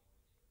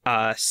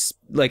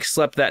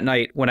 slept that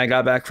night when I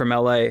got back from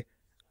LA,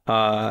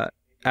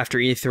 after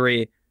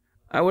E3,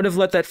 I would have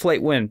let that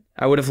flight win.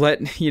 I would have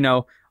let,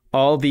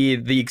 all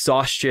the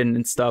exhaustion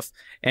and stuff.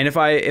 And if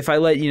I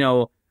let,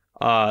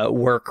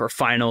 work or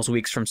finals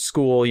weeks from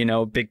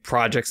school, big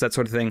projects, that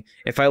sort of thing,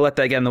 if I let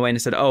that get in the way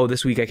and said, oh,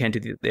 this week I can't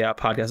do the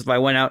podcast. If I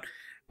went out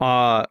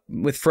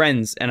with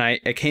friends and I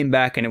came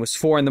back and it was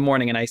 4 a.m.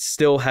 and I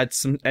still had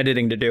some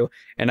editing to do,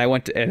 and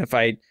and if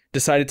I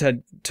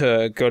decided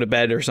to go to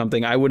bed or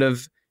something, I would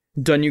have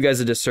done you guys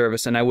a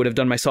disservice, and I would have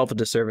done myself a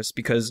disservice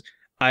because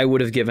I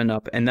would have given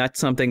up. And that's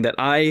something that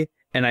I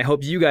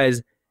hope you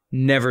guys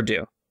never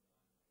do.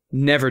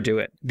 Never do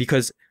it,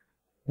 because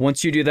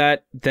once you do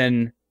that,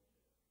 then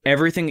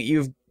everything that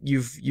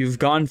you've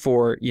gone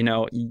for,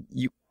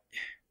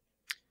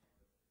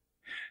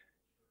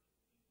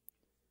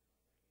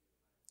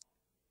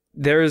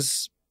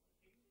 there's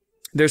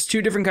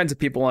 2 different kinds of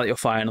people that you'll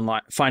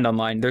find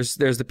online. There's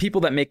the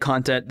people that make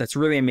content that's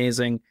really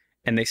amazing,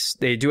 and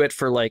they do it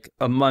for like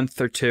a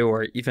month or 2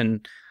 or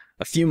even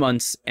a few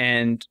months,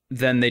 and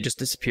then they just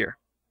disappear.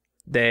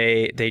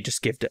 They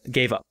just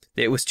gave up.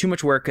 It was too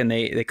much work and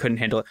they couldn't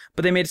handle it.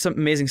 But they made some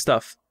amazing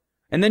stuff.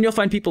 And then you'll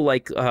find people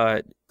like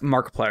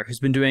Markiplier, who's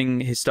been doing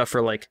his stuff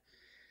for like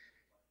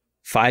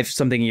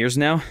 5-something years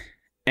now.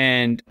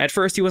 And at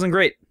first he wasn't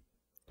great.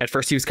 At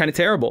first he was kind of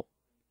terrible.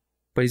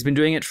 But he's been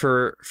doing it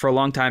for a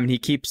long time, and he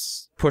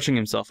keeps pushing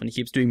himself, and he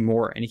keeps doing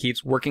more, and he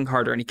keeps working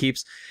harder, and he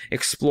keeps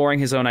exploring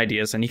his own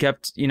ideas, and he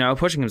kept,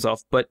 pushing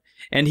himself.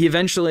 And he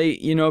eventually,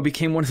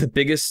 became one of the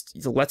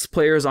biggest Let's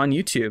Players on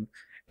YouTube.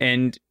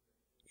 And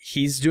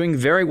he's doing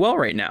very well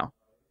right now.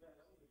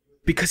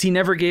 Because he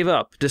never gave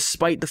up,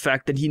 despite the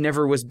fact that he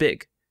never was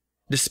big.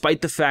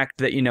 Despite the fact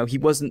that, he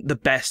wasn't the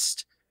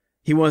best.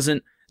 He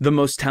wasn't the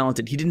most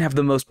talented. He didn't have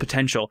the most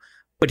potential.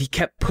 But he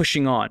kept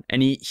pushing on,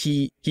 and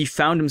he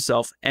found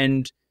himself,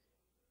 and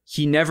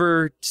he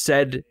never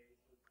said,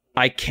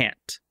 I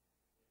can't.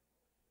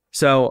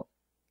 So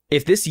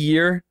if this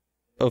year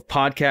of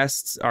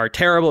podcasts, our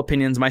terrible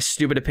opinions, my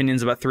stupid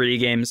opinions about 3D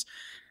games,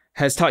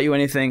 has taught you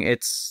anything,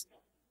 it's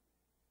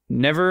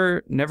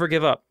never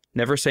give up.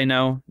 Never say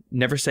no.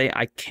 Never say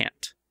I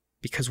can't.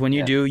 Because when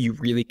you do, you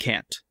really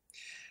can't.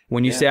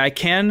 When you say I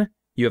can,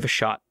 you have a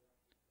shot.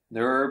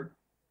 There are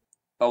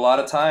a lot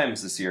of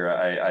times this year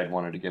I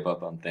wanted to give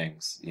up on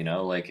things,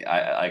 like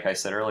I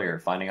said earlier,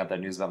 finding out that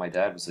news about my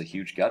dad was a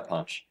huge gut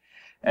punch.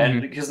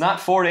 And because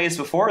not 4 days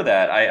before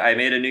that, I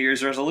made a New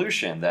Year's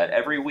resolution that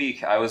every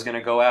week I was going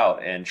to go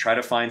out and try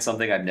to find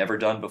something I've never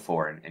done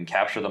before and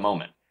capture the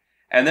moment.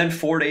 And then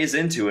 4 days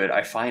into it,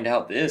 I find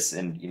out this,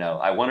 and,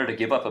 I wanted to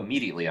give up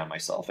immediately on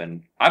myself.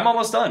 And I'm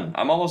almost done.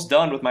 I'm almost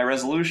done with my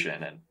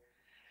resolution. And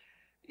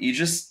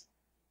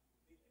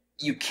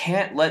you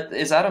can't let,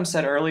 as Adam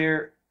said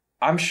earlier,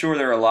 I'm sure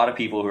there are a lot of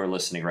people who are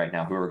listening right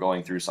now who are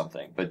going through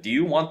something. But do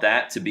you want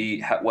that to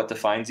be what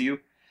defines you?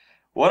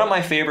 One of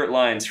my favorite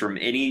lines from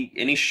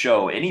any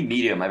show, any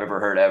medium I've ever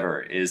heard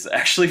ever, is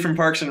actually from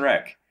Parks and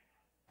Rec.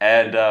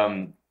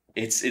 And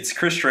it's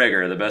Chris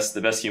Traeger, the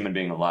best human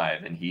being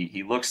alive, and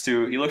he looks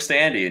to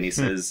Andy and he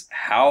says,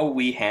 "How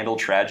we handle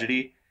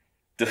tragedy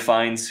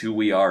defines who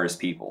we are as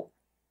people.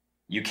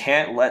 You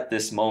can't let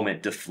this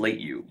moment deflate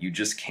you. You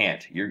just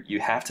can't. You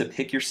have to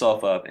pick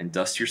yourself up and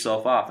dust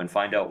yourself off and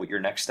find out what your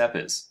next step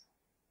is."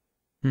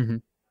 Mm-hmm.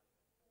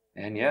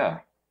 And yeah,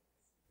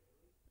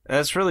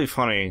 that's really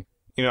funny.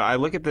 I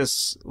look at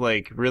this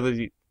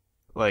really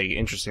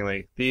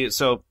interestingly.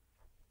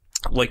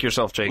 Like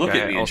yourself, Jake. Look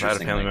at me, I also had a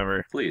family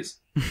member. Please.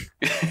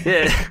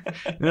 Yeah.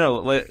 No,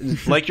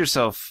 like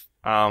yourself.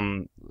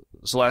 So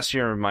last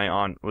year, my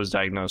aunt was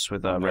diagnosed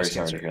with breast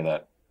cancer. I'm very sorry to hear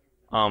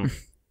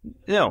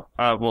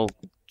that. We'll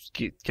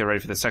get ready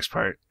for the next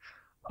part.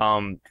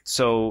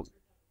 So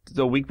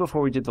the week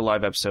before we did the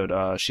live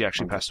episode, she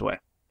actually passed away.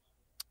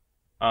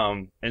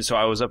 And so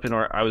I was in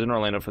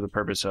Orlando for the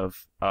purpose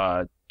of,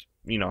 her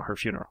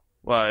funeral.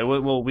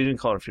 Well, we didn't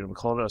call it a funeral. We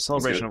called it a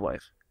celebration of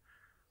life.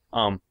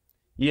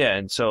 Yeah,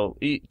 and so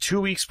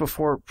 2 weeks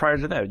prior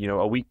to that,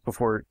 a week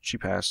before she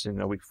passed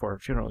and a week before her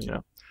funeral,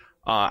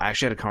 I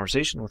actually had a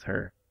conversation with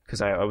her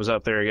because I was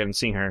up there again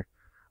seeing her.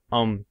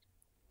 And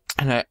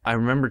I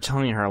remember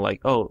telling her,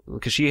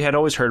 because she had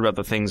always heard about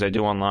the things I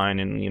do online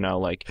and,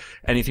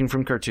 anything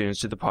from cartoons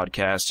to the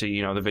podcast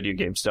to, the video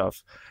game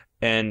stuff.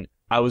 And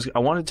I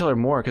wanted to tell her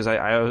more because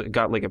I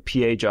got a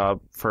PA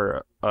job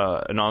for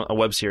a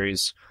web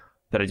series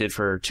that I did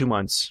for 2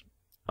 months.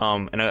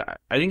 And I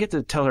didn't get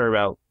to tell her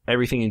about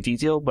everything in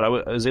detail, but I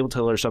was able to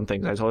tell her some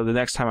things. I told her the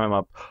next time I'm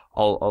up,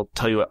 I'll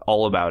tell you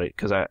all about it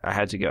because I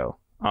had to go.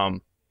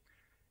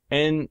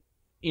 And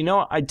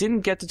I didn't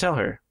get to tell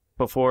her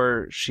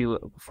before she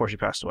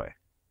passed away,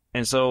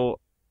 and so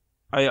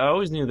I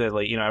always knew that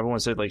everyone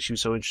said she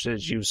was so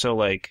interested, she was so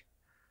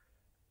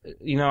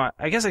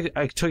I guess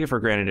I took it for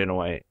granted in a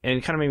way, and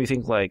it kind of made me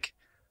think like,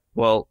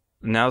 well,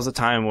 now's the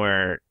time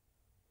where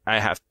I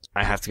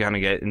have to kind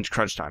of get into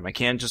crunch time. I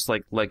can't just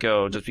like let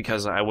go just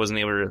because I wasn't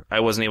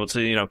able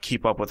to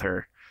keep up with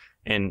her,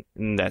 and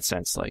in that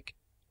sense, like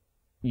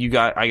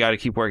I got to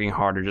keep working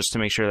harder just to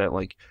make sure that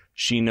like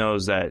she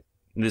knows that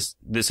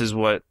this is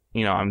what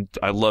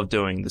I love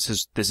doing. This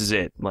is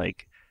it.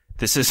 Like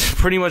this is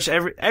pretty much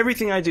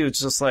everything I do. It's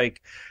just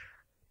like,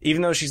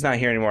 even though she's not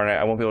here anymore and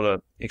I won't be able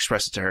to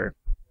express it to her,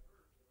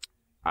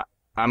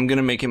 I'm going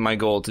to make it my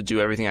goal to do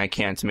everything I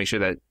can to make sure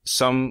that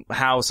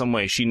somehow, some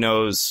way, she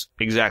knows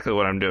exactly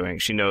what I'm doing.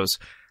 She knows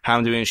how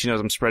I'm doing it. She knows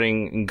I'm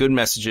spreading good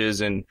messages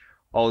and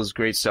all this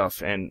great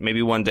stuff. And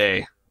maybe one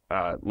day,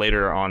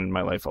 later on in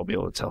my life, I'll be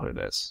able to tell her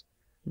this.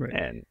 Right.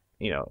 And,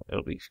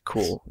 it'll be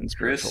cool and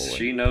spiritual. Chris,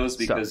 she knows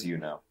because you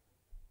know.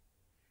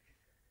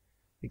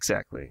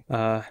 Exactly.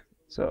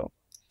 So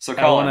Colin,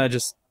 I want to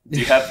just...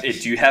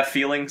 do you have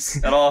feelings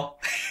at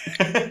all?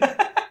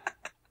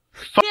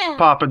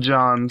 Papa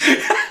John's.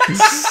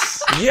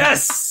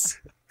 Yes!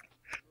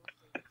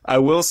 I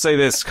will say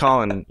this,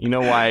 Colin. You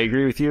know why I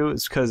agree with you?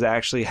 It's because I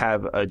actually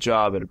have a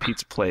job at a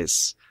pizza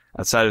place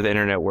outside of the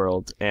internet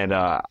world, and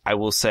I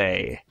will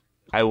say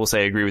I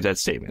agree with that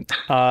statement.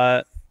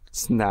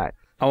 It's not.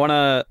 I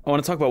wanna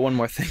talk about one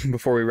more thing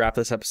before we wrap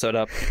this episode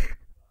up.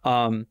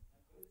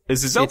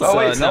 Is it Zelda?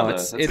 No,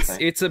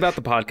 it's about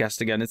the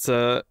podcast again. It's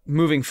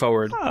moving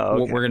forward. Oh,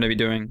 okay. What we're gonna be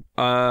doing.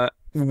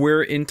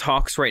 We're in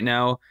talks right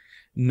now.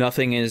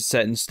 Nothing is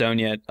set in stone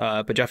yet,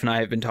 but Jeff and I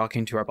have been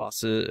talking to our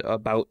bosses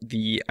about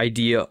the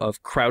idea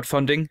of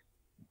crowdfunding,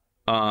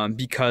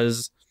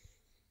 because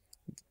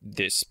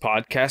this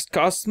podcast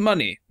costs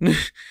money.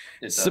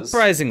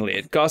 Surprisingly,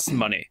 it costs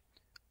money.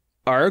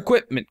 Our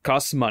equipment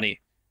costs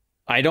money.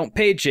 I don't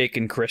pay Jake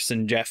and Chris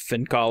and Jeff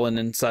and Colin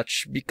and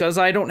such because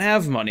I don't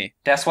have money.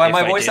 That's why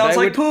my voice sounds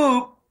like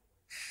poop.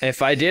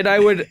 If I did, I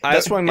would.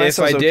 That's why my if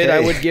I sounds did, okay. I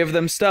would give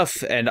them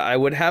stuff, and I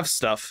would have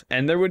stuff,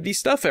 and there would be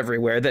stuff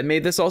everywhere that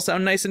made this all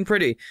sound nice and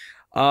pretty.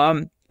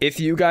 If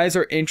you guys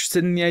are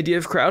interested in the idea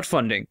of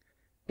crowdfunding,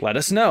 let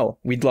us know.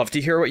 We'd love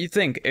to hear what you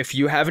think. If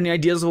you have any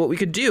ideas of what we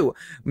could do,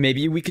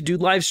 maybe we could do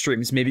live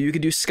streams. Maybe we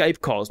could do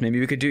Skype calls. Maybe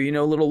we could do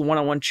little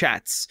one-on-one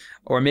chats,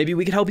 or maybe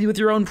we could help you with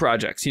your own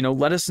projects.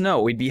 Let us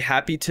know. We'd be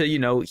happy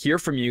to hear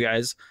from you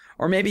guys,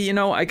 or maybe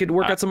I could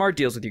work out some art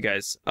deals with you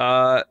guys.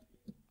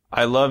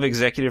 I love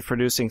executive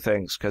producing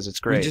things because it's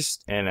great,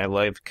 and I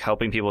love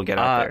helping people get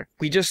out there.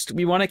 We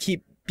want to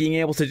keep being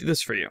able to do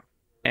this for you,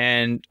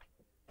 and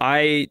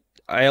I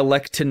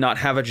elect to not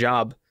have a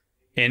job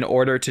in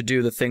order to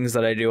do the things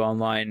that I do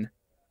online,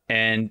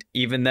 and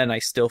even then, I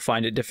still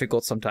find it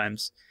difficult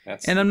sometimes.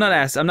 And I'm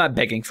not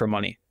begging for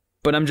money,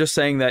 but I'm just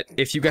saying that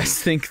if you guys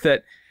think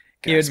that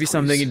it would be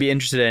something you'd be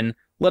interested in,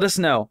 let us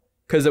know,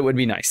 because it would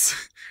be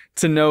nice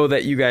to know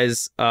that you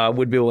guys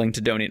would be willing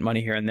to donate money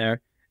here and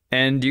there.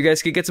 And you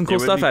guys could get some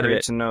cool stuff out of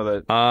it. To know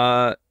that.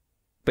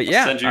 But yeah,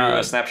 I'll send you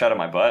a snapshot of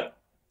my butt.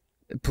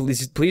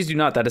 Please do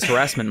not. That is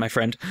harassment, my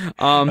friend.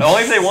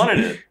 Only if they wanted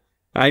it.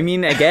 I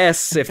mean, I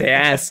guess if they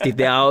ask, if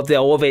the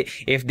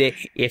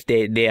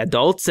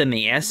adults and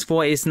they ask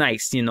for it, it's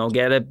nice.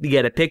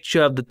 Get a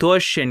picture of the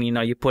tush and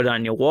you put it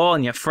on your wall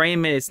and you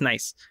frame it. It's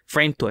nice,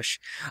 frame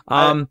tush.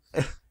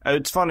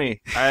 It's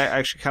funny. I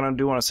actually kind of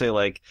do want to say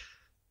like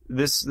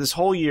this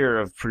whole year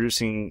of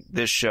producing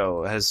this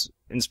show has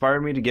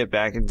inspired me to get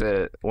back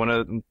into one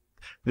of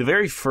the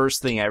very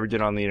first thing I ever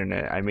did on the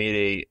internet. I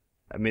made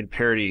a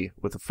parody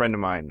with a friend of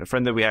mine, a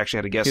friend that we actually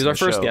had a guest. He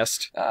was our first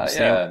guest.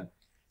 Yeah.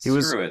 He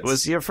was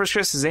first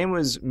guest. His name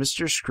was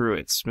Mr.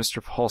 Screwitz,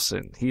 Mr.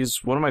 Paulson.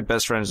 He's one of my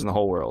best friends in the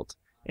whole world.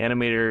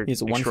 Animator.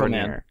 He's a wonderful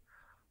man.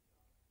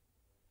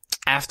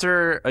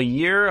 After a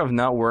year of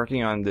not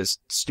working on this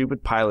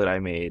stupid pilot I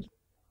made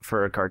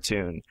for a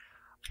cartoon,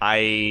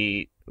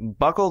 I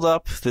buckled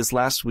up this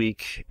last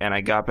week and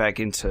I got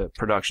back into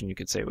production, you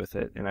could say, with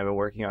it. And I've been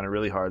working on it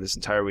really hard this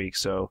entire week.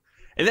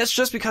 And that's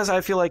just because I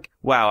feel like,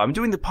 wow, I'm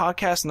doing the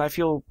podcast and I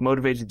feel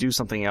motivated to do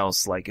something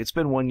else. Like, it's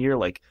been 1 year.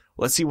 Like,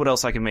 let's see what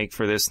else I can make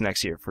for this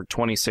next year, for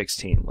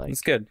 2016. Like, it's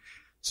good.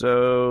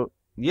 So,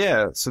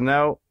 yeah. So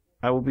now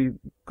I will be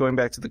going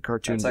back to the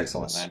cartoon That's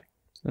business. excellent,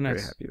 man.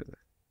 Very happy with it.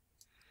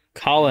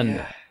 Colin.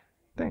 Yeah.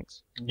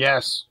 Thanks.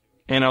 Yes.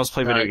 And I also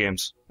play video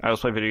games. I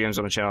also play video games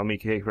on my channel,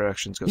 Meek Cake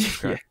Productions. Go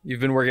subscribe. Yeah, you've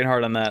been working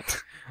hard on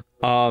that.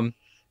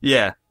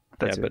 Yeah.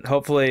 That's it. But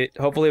hopefully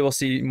we'll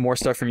see more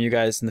stuff from you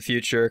guys in the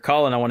future.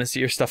 Colin, I want to see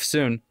your stuff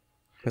soon.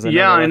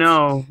 I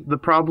know. The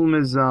problem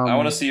is... I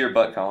want to see your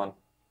butt, Colin.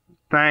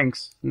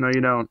 Thanks. No,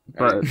 you don't.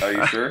 But Are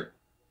you sure?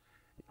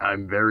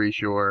 I'm very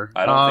sure.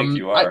 I don't think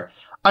you are.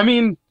 I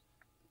mean,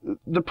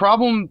 the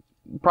problem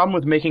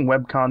with making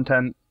web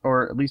content,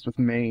 or at least with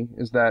me,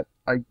 is that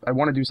I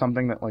want to do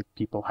something that like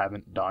people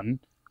haven't done.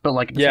 But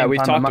like, at the same we've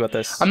time, talked about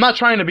this. I'm not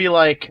trying to be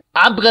like,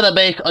 I'm gonna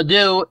make a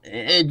new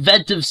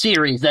inventive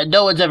series that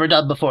no one's ever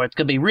done before. It's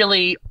gonna be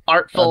really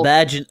artful.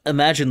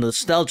 Imagine the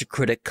nostalgia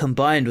critic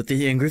combined with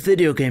the angry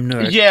video game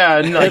nerd. Yeah,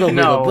 It'll be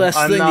the best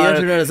I'm thing not, the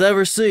internet has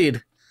ever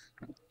seen.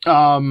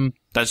 I'm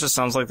That just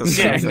sounds like the Yeah,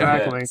 same.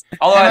 exactly.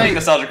 Although I think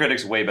Nostalgia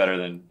Critic's way better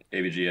than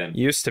AVGN.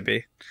 Used to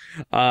be.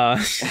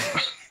 I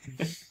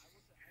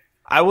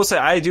will say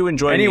I do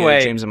enjoy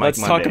Anyway, James and Mike let's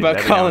talk Mondays about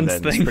every now and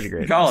Colin's then. It's thing. pretty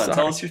great. Colin, Sorry.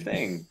 tell us your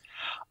thing.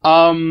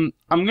 I'm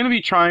gonna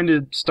be trying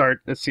to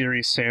start a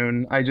series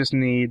soon. I just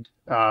need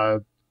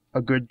a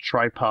good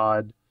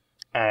tripod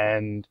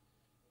and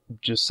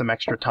just some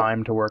extra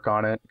time to work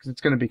on it because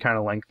it's gonna be kind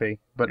of lengthy.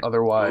 But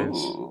otherwise,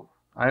 Ooh,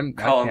 I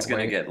Colin's can't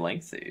gonna wait. get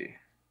lengthy.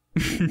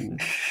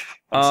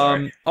 I'm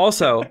sorry.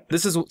 Also,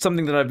 this is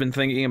something that I've been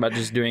thinking about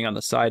just doing on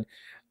the side.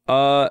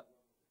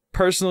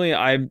 Personally,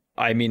 I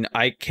mean,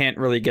 I can't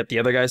really get the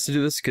other guys to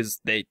do this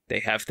because they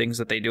have things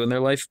that they do in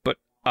their life. But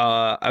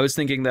I was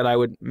thinking that I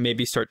would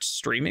maybe start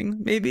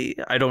streaming. Maybe,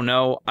 I don't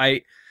know.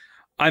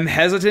 I'm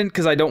hesitant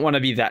because I don't want to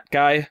be that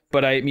guy.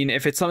 But I mean,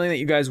 if it's something that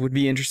you guys would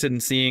be interested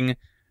in seeing,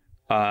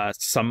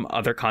 some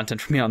other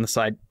content from me on the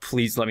side,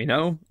 please let me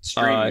know.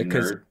 Stream,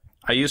 Because nerd.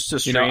 I used to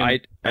stream.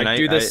 I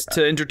do this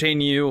to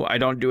entertain you. I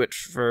don't do it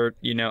for,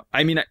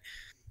 I mean,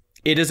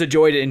 it is a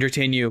joy to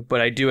entertain you,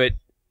 but I do it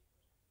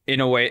in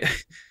a way.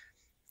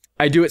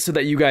 I do it so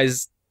that you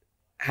guys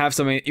have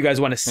something that you guys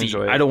want to see.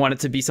 Enjoy it. I don't want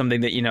it to be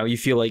something that, you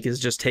feel like is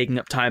just taking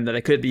up time that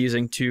I could be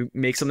using to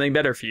make something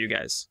better for you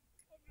guys.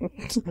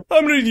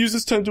 I'm going to use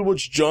this time to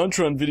watch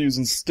JonTron videos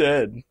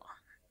instead.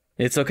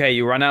 It's okay.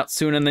 You run out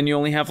soon, and then you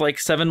only have like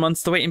 7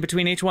 months to wait in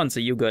between each one, so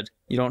you good.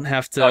 You don't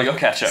have to You'll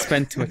catch up.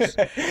 spend too much.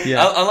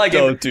 Yeah. Unlike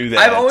Don't do that.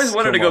 I've always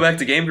wanted to Come go on. back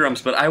to Game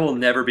Grumps, but I will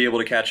never be able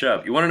to catch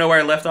up. You want to know where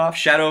I left off?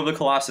 Shadow of the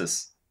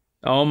Colossus.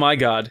 Oh my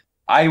god.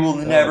 I will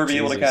never be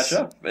able to Jesus. catch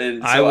up.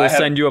 And so I will have-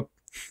 send you a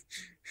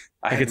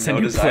I I have could send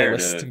no you a desire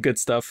playlist to- of good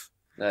stuff.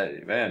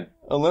 man.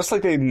 Unless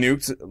like they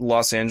nuked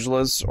Los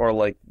Angeles or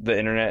like the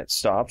internet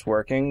stopped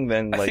working,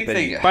 then I like think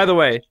they, By the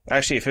way,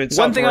 actually if it's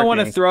one thing I want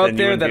to throw out then you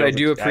there wouldn't that be I able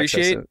do to access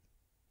appreciate, it.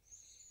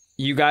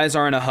 you guys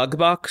are in a hug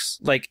box.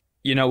 Like,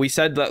 we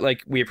said that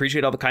like we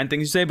appreciate all the kind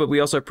things you say, but we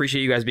also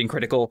appreciate you guys being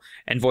critical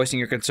and voicing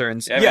your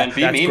concerns. Yeah, Yeah, man,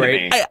 be that's mean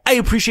great. to me. I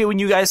appreciate when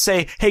you guys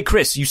say, "Hey,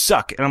 Chris, you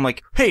suck," and I'm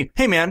like, "Hey,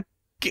 man,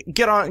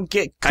 get on,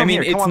 come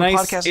here, come It's on the nice.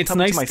 podcast and It's tell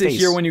nice me to my to face."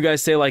 hear when you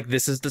guys say like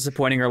this is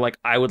disappointing or like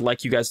I would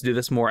like you guys to do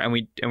this more, and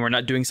we're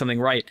not doing something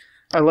right.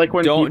 I like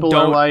when Don't- people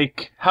are don't-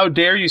 like, "How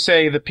dare you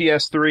say the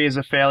PS3 is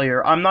a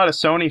failure?" I'm not a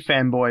Sony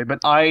fanboy, but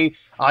I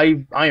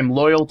am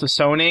loyal to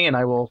Sony, and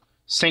I will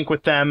sync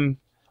with them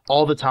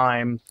all the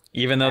time.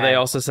 Even though they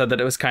also said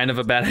that it was kind of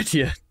a bad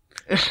idea.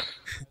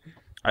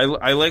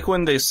 I like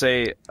when they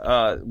say,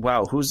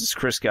 "Wow, who's this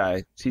Chris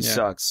guy? He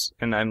sucks,"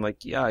 and I'm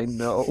like, "Yeah, I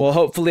know." Well,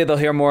 hopefully they'll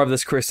hear more of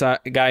this Chris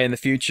guy in the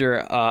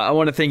future. I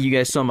want to thank you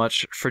guys so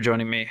much for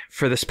joining me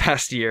for this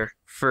past year,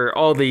 for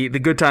all the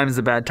good times,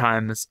 the bad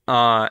times.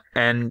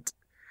 And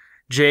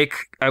Jake,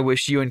 I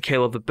wish you and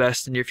Caleb the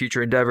best in your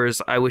future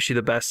endeavors. I wish you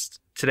the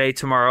best today,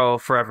 tomorrow,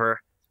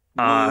 forever.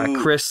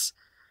 Woo. Chris,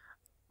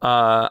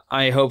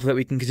 I hope that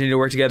we can continue to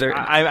work together.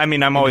 I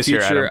mean, I'm in always the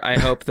here. future. Adam. I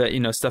hope that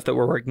stuff that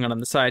we're working on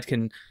the side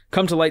can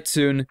come to light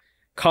soon.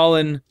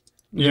 Colin,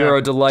 Yeah. you're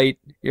a delight.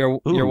 You're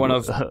Ooh, one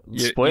of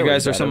you spoilers,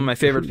 guys are some Adam. of my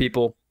favorite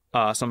people,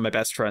 some of my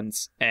best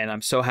friends, and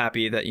I'm so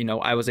happy that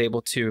I was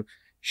able to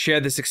share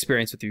this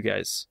experience with you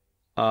guys.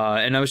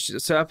 And I was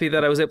just so happy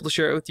that I was able to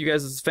share it with you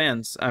guys as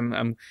fans.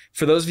 I'm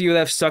for those of you that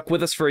have stuck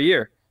with us for a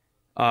year.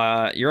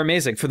 You're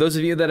amazing. For those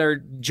of you that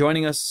are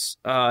joining us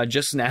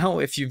just now,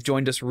 if you've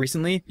joined us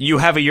recently, You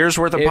have a year's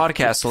worth of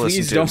podcasts to listen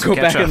please to. don't so go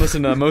catch back up. and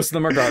listen to them. Most of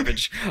them are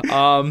garbage.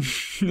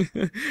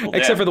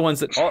 Except for the ones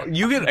that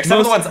You get Except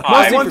for the ones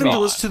I I want them to forgot.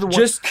 listen to the ones.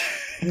 just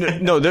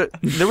No,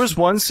 there was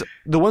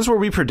the ones where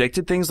we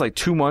predicted things like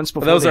 2 months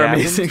before. Those they are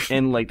happened, amazing.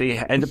 and like they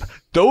end up.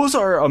 Those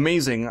are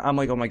amazing. I'm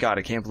like, oh my god,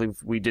 I can't believe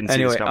we didn't see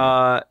anyway. this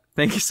coming.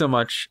 Thank you so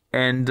much,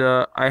 and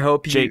I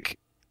hope you. Jake,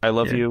 I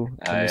love Yeah. you.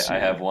 I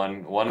have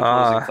one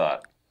closing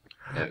thought.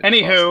 If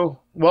Anywho,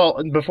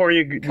 well, before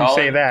you Colin,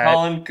 say that,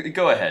 Colin,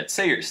 go ahead.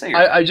 Say your.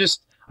 I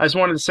just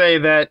wanted to say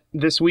that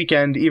this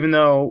weekend, even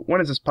though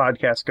when is this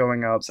podcast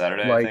going up?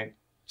 Saturday, like, I think.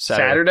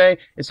 Saturday.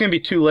 It's gonna be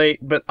too late,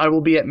 but I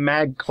will be at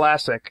Mag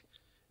Classic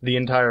the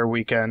entire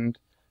weekend.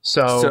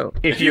 So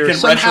if You you're can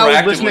somehow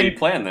retroactively listening,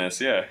 plan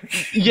this, yeah.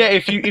 yeah,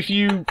 if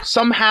you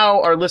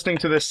somehow are listening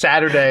to this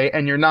Saturday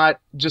and you're not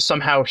just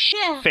somehow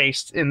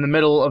faced in the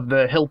middle of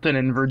the Hilton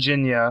in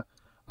Virginia,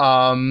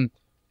 come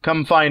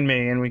find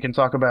me and we can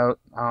talk about,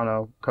 I don't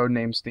know,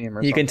 Codename Steam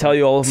or He something. can tell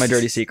you all of my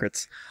dirty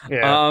secrets.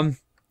 Yeah.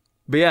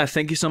 But yeah,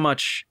 thank you so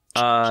much.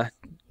 Now,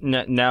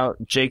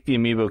 Jake the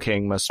Amiibo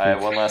King must speak. I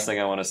have one last thing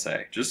I want to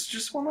say.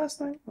 Just one last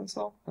thing. That's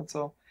all. That's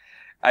all.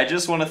 I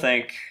just want to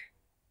thank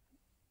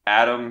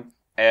Adam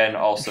and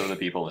also the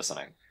people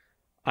listening.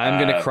 I'm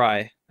gonna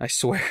cry. I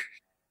swear.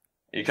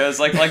 Because,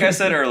 like I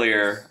said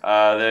earlier,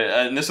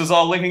 and this was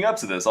all linking up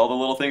to this, all the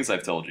little things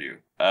I've told you.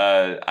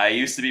 I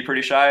used to be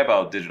pretty shy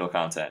about digital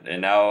content,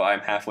 and now I'm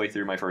halfway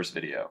through my first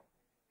video.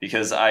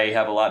 Because I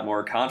have a lot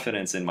more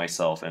confidence in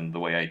myself and the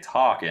way I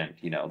talk and,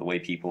 the way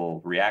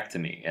people react to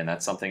me. And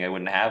that's something I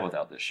wouldn't have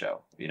without this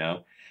show,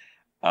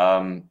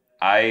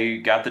 I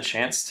got the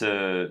chance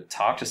to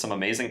talk to some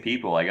amazing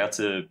people. I got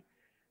to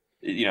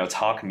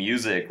talk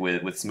music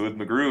with Smooth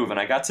McGroove, and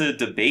I got to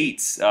debate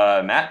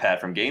MatPat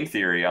from Game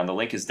Theory on the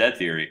Link is Dead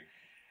theory.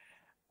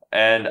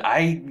 And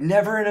I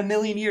never in a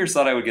million years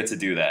thought I would get to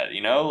do that,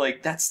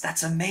 Like,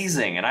 that's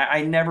amazing. And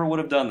I never would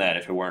have done that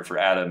if it weren't for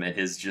Adam and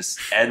his just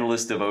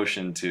endless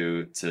devotion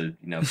to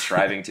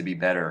striving to be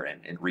better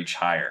and reach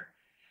higher.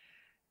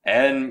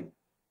 And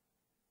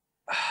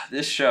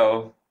this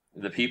show,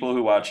 the people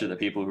who watch it, the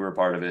people who are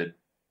part of it,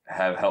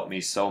 have helped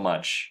me so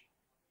much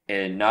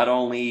in not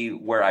only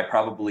where I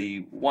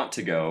probably want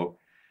to go,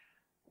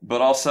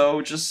 but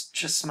also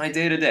just my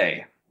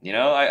day-to-day.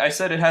 I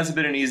said it hasn't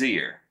been an easy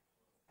year.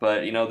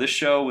 But, this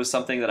show was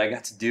something that I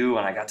got to do,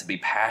 and I got to be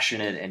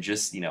passionate and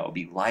just,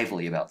 be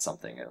lively about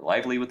something.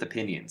 Lively with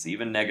opinions,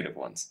 even negative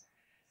ones.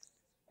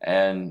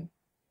 And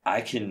I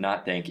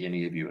cannot thank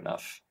any of you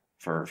enough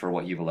for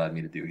what you've allowed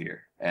me to do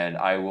here. And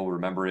I will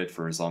remember it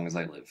for as long as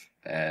I live.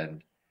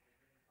 And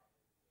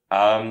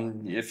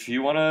if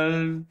you want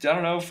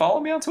to, follow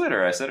me on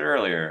Twitter. I said it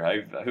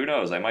earlier. Who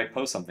knows? I might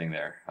post something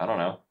there. I don't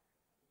know.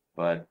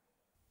 But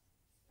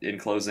in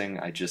closing,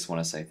 I just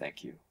want to say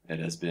thank you. It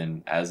has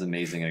been as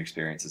amazing an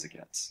experience as it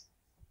gets.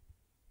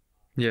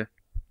 Yeah.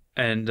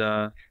 And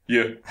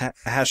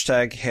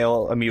hashtag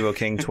Hail Amiibo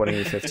King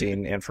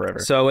 2015 and forever.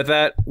 So with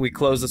that, we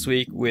close this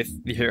week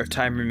with the Hero of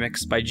Time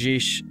remix by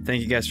Jeesh.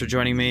 Thank you guys for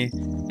joining me,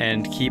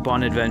 and keep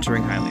on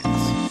adventuring highly.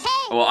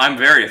 Well, I'm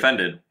very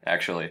offended,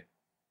 actually.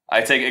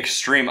 I take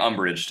extreme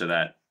umbrage to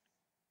that.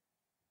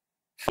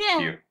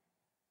 Thank you.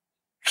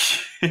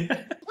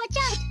 Watch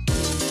out!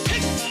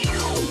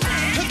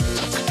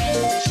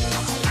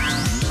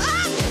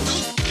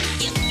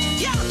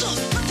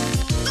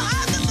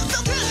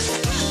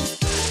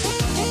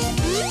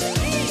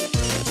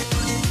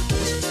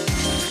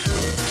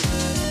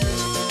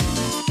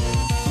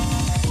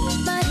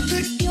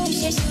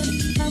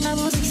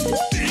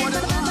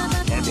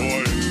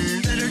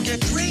 Better get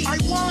great. I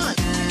won.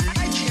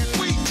 I can't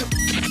wait to.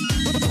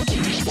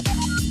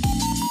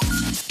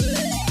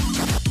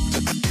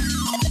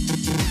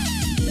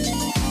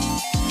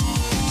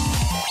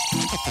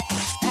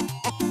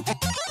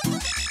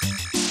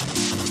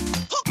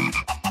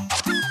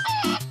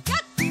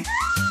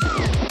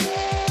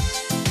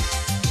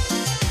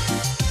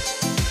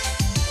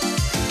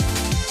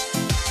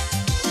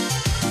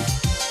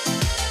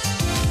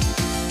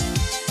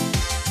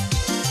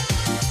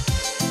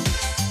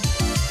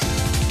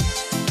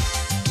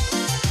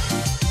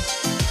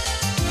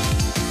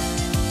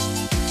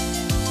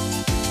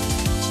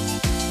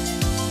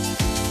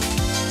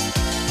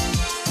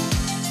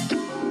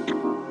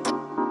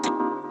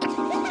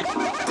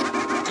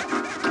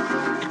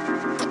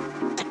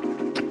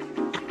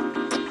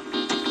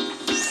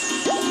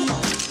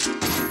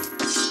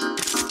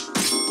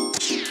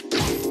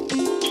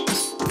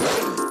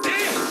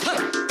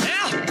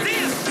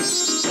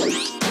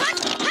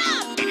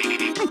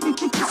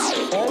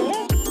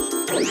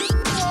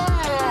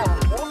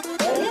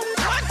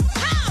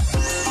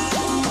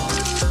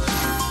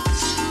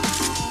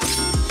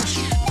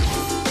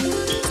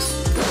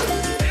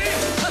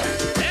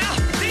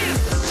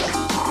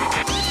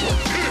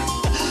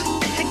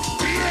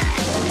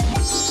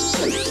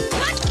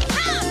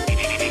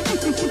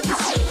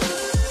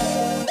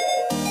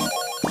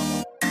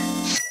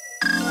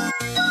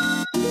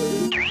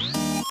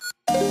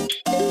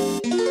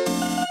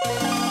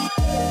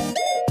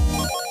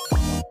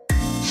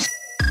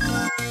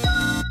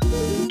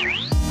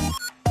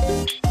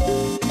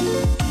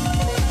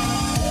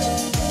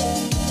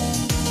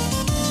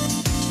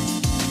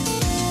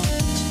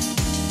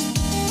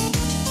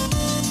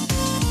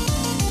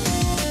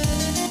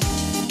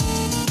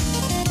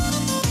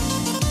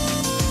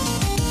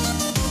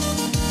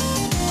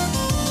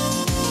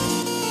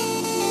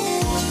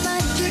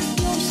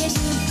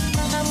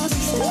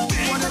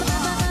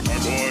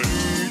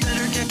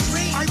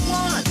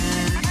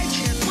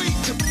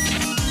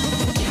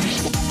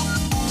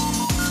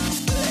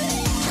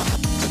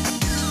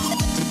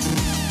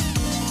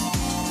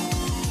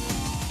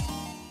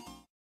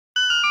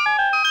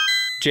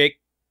 Jake,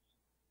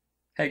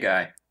 Hey,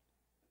 guy.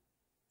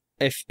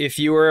 if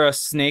you were a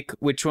snake,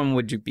 which one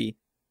would you be?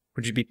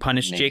 Would you be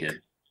punished, Jake?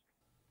 Naked.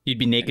 You'd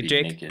be I'd naked, be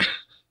Jake? Naked.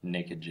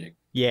 Naked Jake.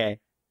 Yeah.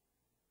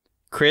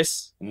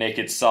 Chris?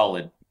 Naked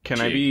solid. Can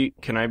Jake.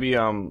 I be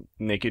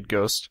Naked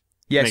Ghost?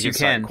 Yes, naked you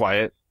can.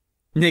 Quiet.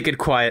 Naked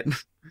quiet.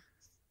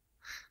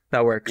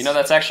 That works.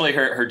 That's actually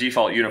her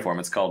default uniform.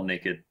 It's called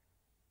Naked.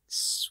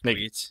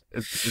 Sweet.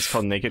 It's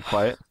called Naked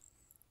Quiet.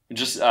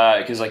 Just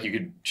because you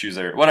could choose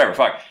her. Whatever.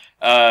 Fuck.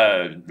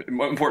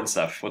 Important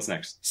stuff. What's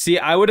next? See,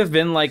 I would have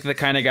been like the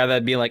kind of guy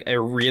that'd be like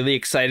really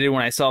excited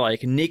when I saw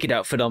like naked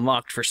outfit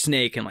unlocked for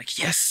Snake and like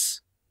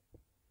yes.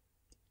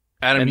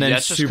 Adam, And then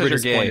that's just super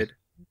because you're gay. disappointed.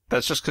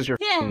 That's just because you're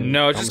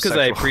No, it's just because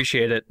I homosexual.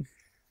 appreciate it.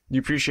 You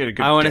appreciate a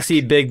good I want to dick.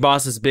 see Big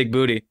Boss's big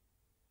booty.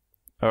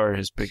 Or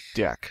his big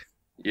dick.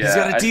 Yeah, He's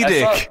got a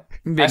D-dick.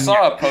 I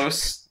saw a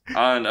post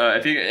on.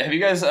 Have you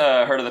guys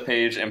heard of the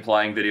page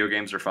implying video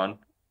games are fun?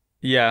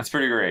 Yeah. It's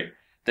pretty great.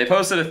 They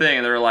posted a thing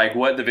and they were like,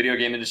 "What the video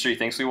game industry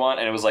thinks we want,"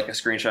 and it was like a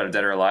screenshot of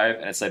Dead or Alive,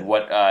 and it said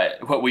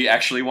what we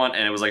actually want,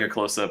 and it was like a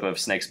close up of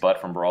Snake's butt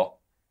from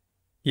Brawl.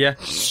 Yeah.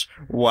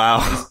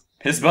 Wow.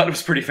 His butt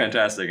was pretty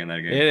fantastic in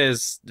that game. It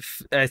is.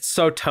 It's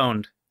so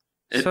toned.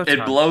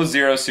 It blows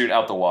Zero Suit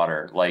out the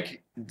water.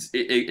 Like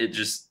it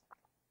just.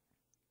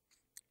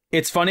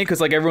 It's funny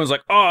because like everyone's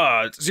like,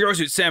 "Oh, Zero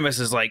Suit Samus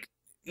is like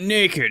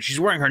naked.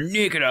 She's wearing her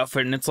naked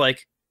outfit," and it's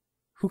like,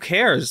 who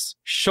cares?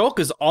 Shulk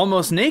is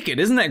almost naked.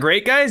 Isn't that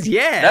great, guys?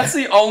 Yeah. That's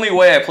the only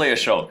way I play a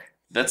Shulk.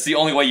 That's the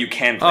only way you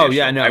can play a Shulk.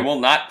 Yeah, no. I will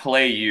not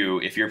play you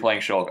if you're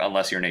playing Shulk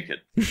unless you're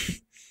naked.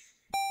 This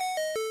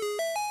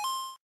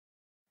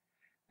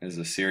is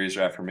a serious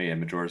draft for me,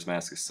 and Majora's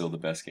Mask is still the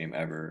best game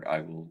ever.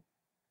 I will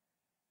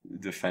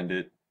defend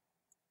it.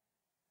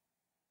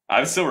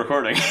 I'm still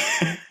recording.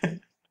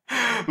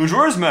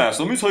 Majora's Mask,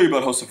 let me tell you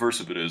about how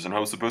subversive it is and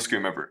how it's the best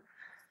game ever.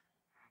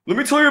 Let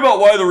me tell you about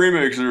why the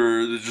remakes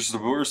are just the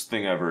worst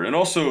thing ever. And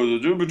also, the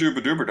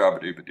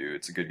dooba-dooba-dooba-dooba-doo.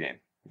 It's a good game.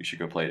 You should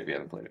go play it if you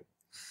haven't played it.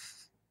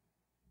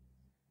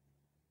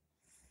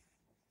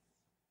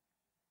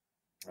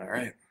 All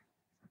right.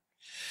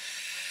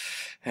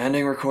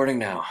 Ending recording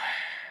now.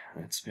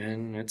 It's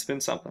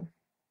been something.